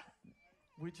 Yeah.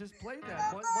 We just played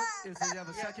that. What does he have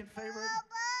a second favorite? Second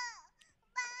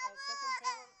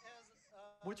favorite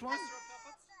Which one?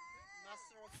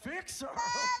 Fixer.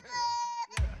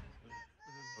 Okay.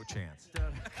 No chance.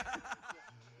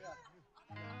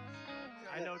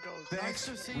 I know those. Nice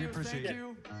to see We you. appreciate Thank it.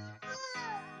 you.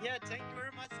 Yeah, thank you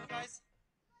very much, guys.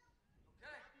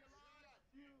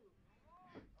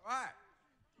 All right.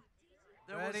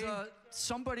 There Ready? was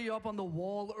somebody up on the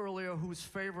wall earlier whose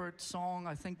favorite song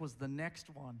I think was the next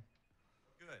one.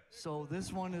 Good. So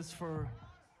this one is for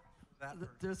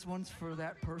this one's for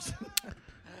that person.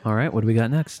 All right, what do we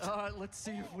got next? Let's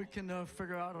see if we can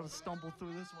figure out how to stumble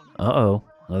through this one. Uh-oh.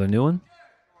 Another new one?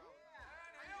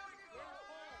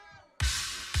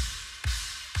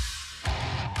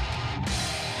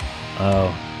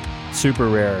 Oh, super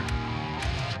rare.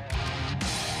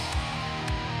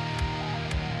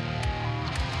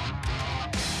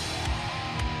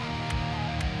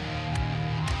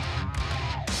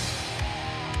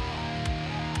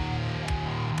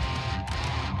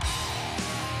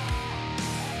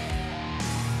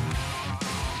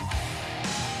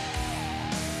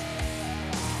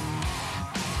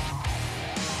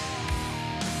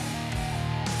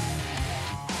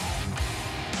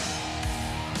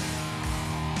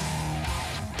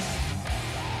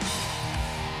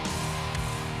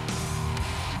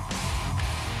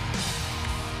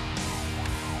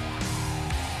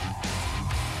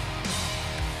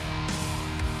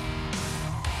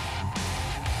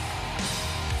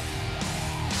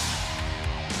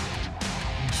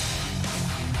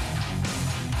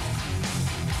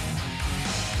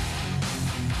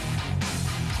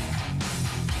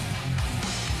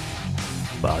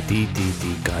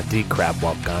 Dee crab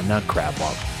walk, gonna crab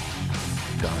walk.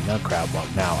 Gonna crab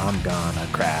walk now, I'm gonna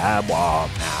crab walk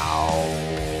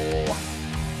now.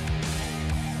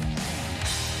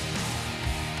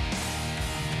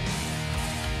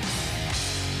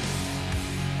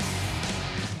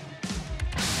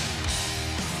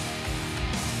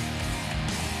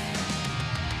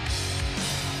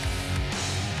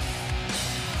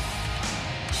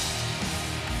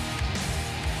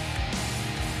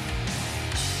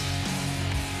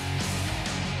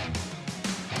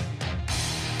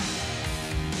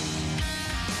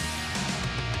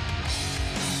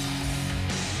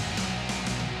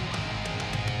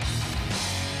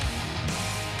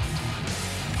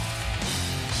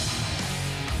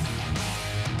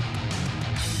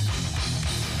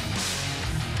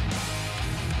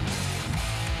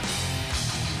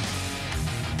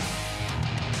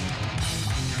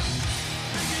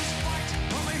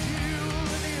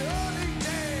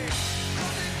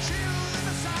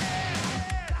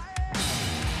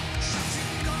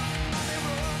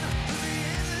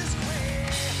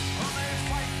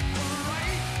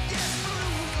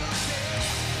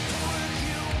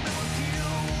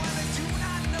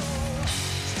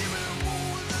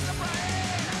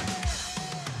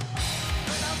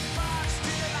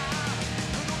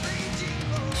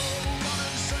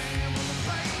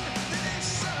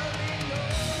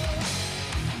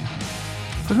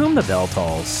 For whom the bell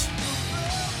tolls.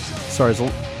 Sorry,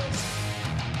 there's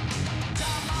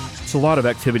a lot of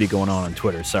activity going on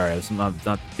Twitter. Sorry, I was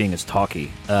not being as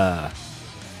talky.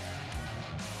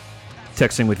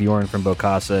 Texting with Jorn from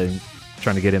Bokassa and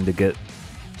trying to get him to get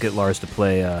Lars to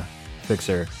play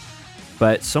Fixer.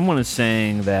 But someone is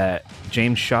saying that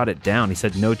James shot it down. He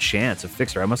said no chance of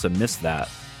Fixer. I must have missed that.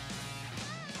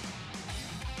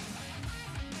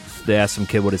 They asked some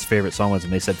kid what his favorite song was,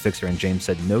 and they said Fixer, and James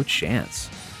said no chance.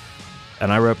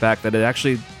 And I wrote back that it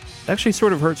actually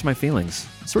sort of hurts my feelings.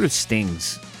 It sort of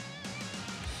stings.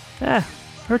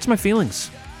 Hurts my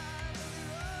feelings.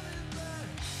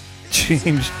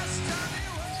 James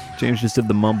just did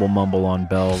the mumble on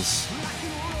bells.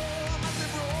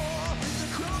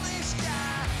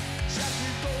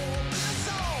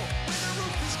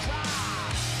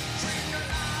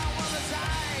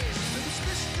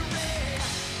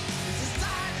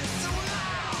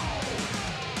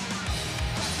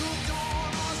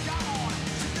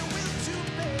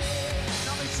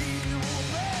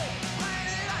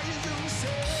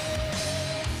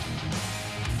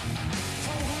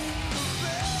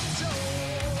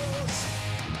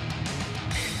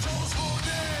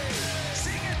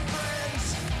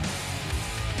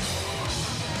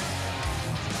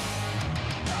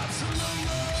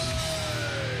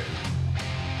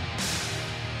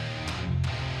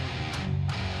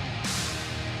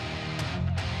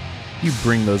 You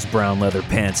bring those brown leather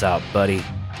pants out, buddy.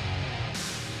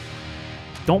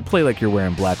 Don't play like you're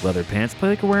wearing black leather pants. Play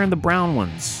like you're wearing the brown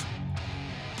ones.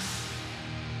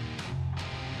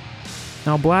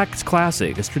 Now, black is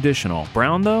classic. It's traditional.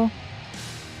 Brown, though?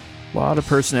 A lot of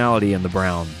personality in the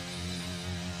brown.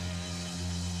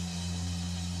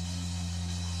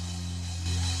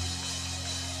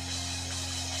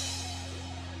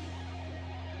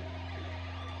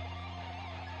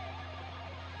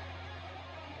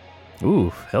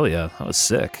 Ooh, hell yeah. That was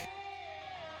sick.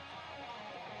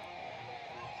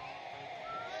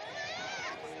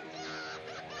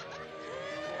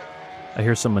 I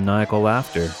hear some maniacal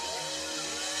laughter.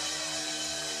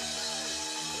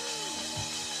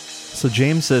 So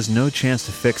James says no chance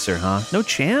to fix her, huh? No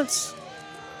chance?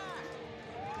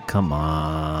 Come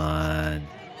on.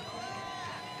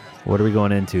 What are we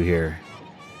going into here?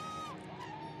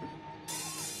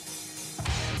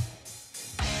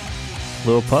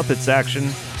 Little puppets action.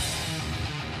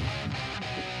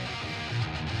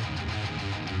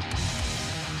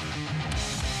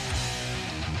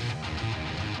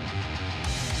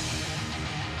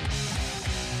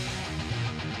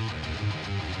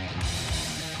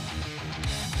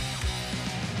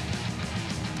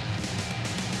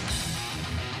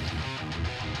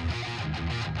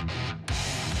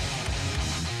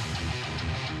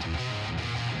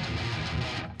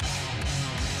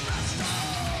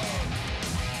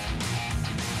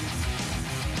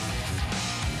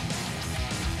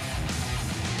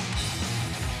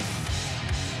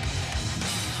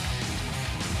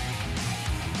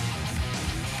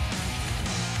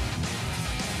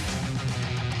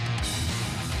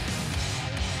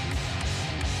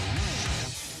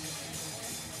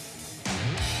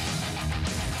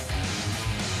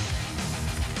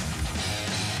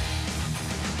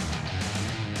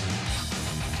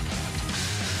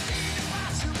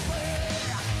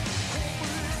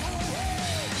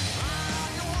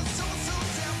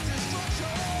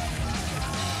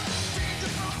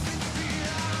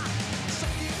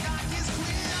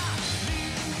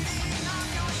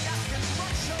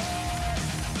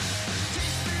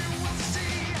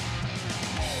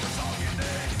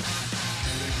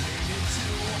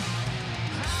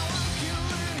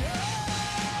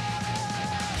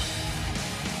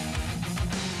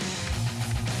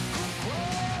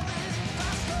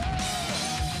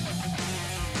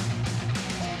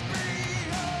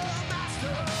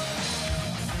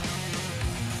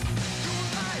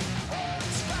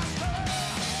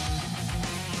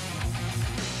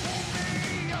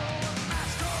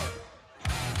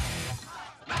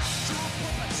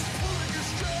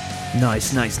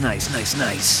 Nice, nice, nice, nice,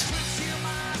 nice.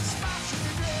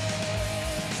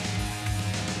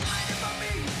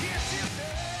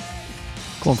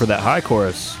 Going for that high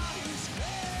chorus.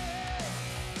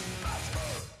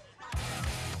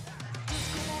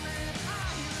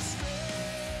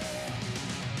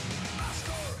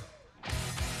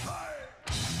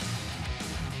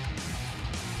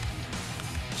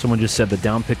 Someone just said the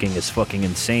down picking is fucking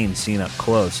insane seen up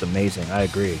close. Amazing. I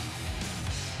agree.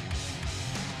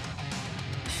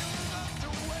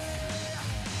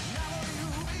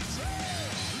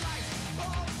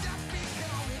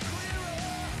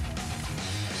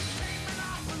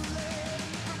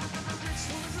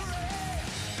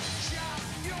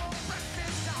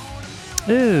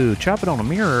 Ooh, chop it on a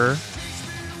mirror.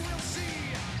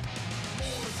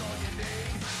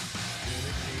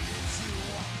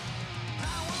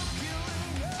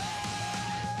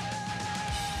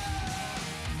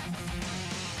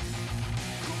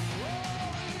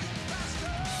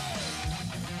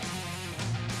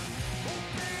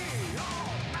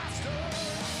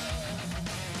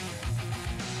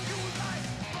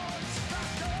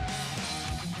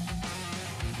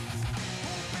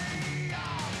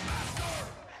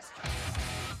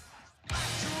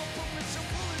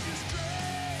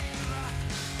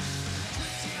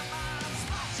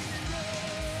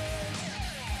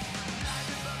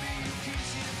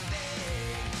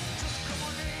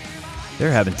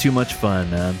 They're having too much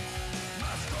fun, man.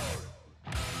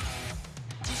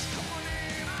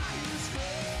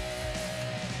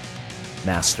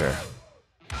 Master.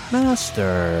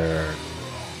 Master.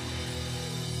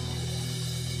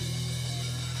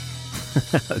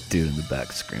 Dude in the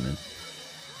back screaming.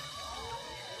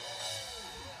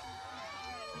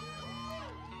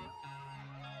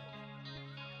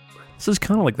 This is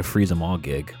kind of like the Freeze 'Em All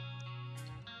gig.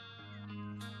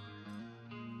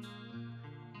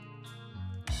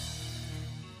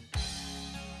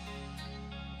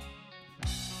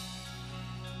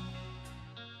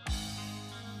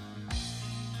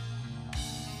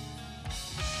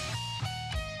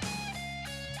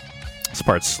 This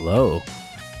part's slow.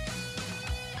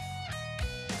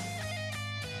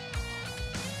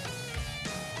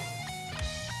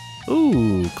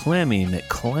 Ooh, clammy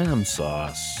McClam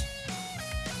sauce.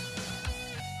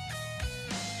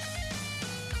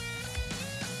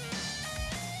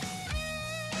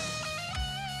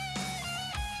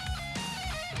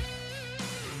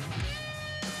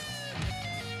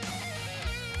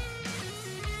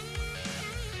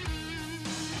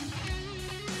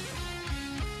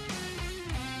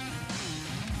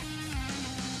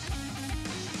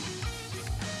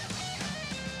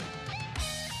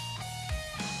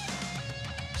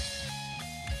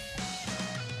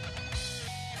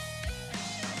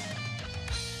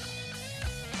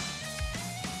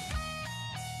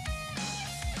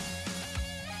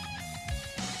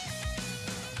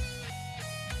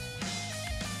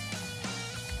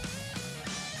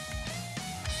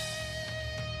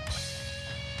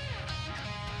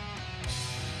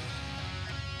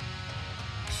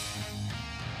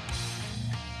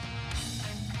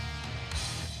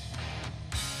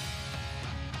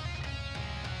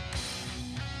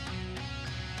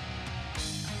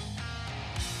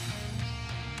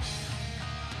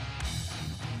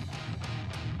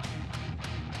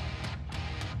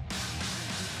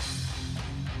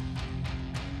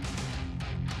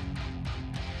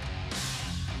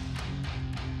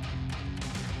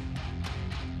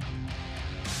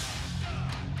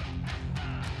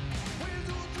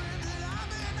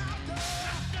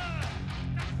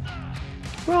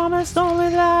 Promised only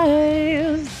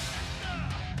lies.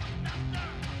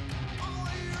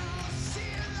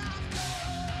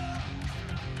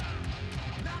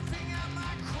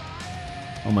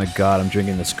 Oh my god, I'm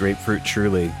drinking this grapefruit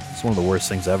Truly. It's one of the worst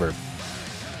things ever.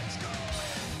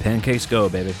 Pancakes go,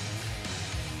 baby.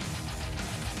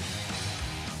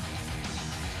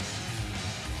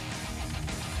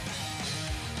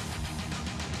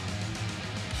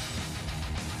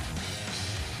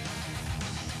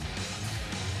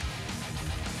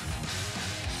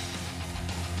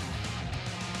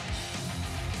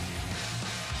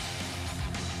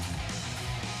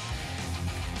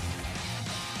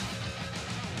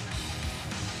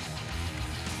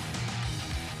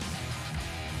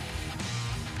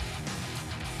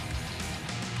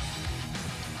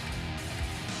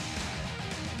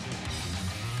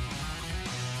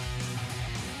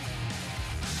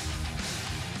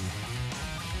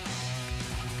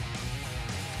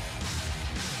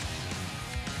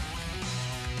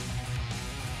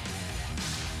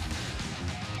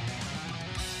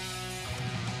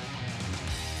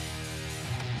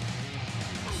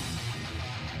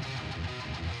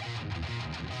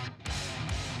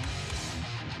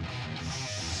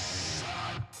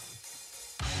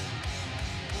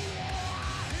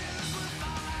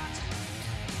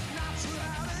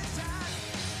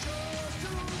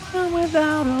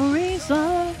 Without a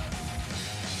reason.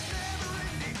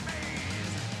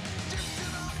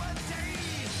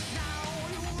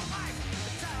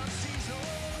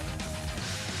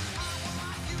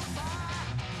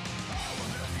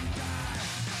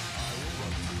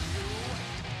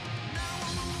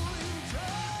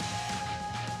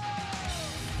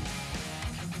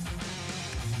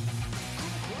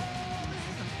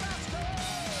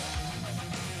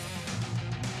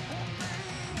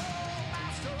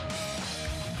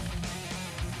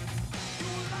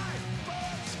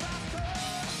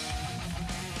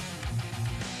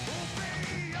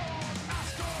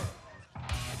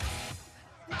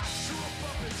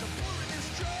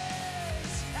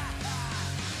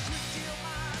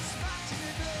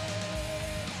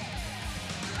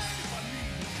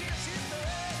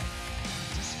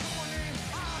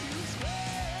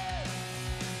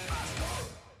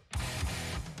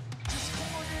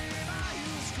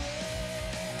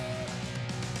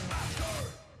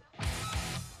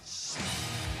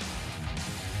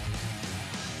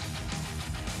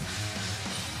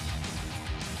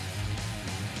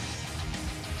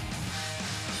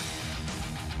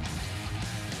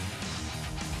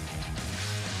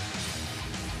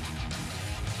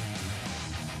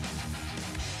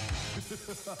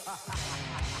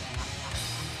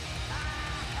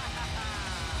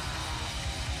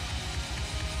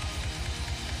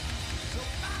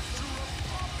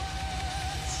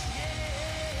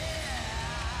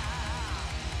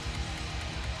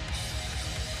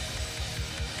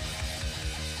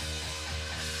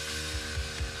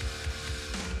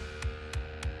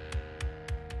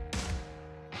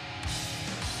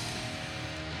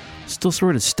 Still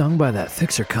sort of stung by that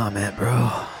Fixer comment,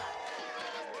 bro.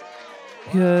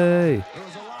 Yay.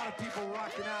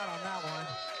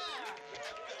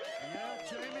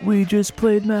 We just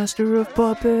played Master of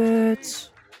Puppets.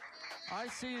 I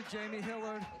see you, Jamie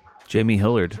Hillard. Jamie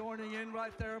Hillard. Joining in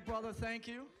right there, brother. Thank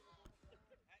you.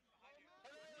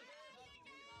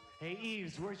 Hey,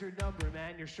 Eves, where's your number,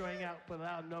 man? You're showing out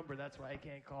without a number. That's why I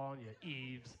can't call on you.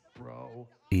 Eves, bro.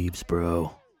 Eves,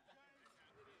 bro.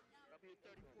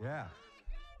 Yeah.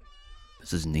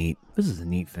 This is neat. This is a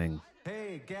neat thing.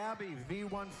 Hey, Gabby,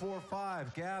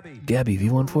 V145. Gabby. Gabby,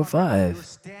 V145. You were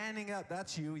standing up.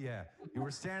 That's you, yeah. You were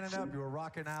standing up. You were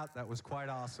rocking out. That was quite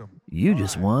awesome. You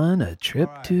just won a trip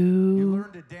You to...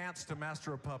 learned to dance to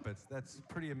Master of Puppets. That's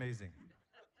pretty amazing.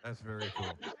 That's very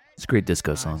cool. It's a great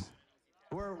disco song.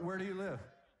 Where do you live?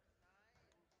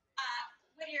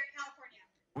 Whittier, California.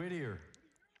 Whittier.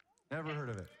 Never heard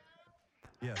of it.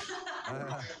 Yes.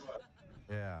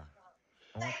 Yeah.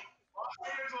 Los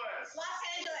Angeles.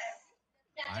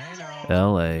 I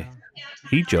know. L.A.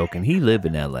 He joking. He live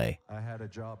in L.A. I had a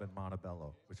job in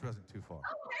Montebello, which wasn't too far.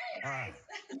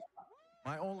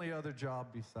 My only other job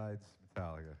besides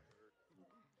Metallica.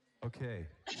 Okay.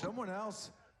 Someone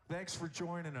else, thanks for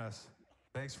joining us.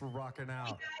 Thanks for rocking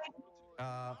out.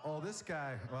 This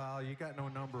guy, well, you got no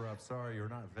number up. Sorry, you're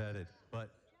not vetted. But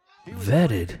he was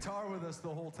playing guitar with us the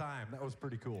whole time. That was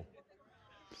pretty cool.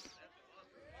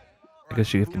 I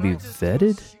guess you have to be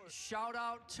vetted? Shout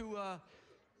out to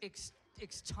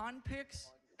Xtonpix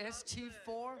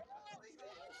ST4.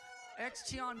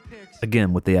 XTion Picks.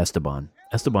 Again with the Esteban.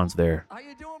 Esteban's there. How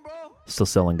you doing, bro? Still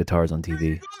selling guitars on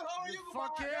TV.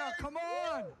 Fuck yeah, come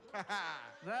on.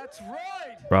 That's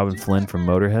right. Robin Flynn from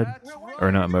Motorhead.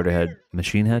 Or not Motorhead,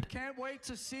 Machine Head. Can't wait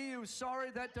to see you.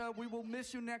 Sorry that we will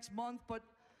miss you next month, but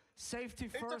safety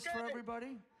first for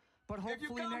everybody. But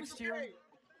hopefully next year.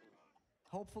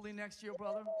 Hopefully next year,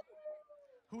 brother.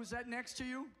 Who's that next to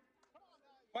you?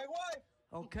 My wife.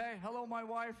 Okay. Hello, my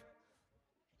wife.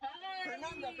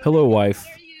 Hello, wife.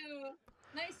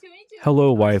 Nice to meet you.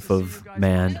 Hello, wife of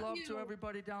man. Love to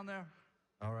everybody down there.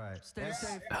 All right. Stay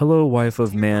safe. Hello, wife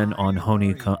of man on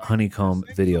honeycomb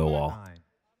video wall.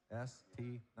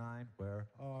 ST9, where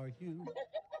are you?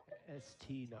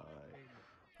 ST9.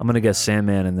 I'm going to guess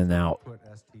Sandman and then out. Put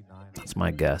ST9. That's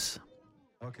my guess.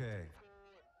 Okay.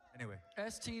 Anyway.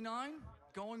 ST9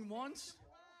 going once.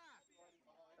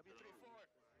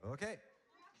 Okay.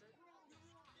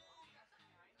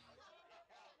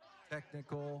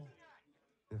 Technical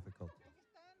difficulty.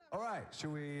 All right.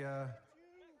 Should we?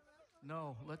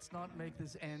 No, let's not make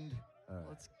this end.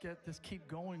 Let's get this keep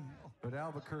going. But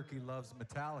Albuquerque loves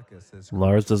Metallica, says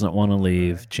Lars doesn't want to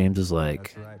leave. James is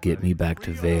like, get me back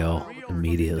to Vale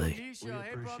immediately. We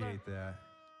appreciate that.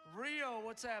 Rio,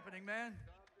 what's happening, man?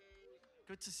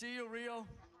 Good to see you, Rio.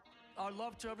 Our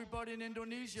love to everybody in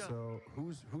Indonesia. So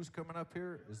who's coming up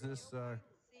here? Is this?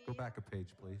 Go back a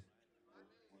page, please.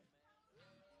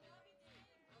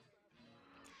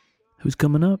 Who's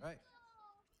coming up? Right.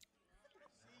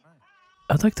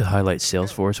 I'd like to highlight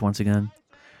Salesforce once again.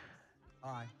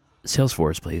 Hi.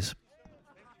 Salesforce, please.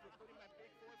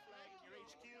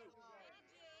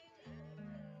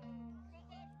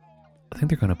 I think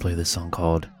they're going to play this song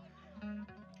called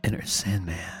Enter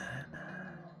Sandman.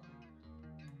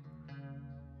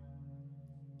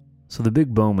 So the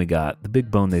big bone we got, the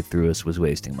big bone they threw us was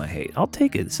Wasting My Hate. I'll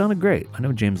take it. It sounded great. I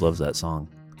know James loves that song.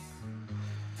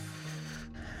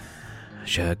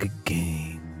 Shaka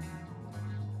Gang.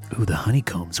 Ooh, the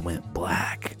honeycombs went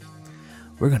black.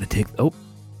 We're going to take... Oh,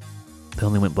 they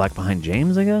only went black behind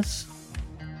James, I guess?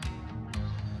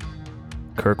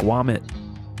 Kirk Womit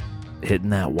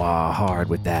hitting that wah hard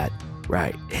with that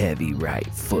right, heavy right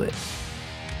foot.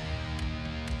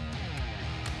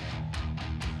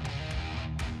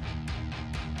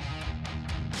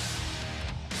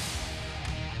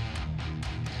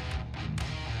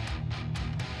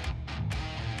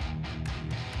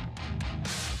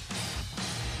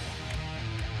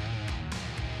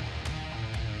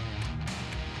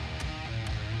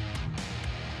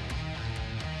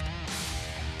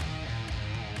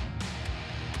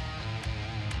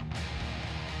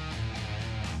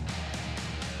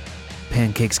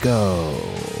 Pancakes go.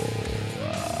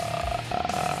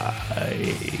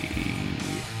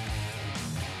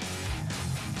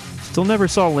 Still never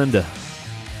saw Linda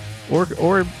or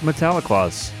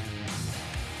Metalliclaus.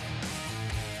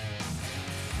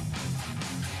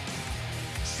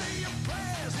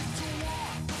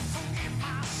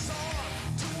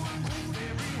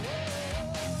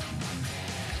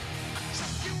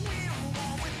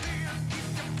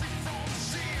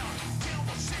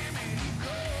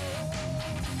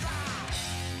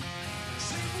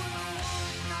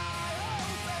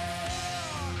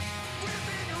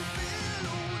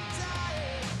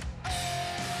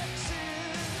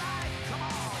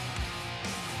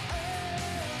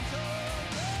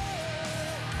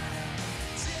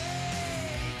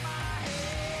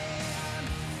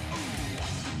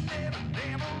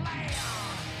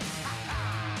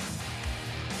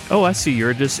 Oh, I see.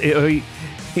 You're just... Oh,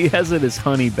 he has it as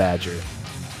Honey Badger.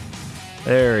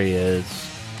 There he is.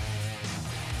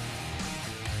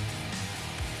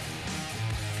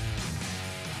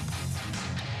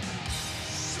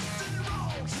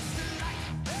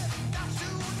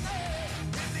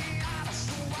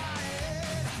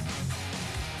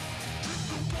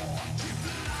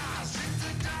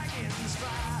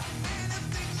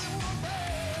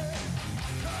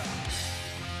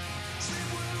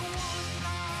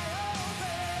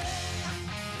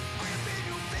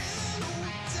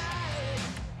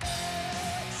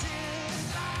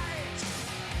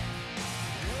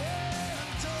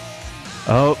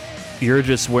 Oh, you're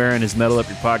just wearing his Metal Up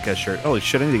Your Podcast shirt. Holy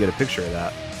shit, I need to get a picture of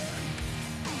that.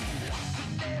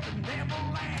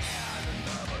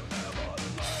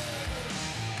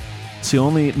 It's the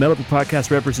only Metal Up Your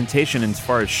Podcast representation as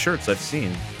far as shirts I've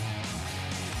seen.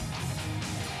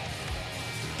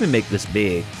 Let me make this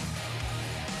big.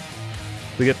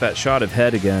 If we get that shot of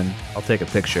head again, I'll take a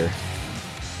picture.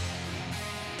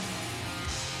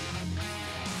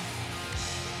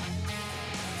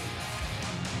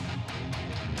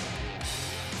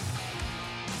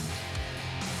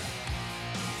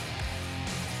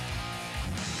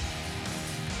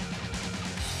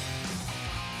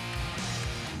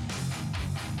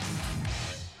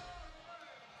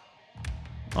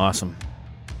 Awesome.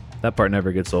 That part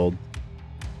never gets old.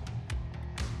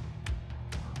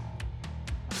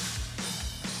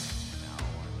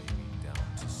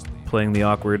 Playing the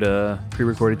awkward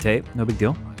pre-recorded tape. No big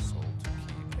deal.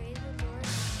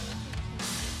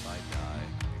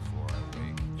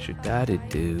 Should gotta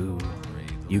do.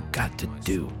 You got to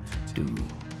do.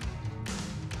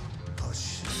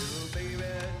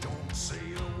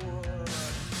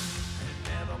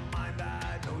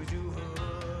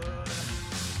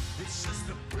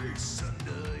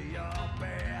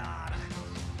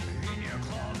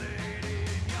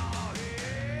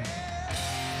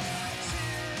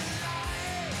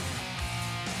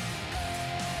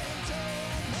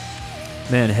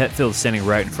 Man, Hetfield's standing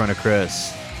right in front of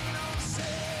Chris.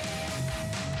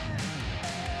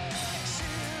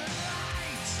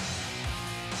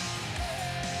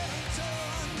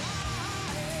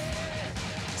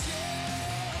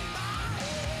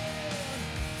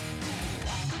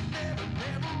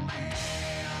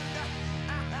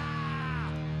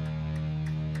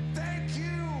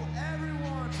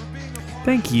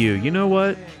 Thank you. You know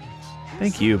what?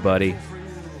 Thank you, buddy.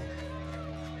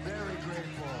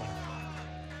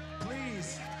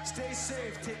 Please stay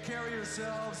safe, take care of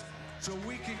yourselves, so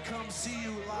we can come see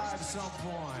you live some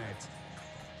point.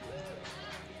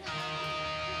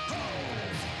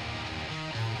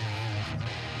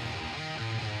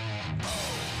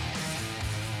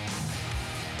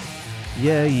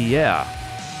 Yeah.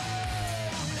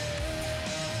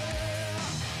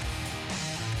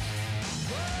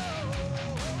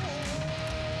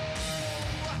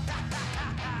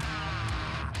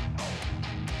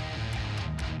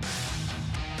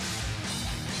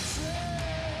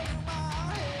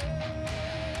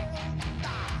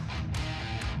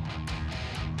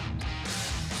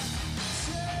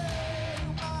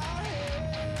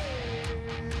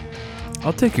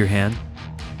 I'll take your hand.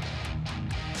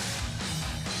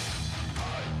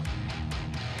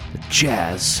 The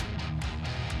jazz.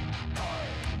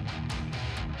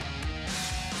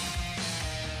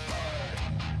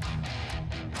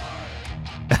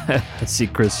 I see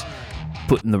Chris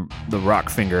putting the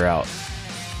rock finger out.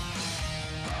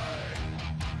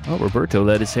 Oh, Roberto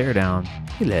let his hair down.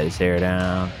 He let his hair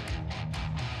down.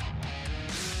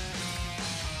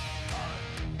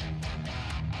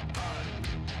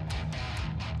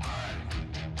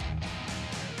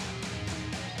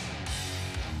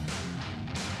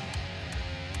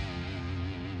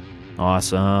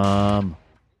 Awesome.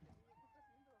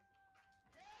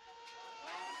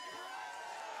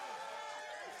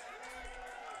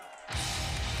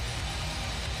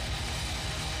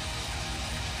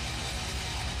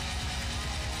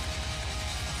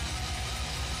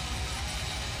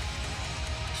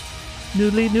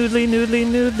 Noodly, noodly, noodly,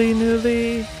 noodly,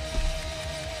 noodly.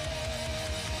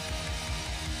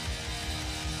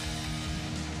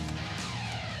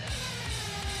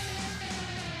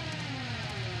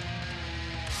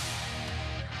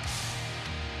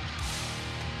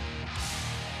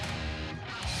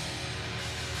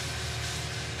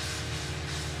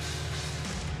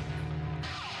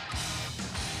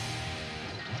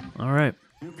 All right.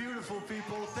 You're beautiful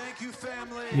people. Thank you,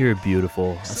 family. You're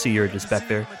beautiful. I see you're just back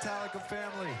there. Metallica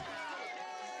family.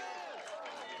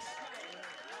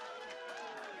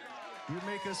 You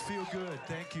make us feel good.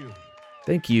 Thank you.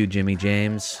 Thank you, Jimmy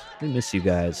James. We miss you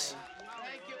guys.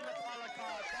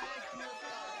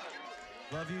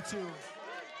 Love you too.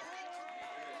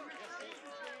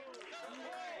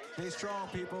 Stay strong,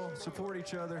 people. Support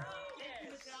each other.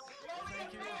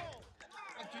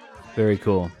 Very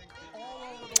cool.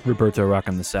 Roberto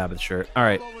rocking the Sabbath shirt. All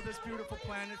right. All over this beautiful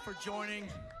planet for joining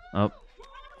Oh,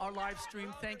 our live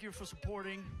stream. Thank you for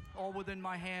supporting All Within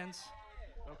My Hands.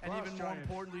 And even more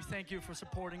importantly, thank you for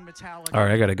supporting Metallica. all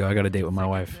right. I gotta go. I got a date with my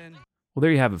wife. Well,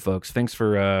 there you have it, folks. Thanks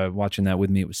for watching that with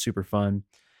me. It was super fun.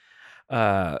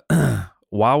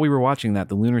 While we were watching that,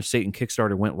 the Lunar Satan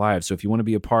Kickstarter went live. So if you want to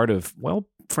be a part of, well,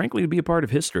 frankly, to be a part of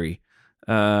history,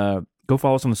 go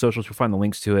follow us on the socials. You'll find the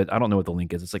links to it. I don't know what the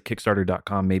link is. It's like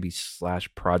kickstarter.com, maybe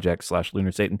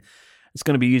 /project/Lunar Satan. It's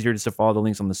going to be easier just to follow the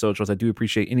links on the socials. I do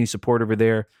appreciate any support over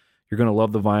there. You're going to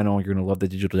love the vinyl. You're going to love the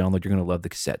digital download. You're going to love the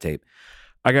cassette tape.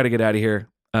 I got to get out of here.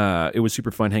 It was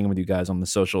super fun hanging with you guys on the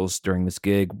socials during this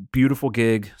gig. Beautiful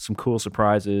gig. Some cool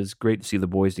surprises. Great to see the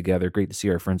boys together. Great to see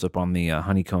our friends up on the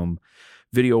Honeycomb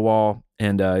video wall.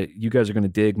 And you guys are going to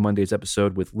dig Monday's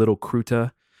episode with Little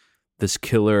Kruta, this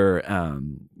killer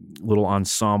little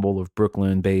ensemble of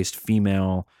Brooklyn-based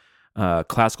female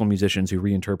classical musicians who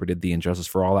reinterpreted the Injustice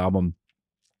for All album.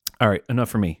 All right, enough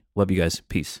for me. Love you guys.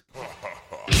 Peace.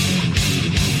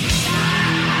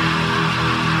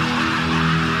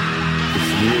 If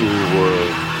you were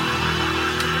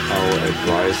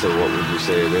advice, or what would you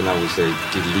say? Then I would say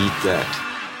delete that.